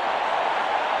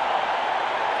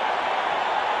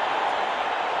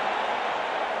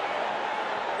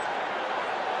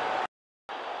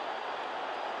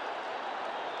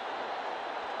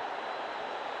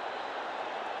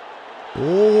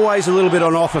 Always a little bit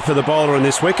on offer for the bowler in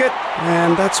this wicket,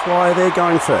 and that's why they're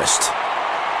going first.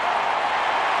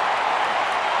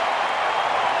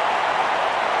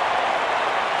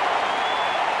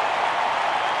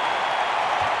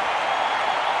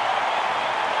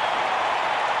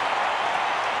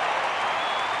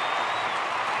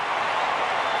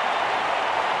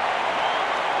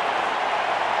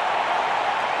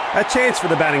 A chance for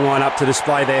the batting lineup to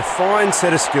display their fine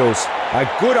set of skills. A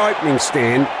good opening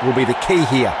stand will be the key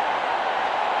here.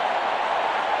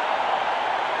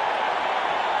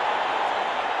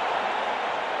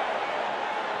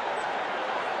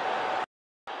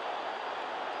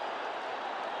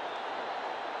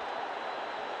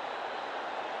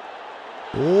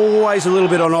 Always a little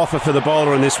bit on offer for the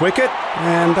bowler in this wicket,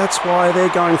 and that's why they're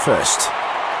going first.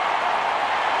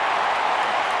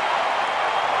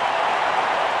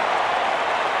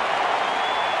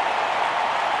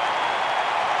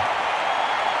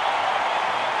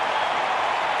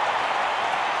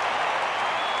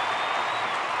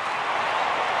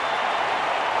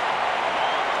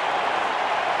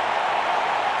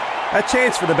 A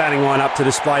chance for the batting lineup to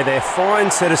display their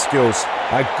fine set of skills.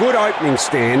 A good opening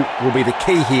stand will be the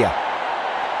key here.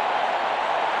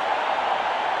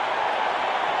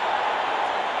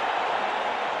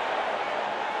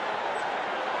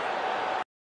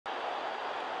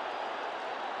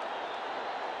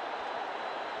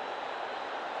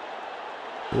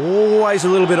 Always a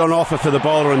little bit on offer for the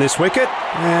bowler in this wicket,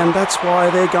 and that's why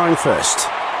they're going first.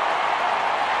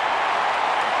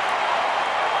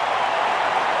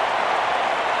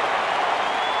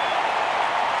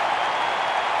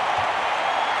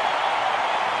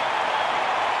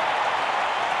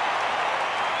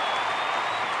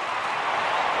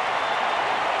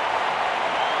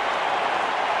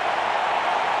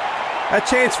 A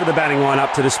chance for the batting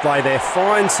lineup to display their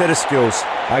fine set of skills.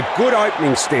 A good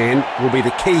opening stand will be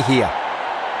the key here.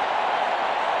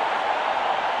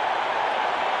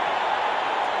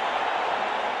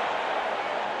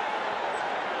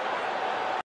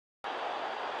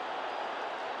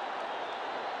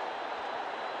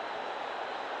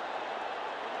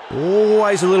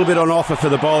 Always a little bit on offer for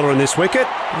the bowler on this wicket,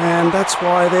 and that's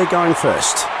why they're going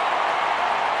first.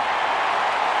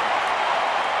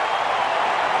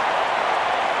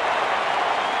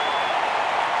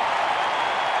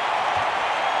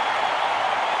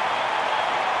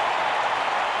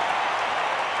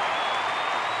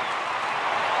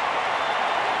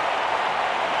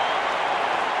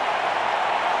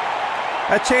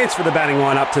 A chance for the batting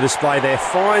lineup to display their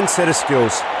fine set of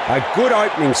skills. A good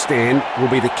opening stand will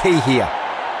be the key here.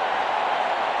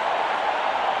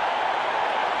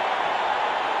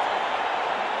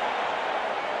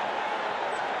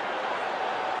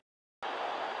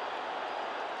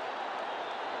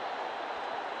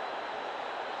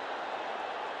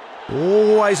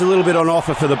 Always a little bit on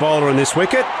offer for the bowler on this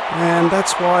wicket, and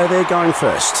that's why they're going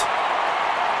first.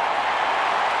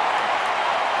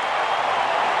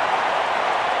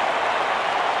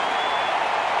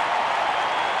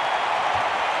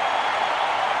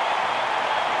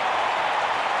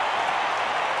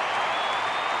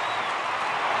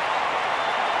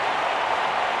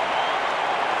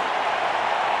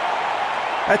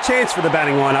 A chance for the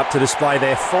batting lineup to display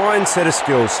their fine set of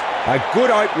skills. A good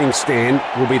opening stand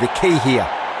will be the key here.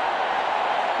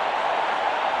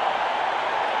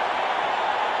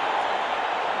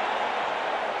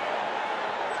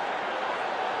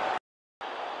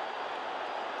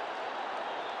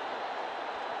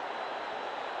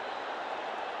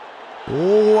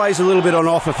 Always a little bit on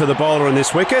offer for the bowler on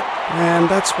this wicket, and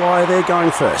that's why they're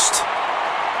going first.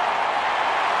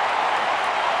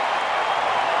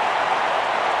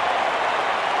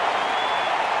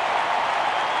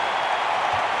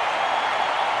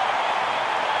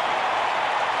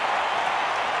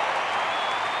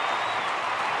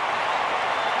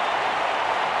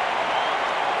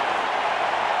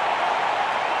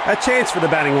 A chance for the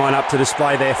batting lineup to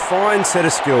display their fine set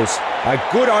of skills. A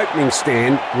good opening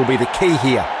stand will be the key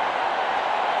here.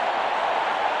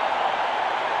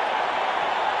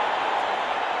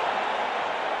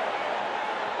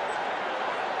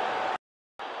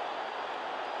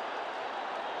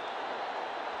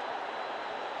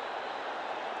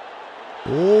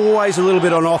 Always a little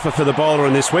bit on offer for the bowler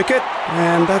on this wicket,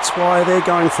 and that's why they're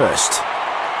going first.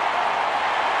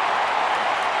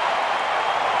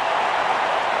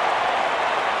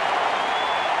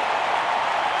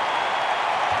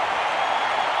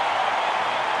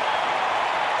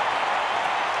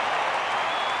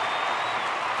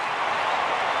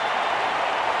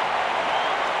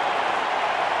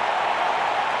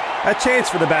 A chance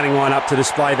for the batting lineup to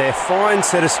display their fine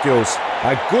set of skills.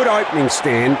 A good opening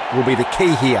stand will be the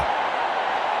key here.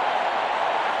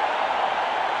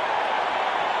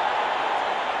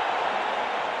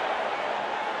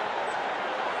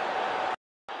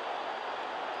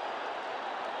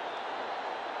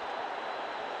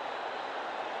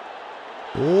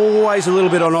 Always a little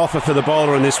bit on offer for the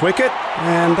bowler on this wicket,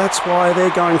 and that's why they're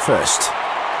going first.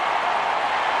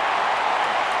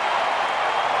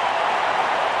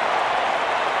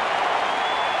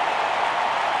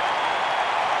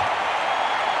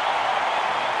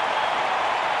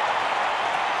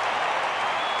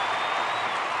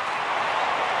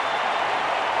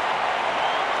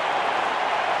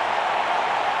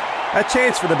 A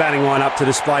chance for the batting lineup to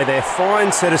display their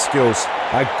fine set of skills.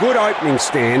 A good opening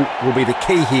stand will be the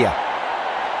key here.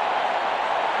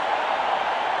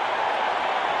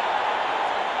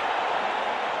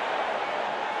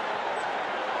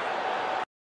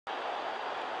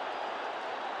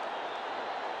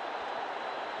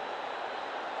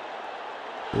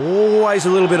 Always a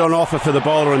little bit on offer for the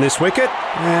bowler on this wicket,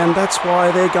 and that's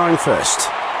why they're going first.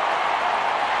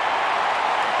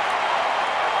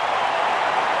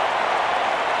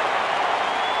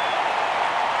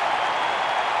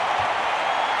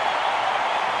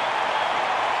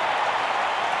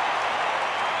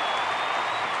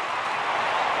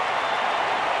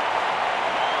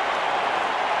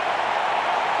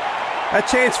 A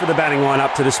chance for the batting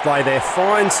lineup to display their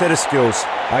fine set of skills.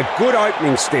 A good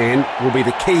opening stand will be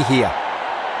the key here.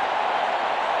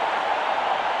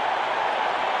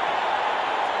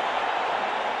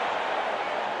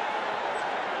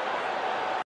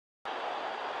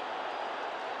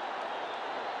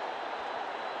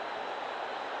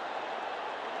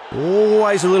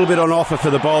 Always a little bit on offer for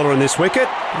the bowler on this wicket,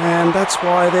 and that's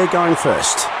why they're going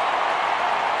first.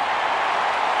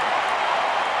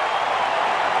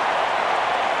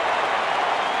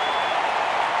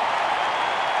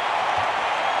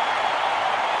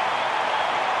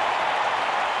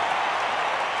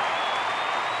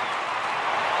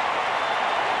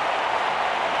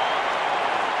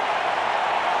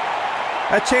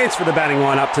 A chance for the batting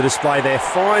lineup to display their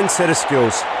fine set of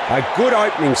skills. A good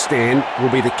opening stand will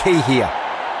be the key here.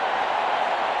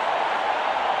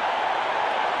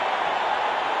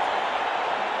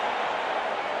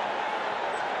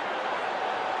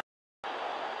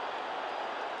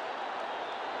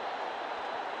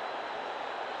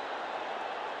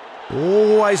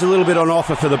 Always a little bit on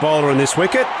offer for the bowler on this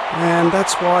wicket, and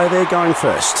that's why they're going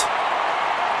first.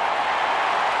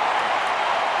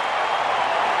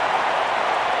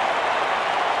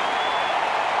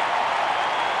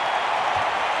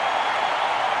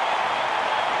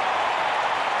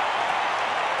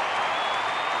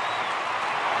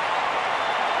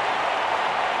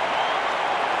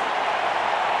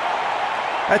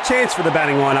 A chance for the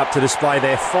batting lineup to display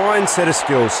their fine set of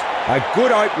skills. A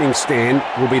good opening stand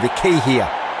will be the key here.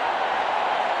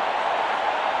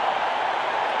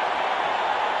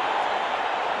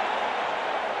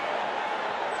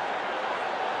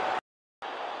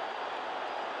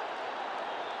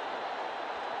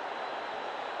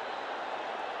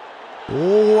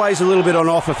 Always a little bit on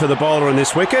offer for the bowler on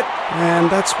this wicket, and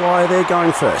that's why they're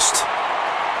going first.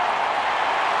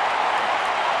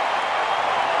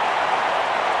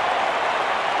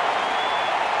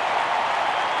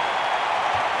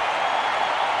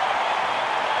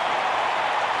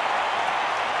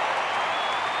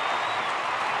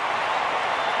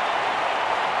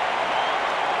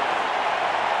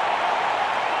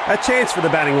 A chance for the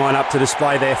batting lineup to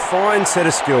display their fine set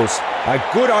of skills. A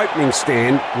good opening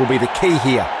stand will be the key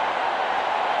here.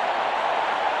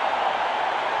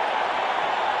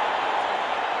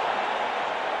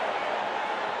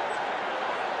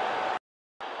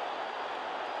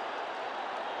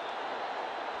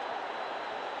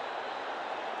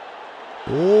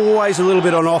 Always a little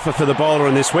bit on offer for the bowler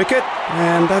on this wicket,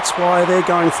 and that's why they're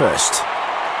going first.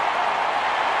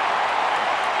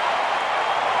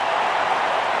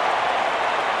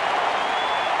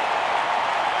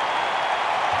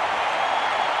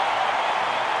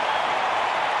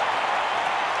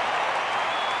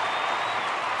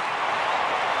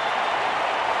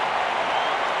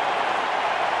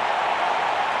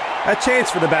 A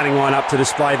chance for the batting lineup to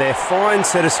display their fine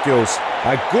set of skills.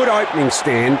 A good opening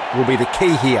stand will be the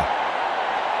key here.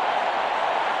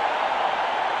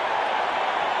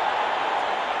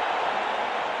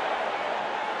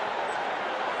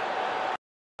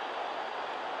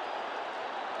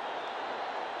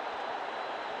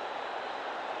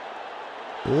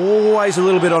 Always a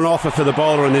little bit on offer for the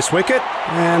bowler on this wicket,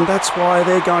 and that's why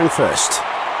they're going first.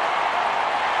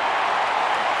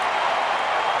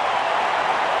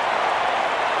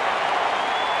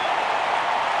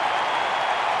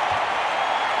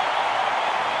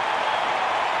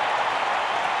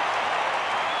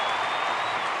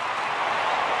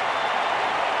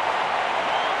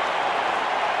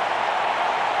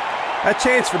 A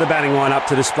chance for the batting lineup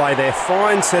to display their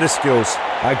fine set of skills.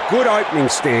 A good opening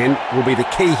stand will be the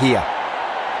key here.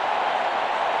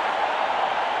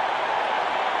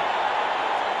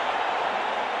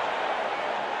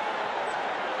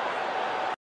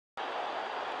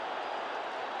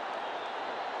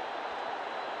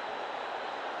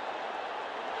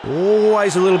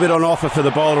 Always a little bit on offer for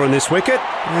the bowler on this wicket,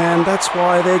 and that's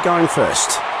why they're going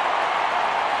first.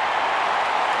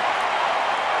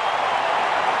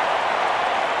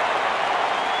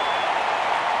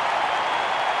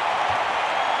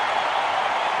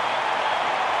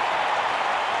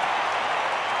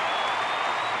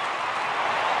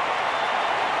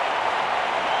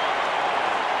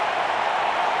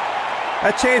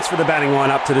 A chance for the batting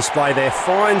lineup to display their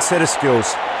fine set of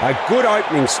skills. A good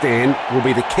opening stand will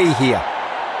be the key here.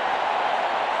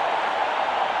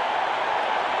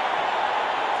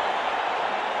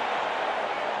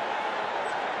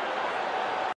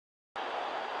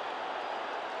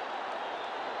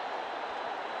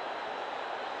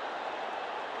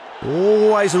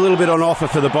 Always a little bit on offer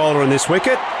for the bowler on this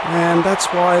wicket, and that's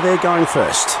why they're going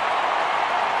first.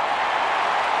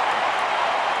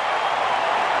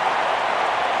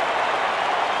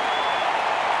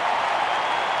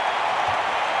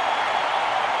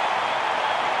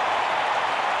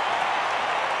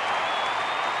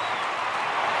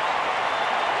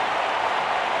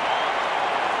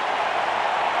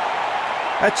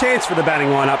 A chance for the batting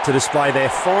lineup to display their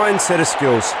fine set of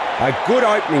skills. A good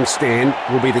opening stand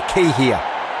will be the key here.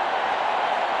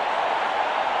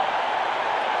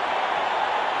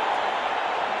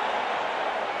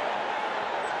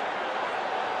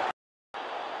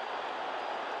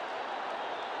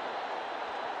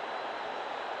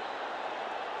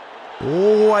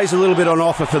 Always a little bit on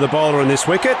offer for the bowler on this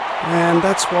wicket, and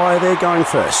that's why they're going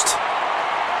first.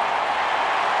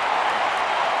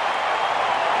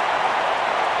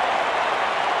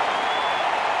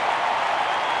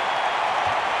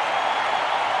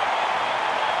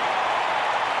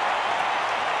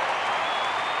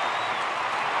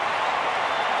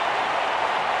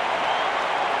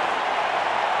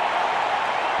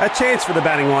 A chance for the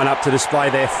batting lineup to display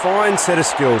their fine set of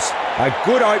skills. A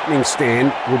good opening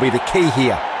stand will be the key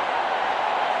here.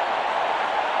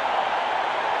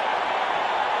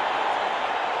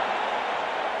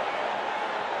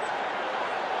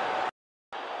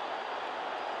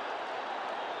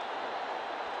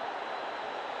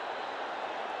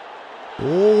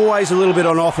 Always a little bit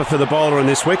on offer for the bowler on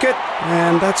this wicket,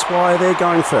 and that's why they're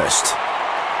going first.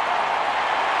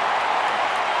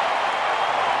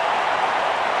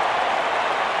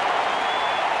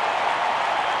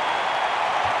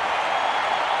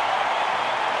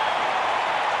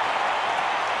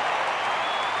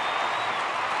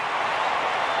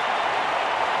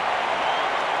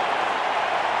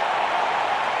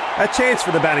 A chance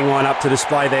for the batting lineup to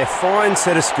display their fine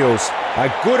set of skills.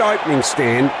 A good opening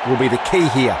stand will be the key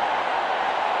here.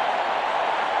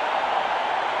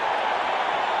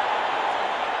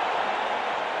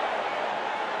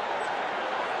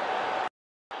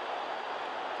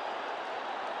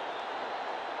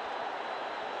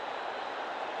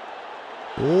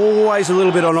 Always a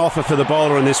little bit on offer for the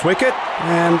bowler on this wicket,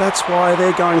 and that's why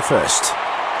they're going first.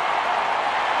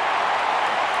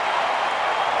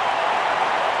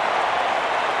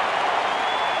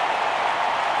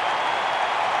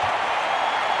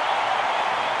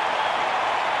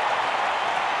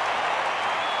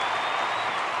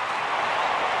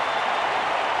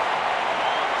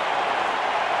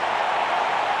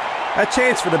 A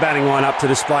chance for the batting lineup to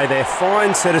display their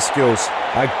fine set of skills.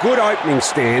 A good opening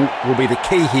stand will be the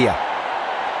key here.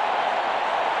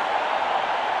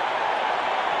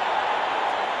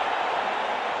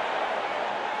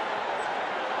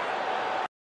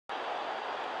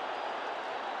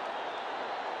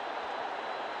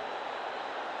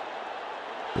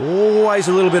 Always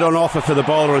a little bit on offer for the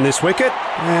bowler on this wicket,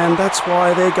 and that's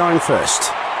why they're going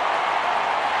first.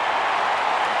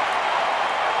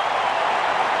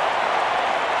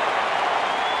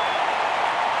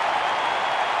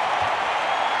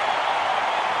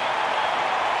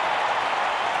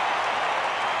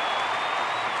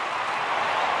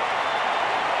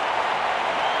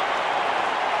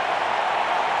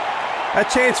 A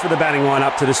chance for the batting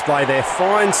lineup to display their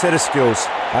fine set of skills.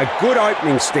 A good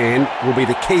opening stand will be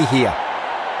the key here.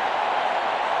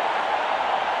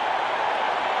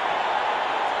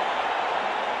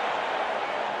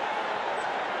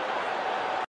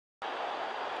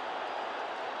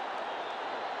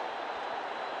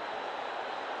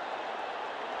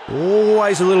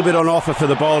 Always a little bit on offer for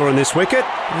the bowler on this wicket,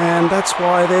 and that's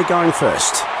why they're going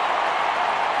first.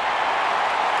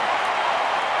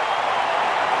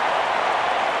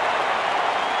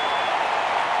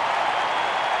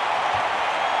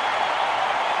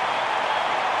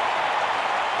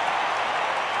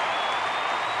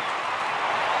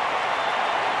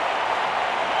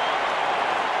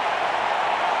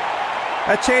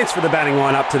 A chance for the batting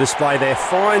lineup to display their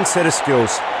fine set of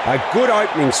skills. A good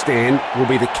opening stand will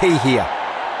be the key here.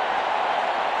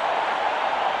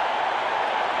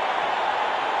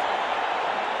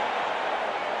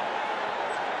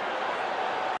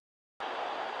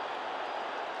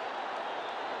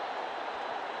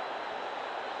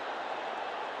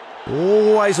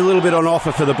 Always a little bit on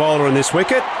offer for the bowler on this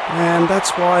wicket, and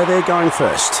that's why they're going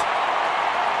first.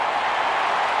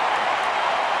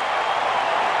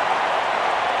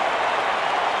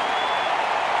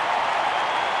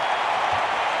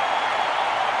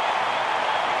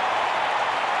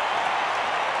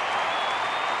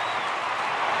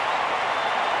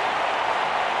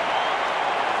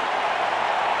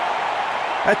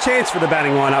 A chance for the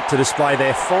batting lineup to display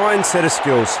their fine set of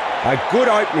skills. A good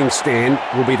opening stand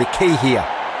will be the key here.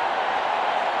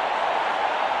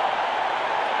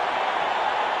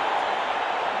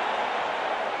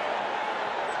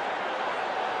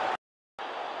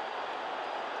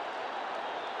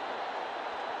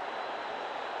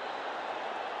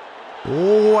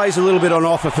 Always a little bit on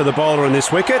offer for the bowler on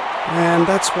this wicket, and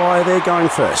that's why they're going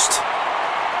first.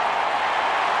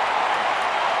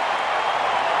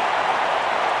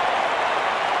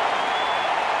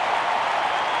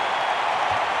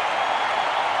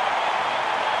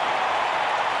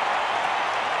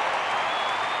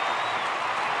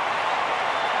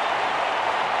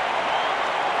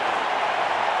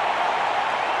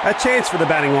 A chance for the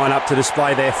batting lineup to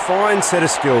display their fine set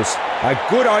of skills. A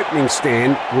good opening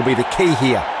stand will be the key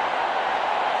here.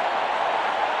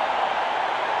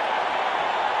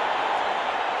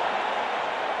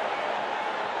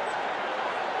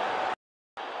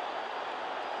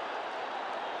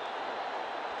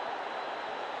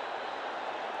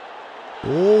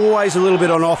 Always a little bit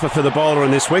on offer for the bowler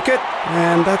on this wicket,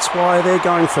 and that's why they're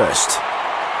going first.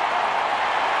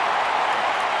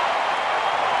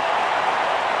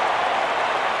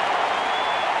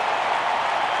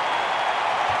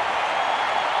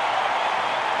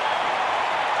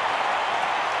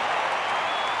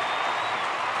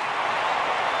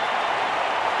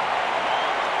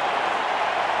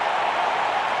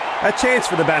 A chance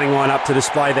for the batting lineup to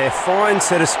display their fine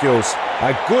set of skills.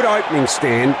 A good opening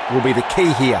stand will be the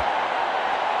key here.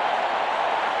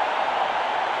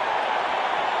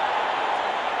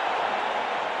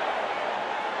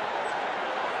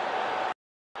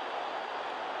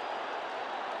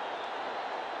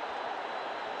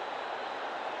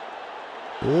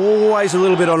 Always a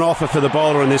little bit on offer for the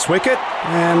bowler in this wicket,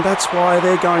 and that's why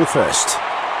they're going first.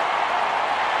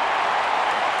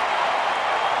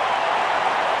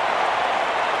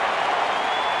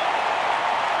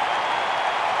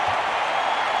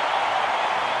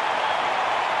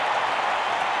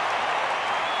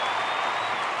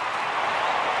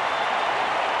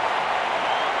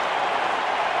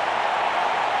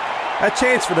 A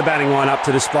chance for the batting lineup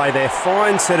to display their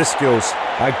fine set of skills.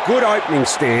 A good opening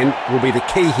stand will be the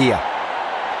key here.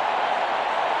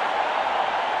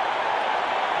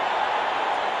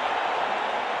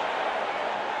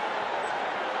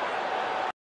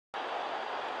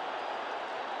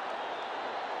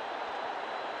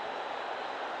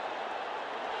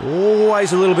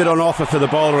 Always a little bit on offer for the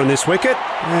bowler in this wicket,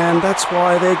 and that's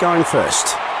why they're going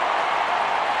first.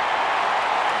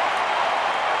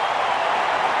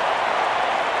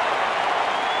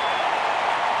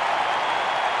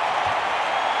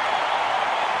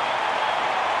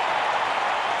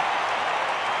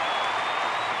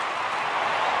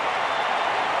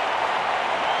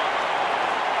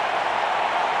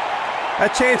 A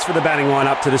chance for the batting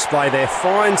lineup to display their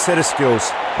fine set of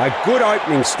skills. A good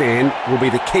opening stand will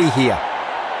be the key here.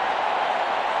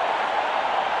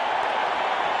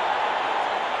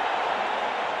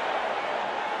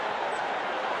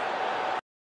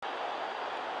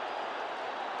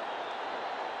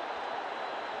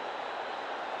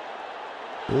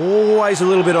 Always a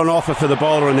little bit on offer for the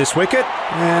bowler in this wicket,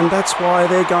 and that's why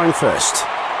they're going first.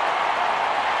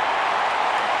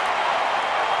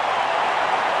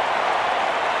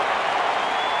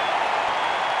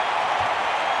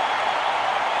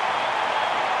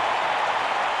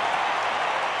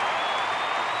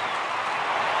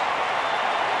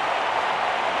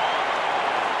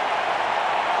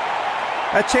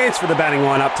 A chance for the batting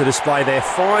lineup to display their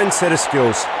fine set of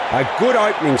skills. A good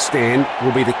opening stand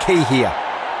will be the key here.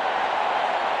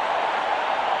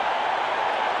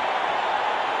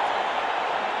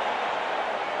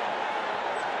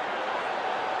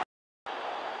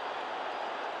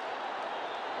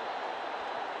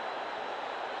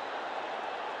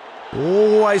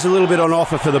 Always a little bit on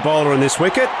offer for the bowler in this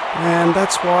wicket, and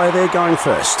that's why they're going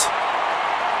first.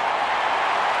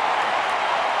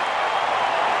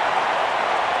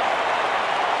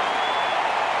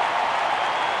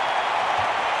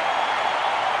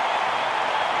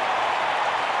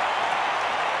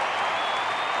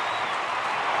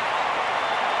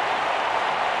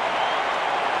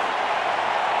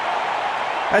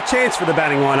 A chance for the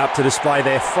batting lineup to display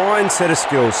their fine set of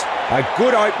skills. A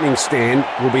good opening stand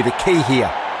will be the key here.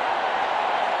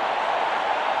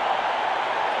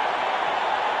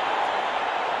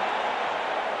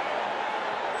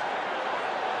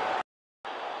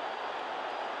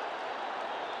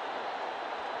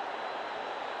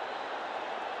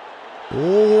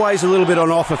 Always a little bit on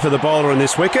offer for the bowler in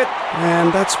this wicket,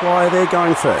 and that's why they're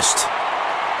going first.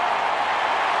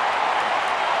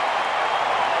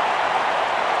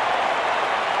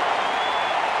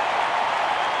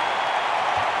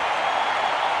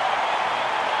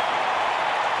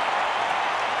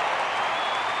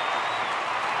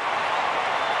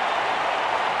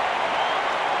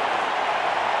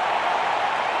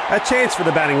 A chance for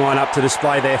the batting lineup to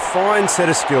display their fine set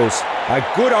of skills. A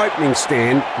good opening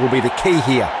stand will be the key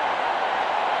here.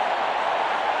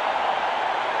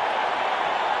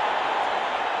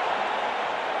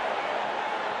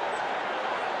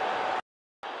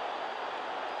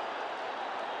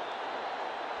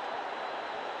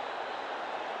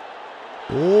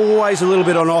 Always a little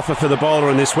bit on offer for the bowler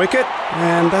in this wicket,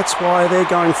 and that's why they're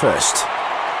going first.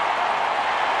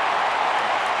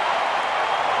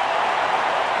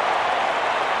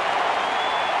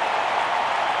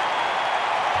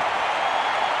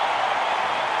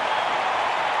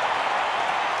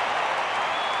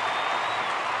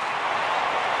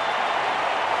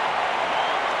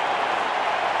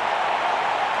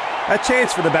 A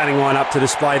chance for the batting lineup to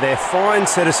display their fine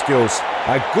set of skills.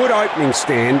 A good opening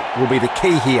stand will be the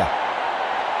key here.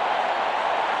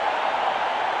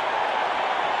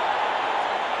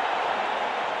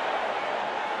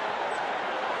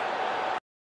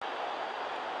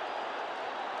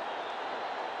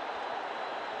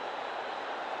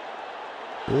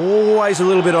 Always a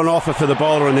little bit on offer for the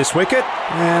bowler in this wicket,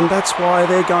 and that's why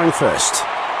they're going first.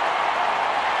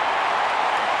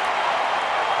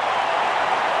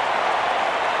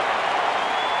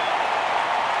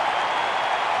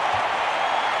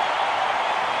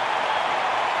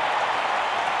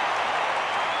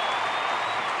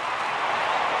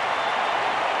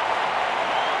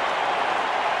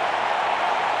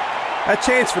 A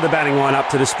chance for the batting lineup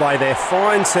to display their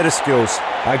fine set of skills.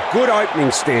 A good opening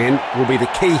stand will be the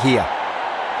key here.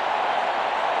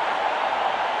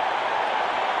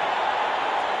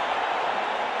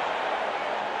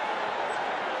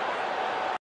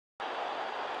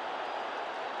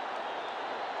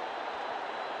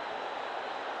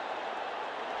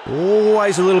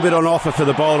 Always a little bit on offer for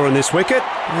the bowler on this wicket,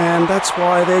 and that's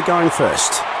why they're going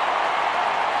first.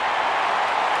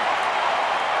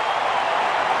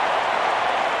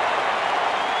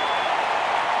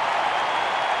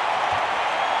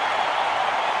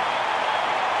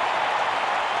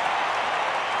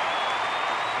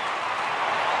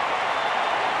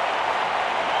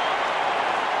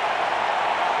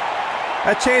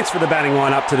 A chance for the batting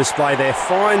lineup to display their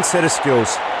fine set of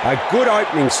skills. A good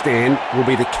opening stand will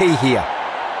be the key here.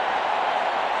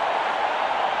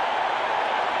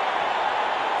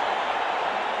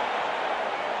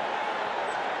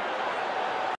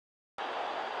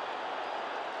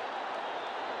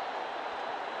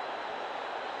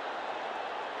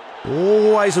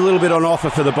 Always a little bit on offer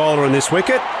for the bowler on this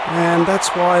wicket, and that's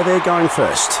why they're going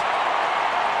first.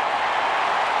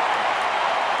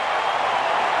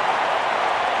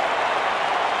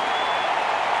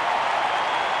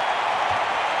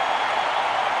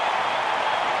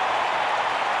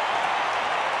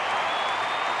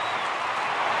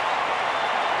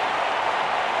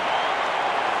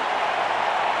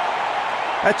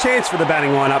 A chance for the batting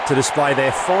lineup to display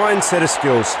their fine set of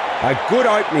skills. A good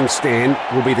opening stand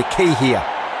will be the key here.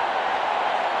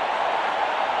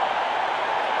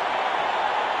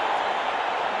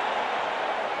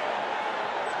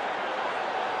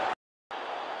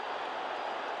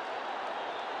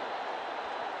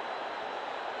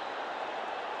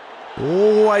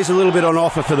 Always a little bit on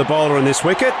offer for the bowler on this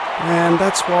wicket, and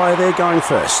that's why they're going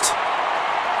first.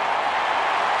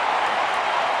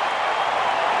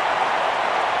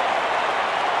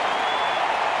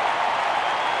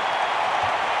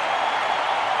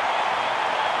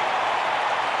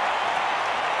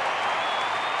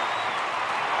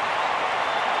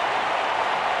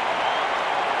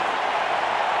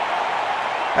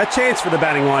 A chance for the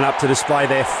batting lineup to display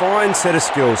their fine set of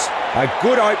skills. A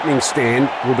good opening stand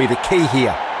will be the key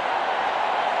here.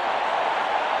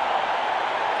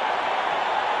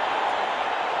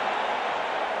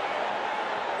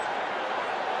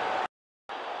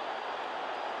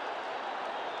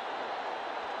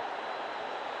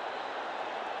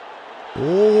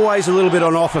 Always a little bit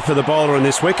on offer for the bowler on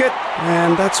this wicket,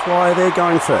 and that's why they're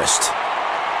going first.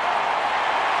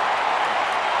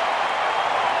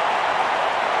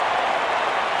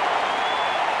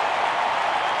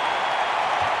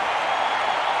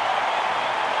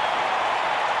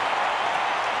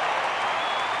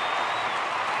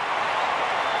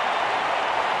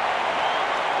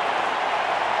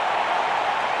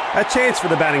 A chance for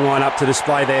the batting lineup to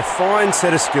display their fine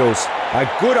set of skills. A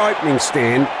good opening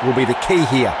stand will be the key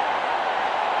here.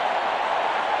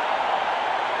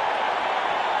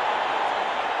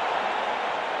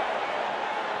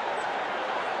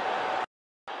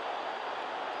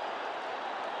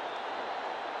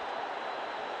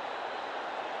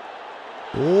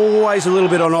 Always a little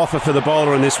bit on offer for the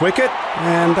bowler on this wicket,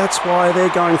 and that's why they're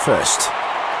going first.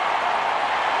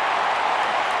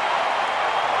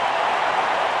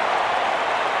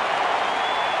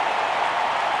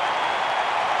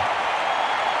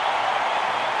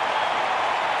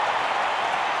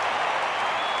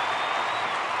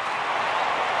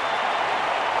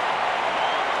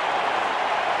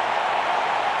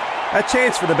 A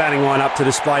chance for the batting lineup to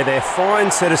display their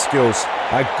fine set of skills.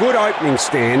 A good opening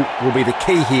stand will be the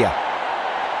key here.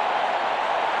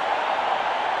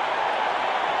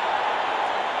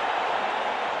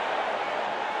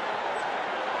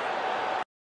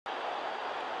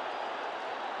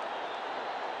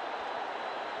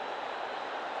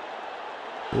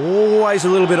 Always a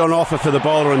little bit on offer for the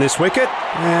bowler on this wicket,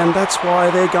 and that's why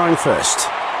they're going first.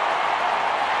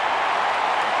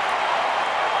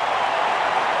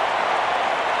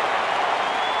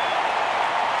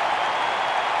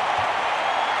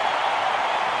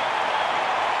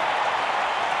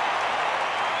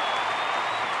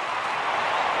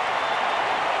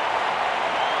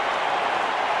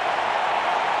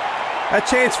 A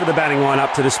chance for the batting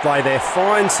lineup to display their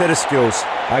fine set of skills.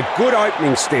 A good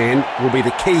opening stand will be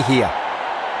the key here.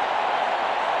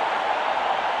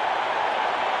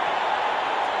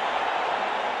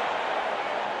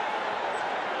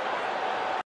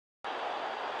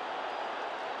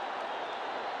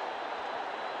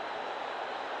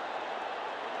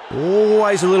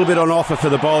 Always a little bit on offer for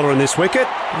the bowler on this wicket,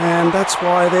 and that's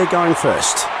why they're going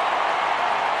first.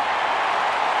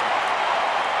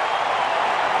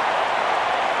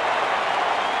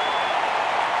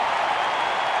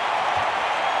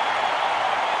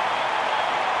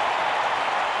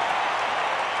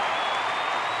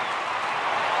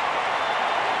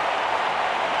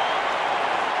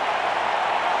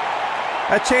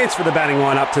 A chance for the batting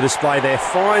lineup to display their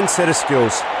fine set of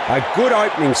skills. A good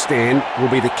opening stand will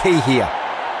be the key here.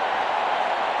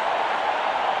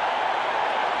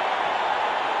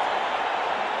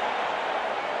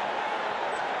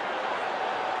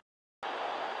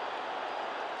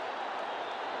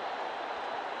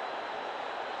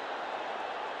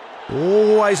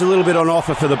 Always a little bit on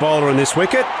offer for the bowler on this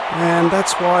wicket, and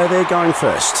that's why they're going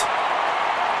first.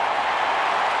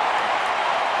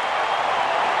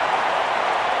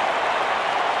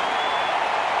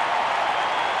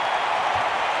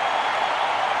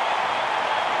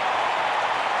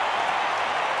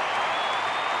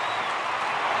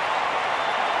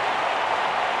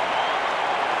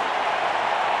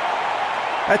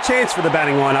 A chance for the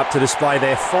batting lineup to display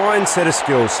their fine set of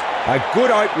skills. A good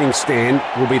opening stand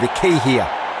will be the key here.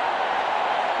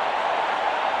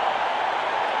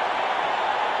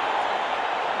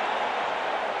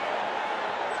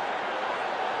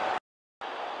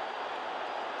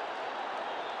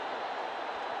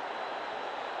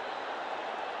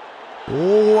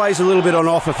 Always a little bit on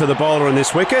offer for the bowler on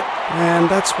this wicket, and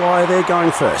that's why they're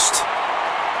going first.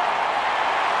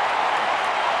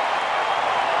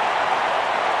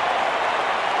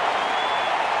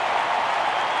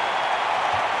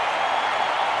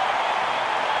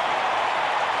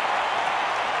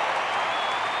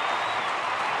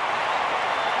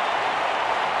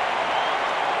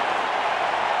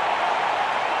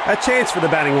 A chance for the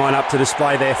batting lineup to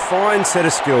display their fine set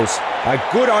of skills. A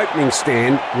good opening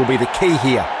stand will be the key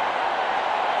here.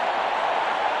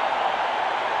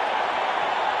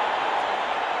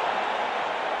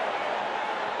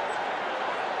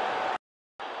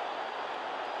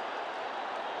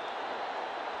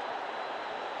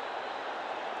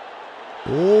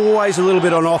 Always a little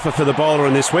bit on offer for the bowler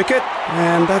on this wicket,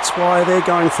 and that's why they're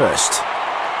going first.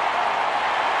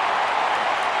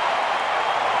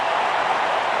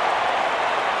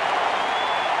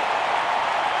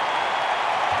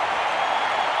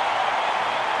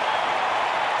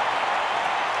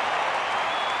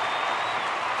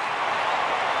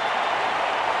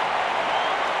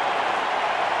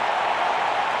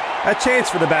 A chance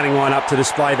for the batting lineup to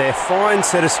display their fine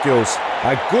set of skills.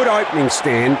 A good opening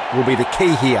stand will be the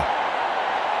key here.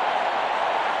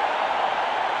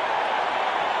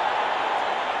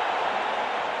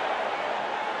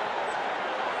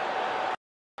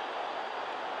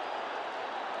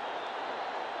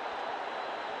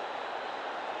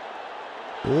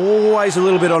 Always a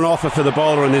little bit on offer for the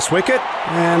bowler on this wicket,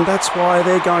 and that's why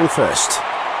they're going first.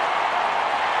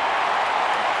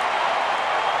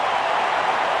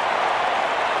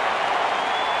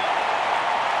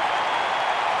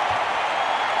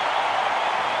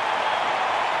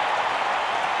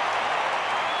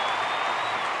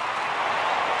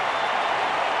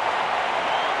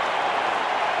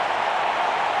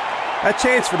 A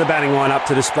chance for the batting lineup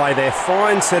to display their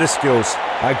fine set of skills.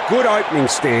 A good opening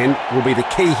stand will be the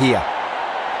key here.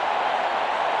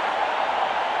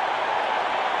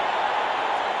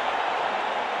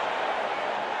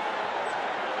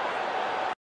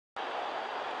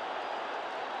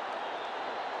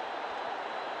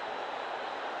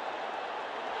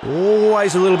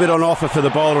 Always a little bit on offer for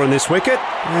the bowler on this wicket,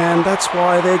 and that's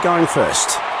why they're going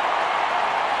first.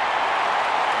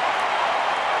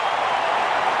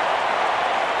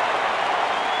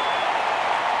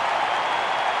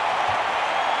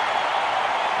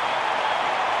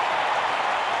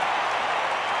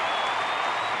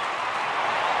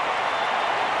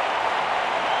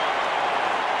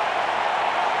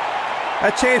 A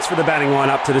chance for the batting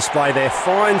lineup to display their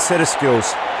fine set of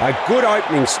skills. A good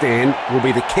opening stand will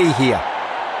be the key here.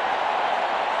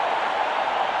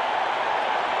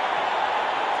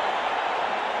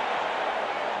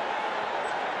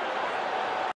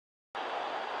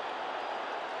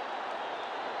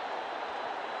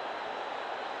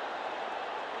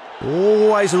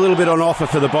 Always a little bit on offer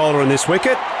for the bowler on this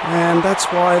wicket, and that's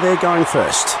why they're going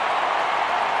first.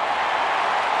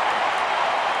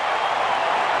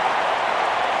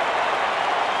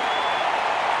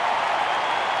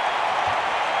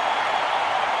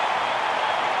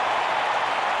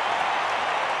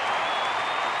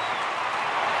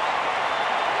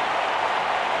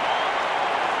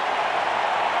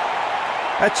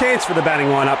 A chance for the batting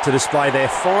lineup to display their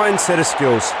fine set of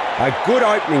skills. A good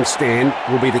opening stand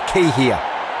will be the key here.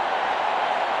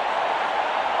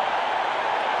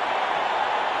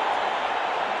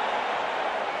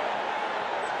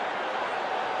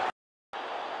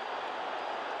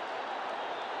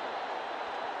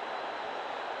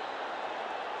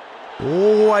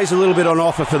 Always a little bit on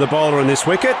offer for the bowler on this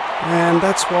wicket, and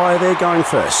that's why they're going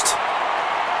first.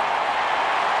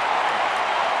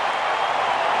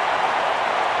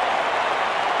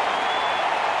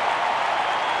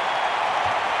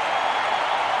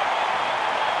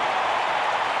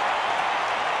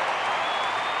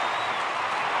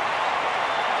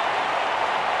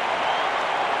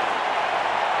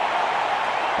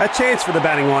 A chance for the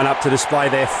batting lineup to display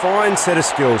their fine set of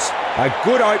skills. A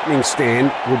good opening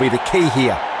stand will be the key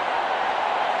here.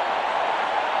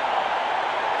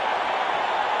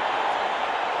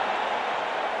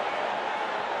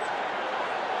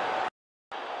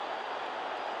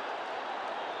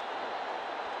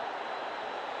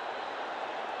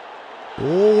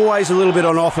 Always a little bit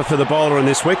on offer for the bowler on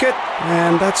this wicket,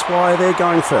 and that's why they're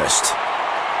going first.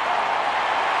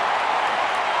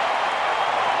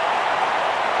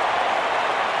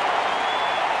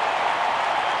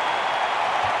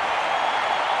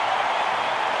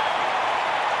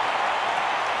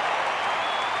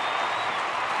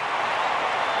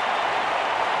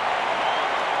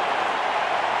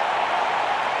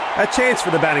 A chance for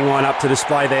the batting lineup to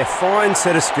display their fine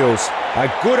set of skills.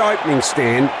 A good opening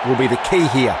stand will be the key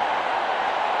here.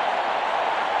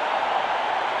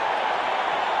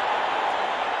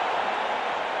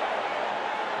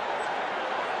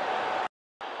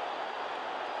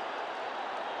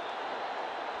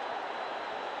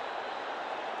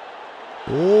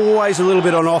 Always a little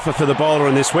bit on offer for the bowler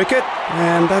on this wicket,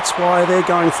 and that's why they're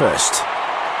going first.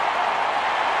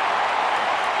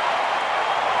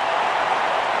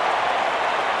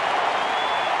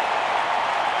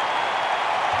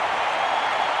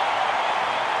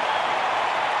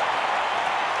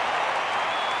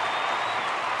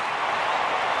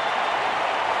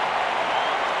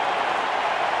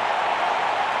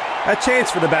 A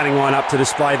chance for the batting lineup to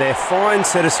display their fine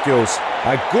set of skills.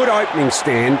 A good opening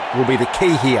stand will be the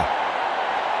key here.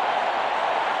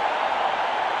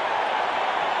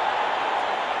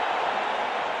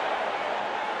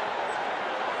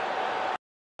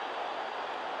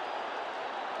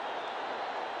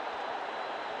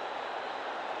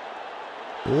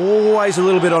 Always a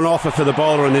little bit on offer for the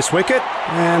bowler on this wicket,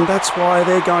 and that's why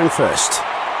they're going first.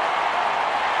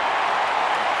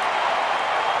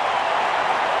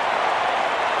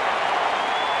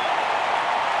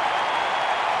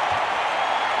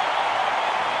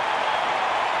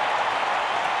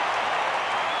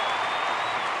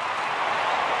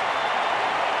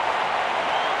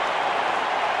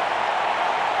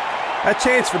 A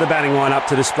chance for the batting lineup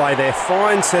to display their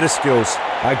fine set of skills.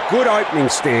 A good opening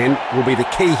stand will be the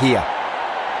key here.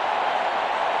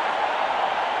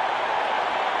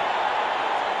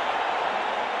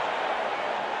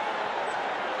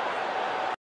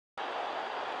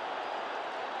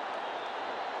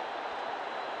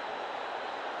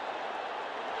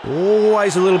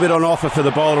 Always a little bit on offer for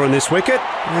the bowler on this wicket,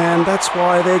 and that's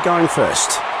why they're going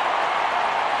first.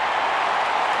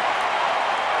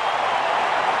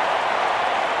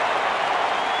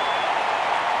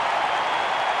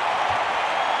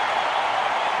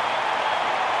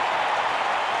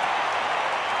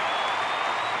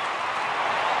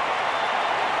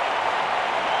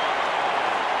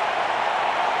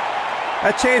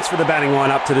 A chance for the batting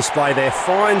lineup to display their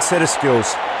fine set of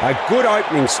skills. A good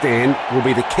opening stand will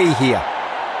be the key here.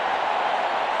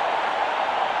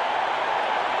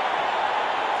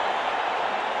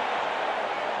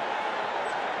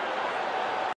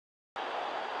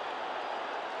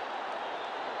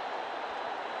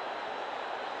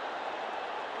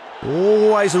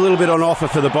 Always a little bit on offer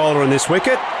for the bowler on this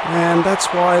wicket, and that's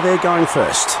why they're going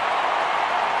first.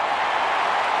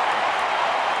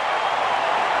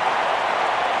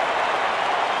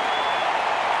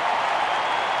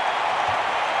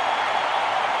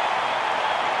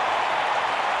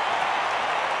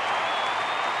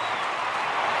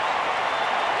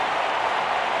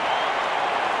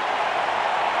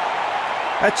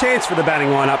 A chance for the batting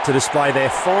lineup to display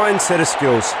their fine set of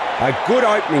skills. A good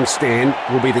opening stand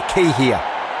will be the key here.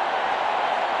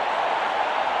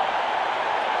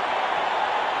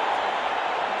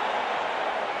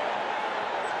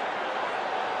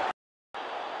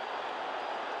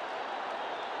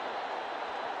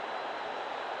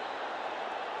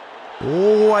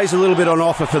 Always a little bit on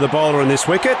offer for the bowler on this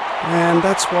wicket, and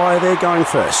that's why they're going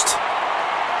first.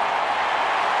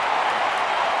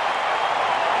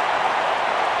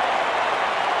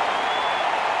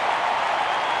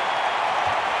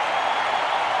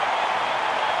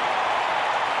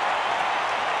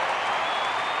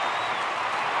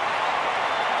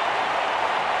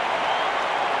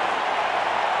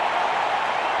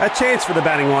 A chance for the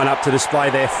batting lineup to display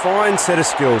their fine set of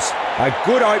skills. A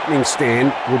good opening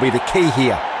stand will be the key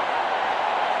here.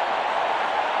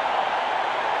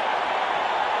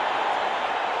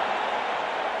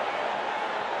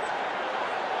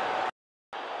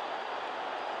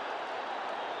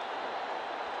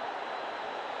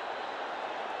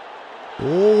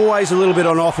 Always a little bit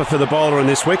on offer for the bowler on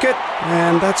this wicket,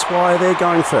 and that's why they're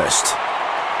going first.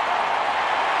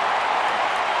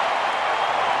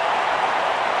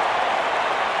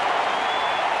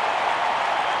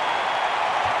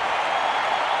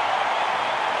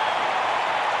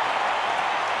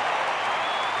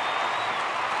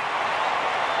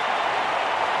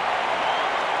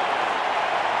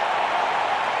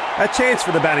 A chance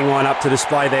for the batting lineup to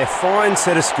display their fine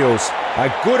set of skills.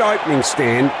 A good opening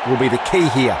stand will be the key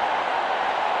here.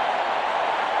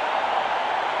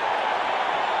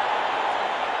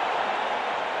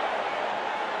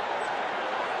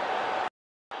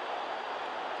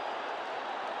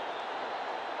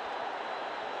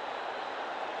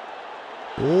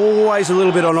 Always a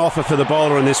little bit on offer for the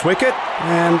bowler on this wicket,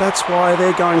 and that's why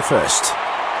they're going first.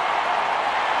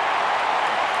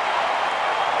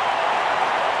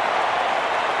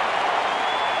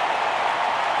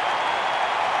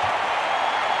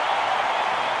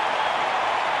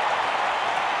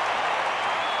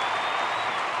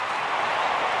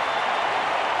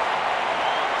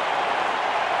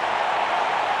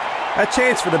 A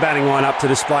chance for the batting lineup to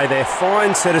display their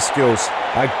fine set of skills.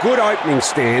 A good opening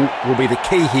stand will be the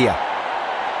key here.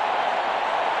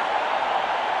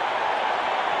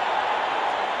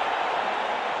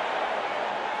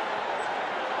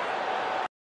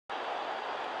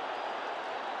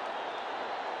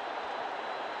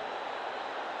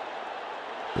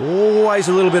 Always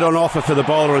a little bit on offer for the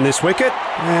bowler on this wicket,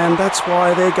 and that's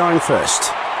why they're going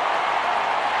first.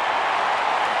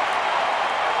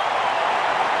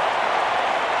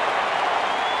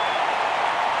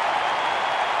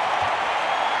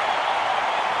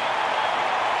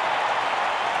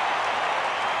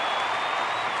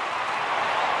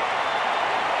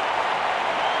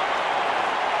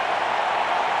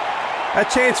 A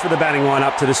chance for the batting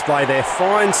lineup to display their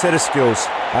fine set of skills.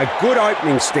 A good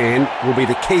opening stand will be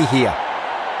the key here.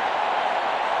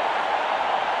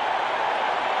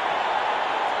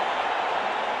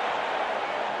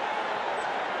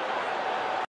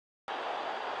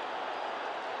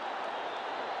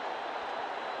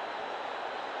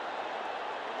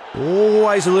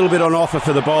 Always a little bit on offer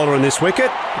for the bowler on this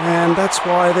wicket, and that's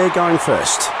why they're going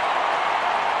first.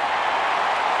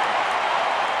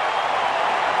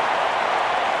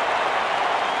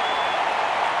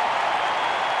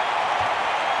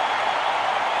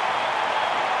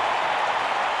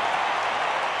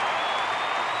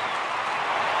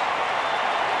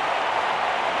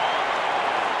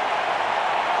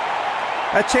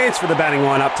 A chance for the batting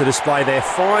lineup to display their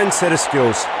fine set of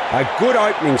skills. A good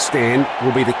opening stand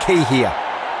will be the key here.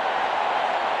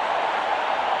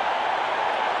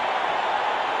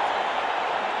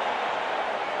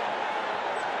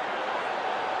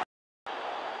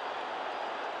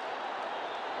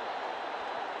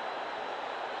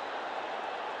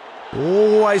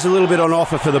 Always a little bit on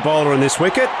offer for the bowler on this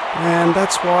wicket, and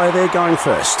that's why they're going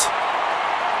first.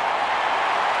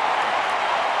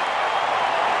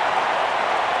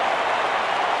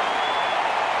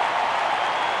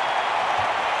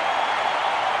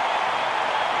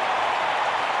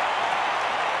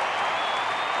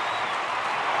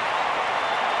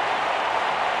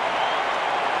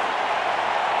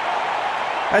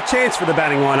 A chance for the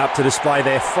batting lineup to display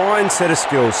their fine set of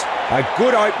skills. A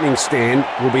good opening stand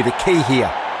will be the key here.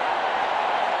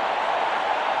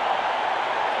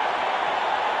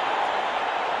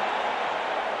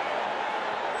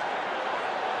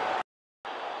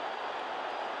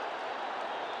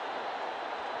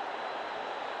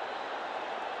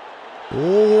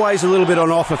 Always a little bit on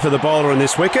offer for the bowler on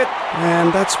this wicket,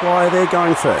 and that's why they're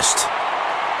going first.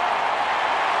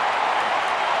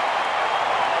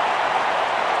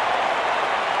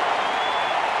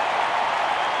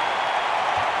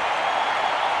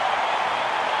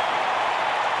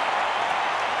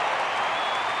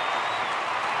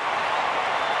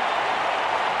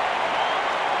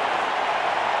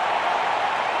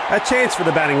 A chance for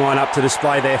the batting lineup to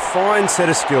display their fine set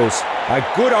of skills. A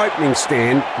good opening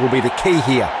stand will be the key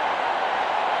here.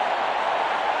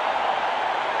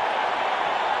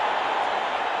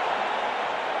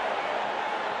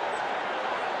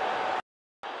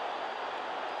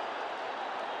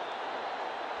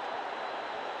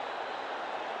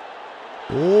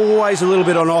 Always a little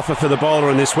bit on offer for the bowler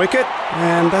on this wicket,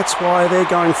 and that's why they're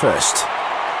going first.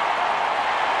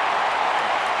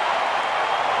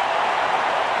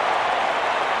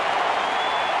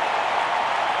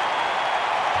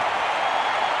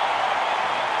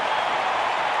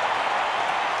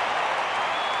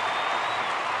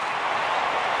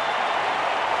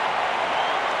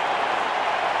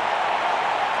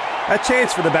 A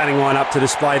chance for the batting lineup to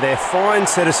display their fine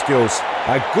set of skills.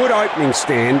 A good opening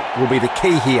stand will be the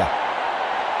key here.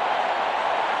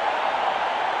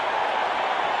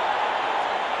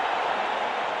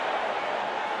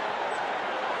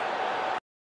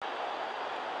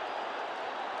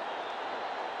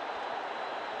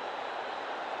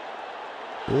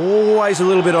 Always a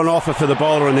little bit on offer for the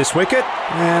bowler on this wicket,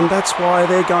 and that's why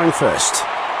they're going first.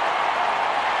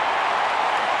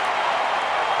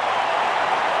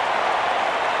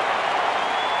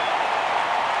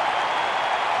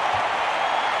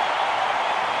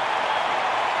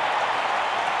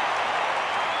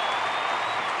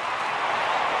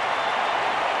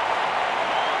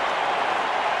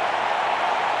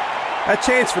 A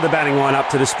chance for the batting lineup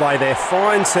to display their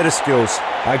fine set of skills.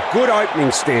 A good opening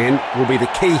stand will be the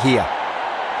key here.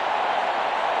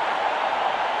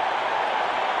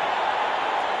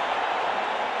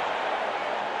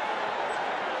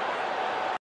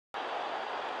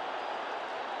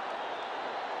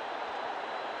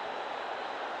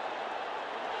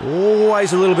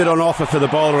 Always a little bit on offer for the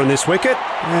bowler on this wicket,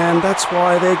 and that's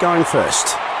why they're going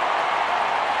first.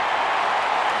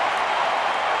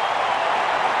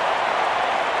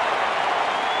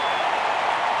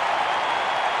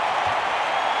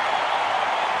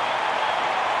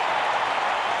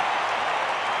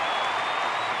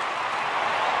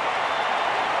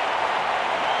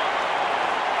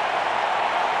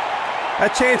 A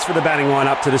chance for the batting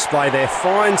lineup to display their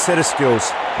fine set of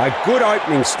skills. A good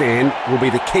opening stand will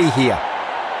be the key here.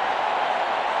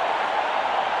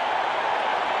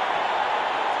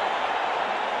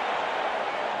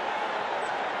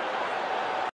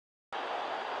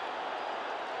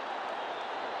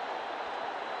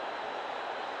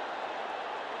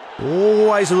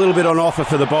 Always a little bit on offer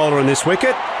for the bowler on this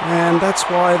wicket, and that's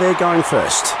why they're going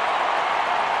first.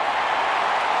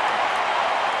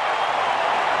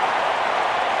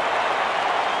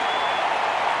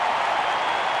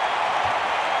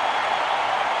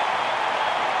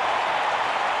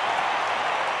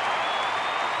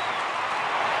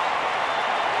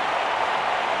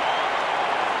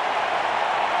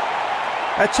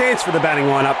 A chance for the batting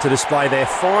lineup to display their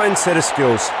fine set of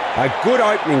skills. A good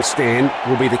opening stand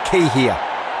will be the key here.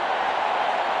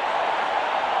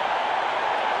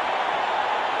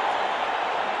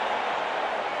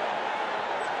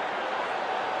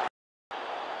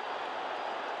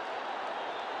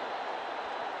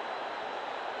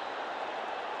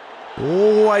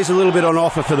 Always a little bit on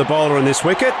offer for the bowler on this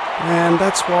wicket, and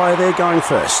that's why they're going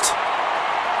first.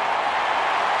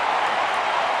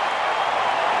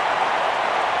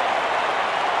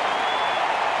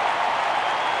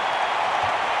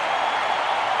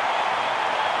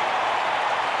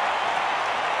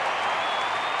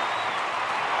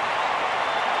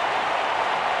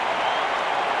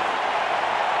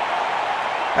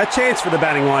 A chance for the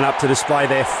batting lineup to display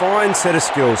their fine set of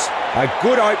skills. A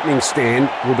good opening stand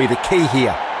will be the key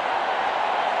here.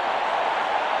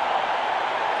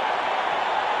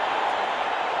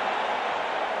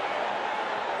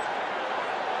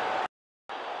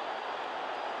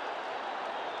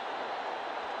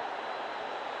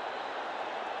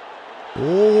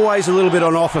 Always a little bit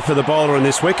on offer for the bowler on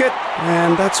this wicket,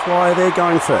 and that's why they're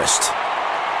going first.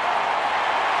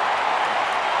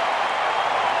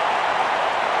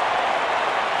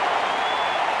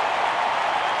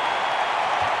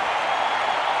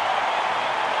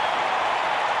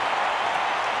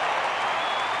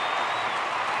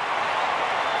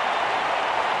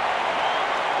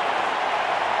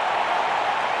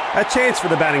 A chance for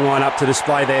the batting lineup to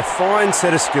display their fine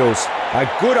set of skills. A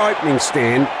good opening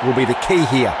stand will be the key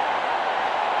here.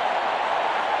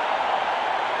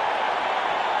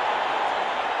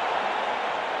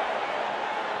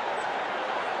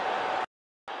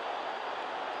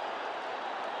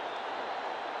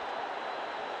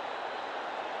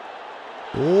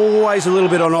 Always a little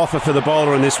bit on offer for the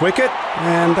bowler on this wicket,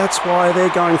 and that's why they're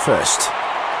going first.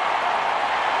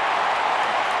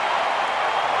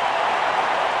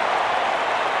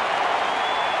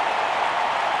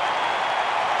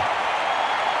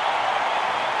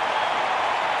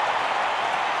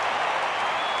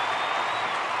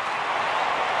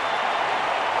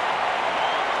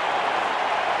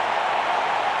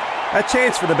 A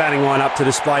chance for the batting lineup to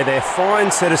display their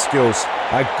fine set of skills.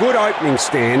 A good opening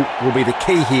stand will be the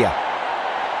key here.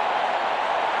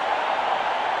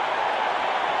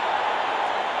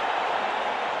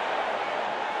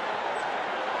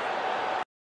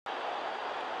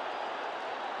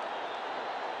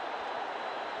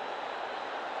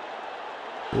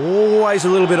 Always a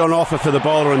little bit on offer for the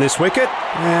bowler on this wicket,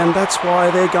 and that's why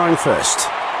they're going first.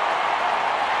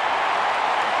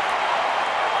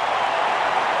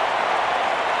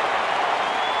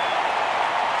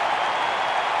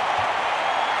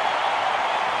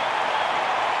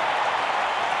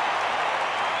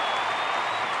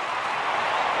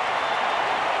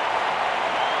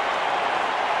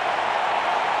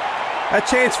 A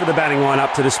chance for the batting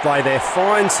lineup to display their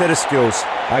fine set of skills.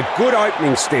 A good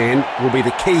opening stand will be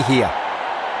the key here.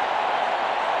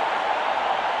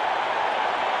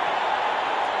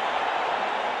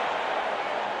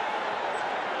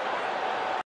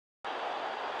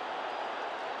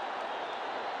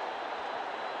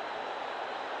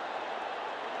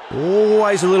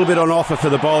 Always a little bit on offer for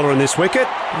the bowler on this wicket,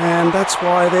 and that's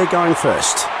why they're going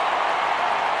first.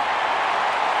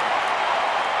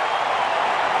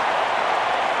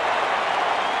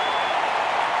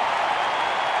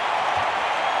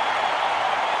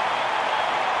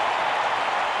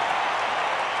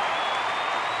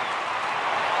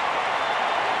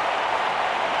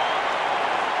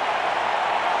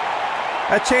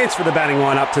 A chance for the batting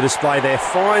lineup to display their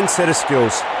fine set of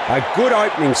skills. A good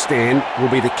opening stand will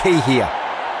be the key here.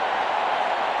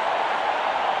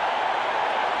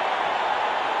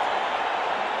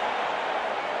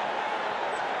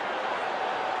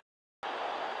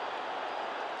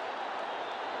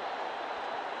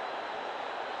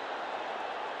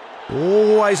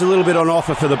 Always a little bit on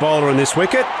offer for the bowler on this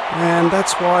wicket, and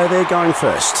that's why they're going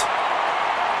first.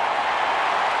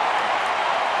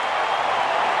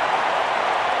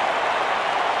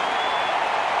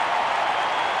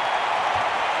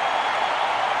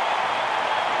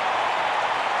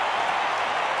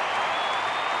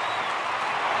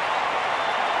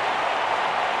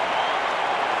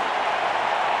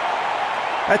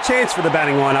 A chance for the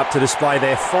batting lineup to display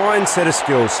their fine set of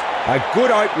skills. A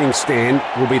good opening stand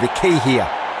will be the key here.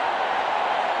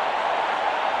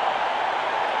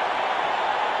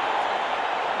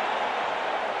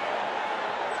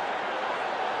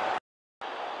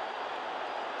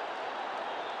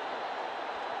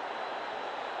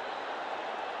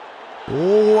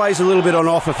 Always a little bit on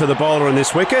offer for the bowler on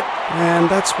this wicket, and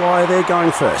that's why they're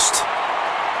going first.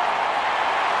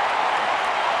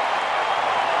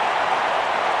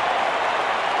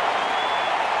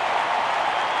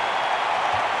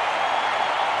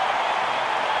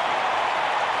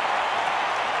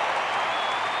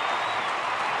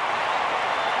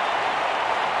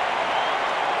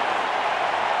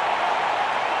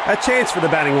 A chance for the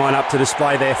batting lineup to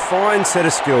display their fine set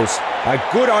of skills. A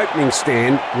good opening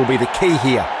stand will be the key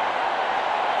here.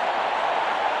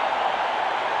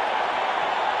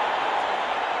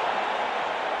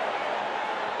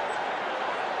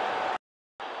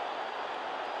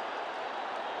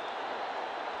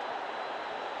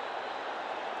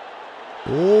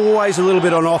 Always a little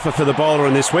bit on offer for the bowler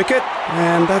on this wicket,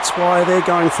 and that's why they're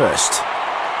going first.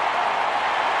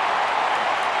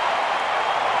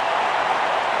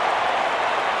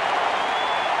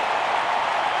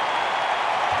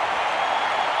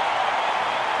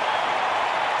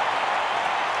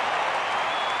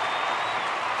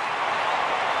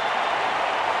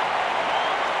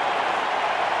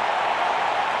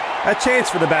 A chance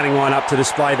for the batting lineup to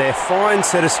display their fine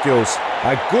set of skills.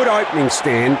 A good opening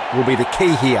stand will be the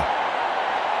key here.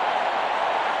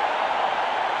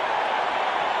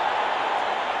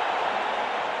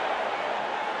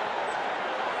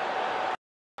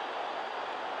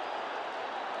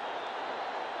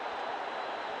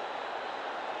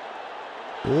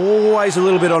 Always a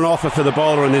little bit on offer for the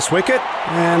bowler on this wicket,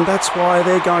 and that's why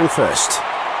they're going first.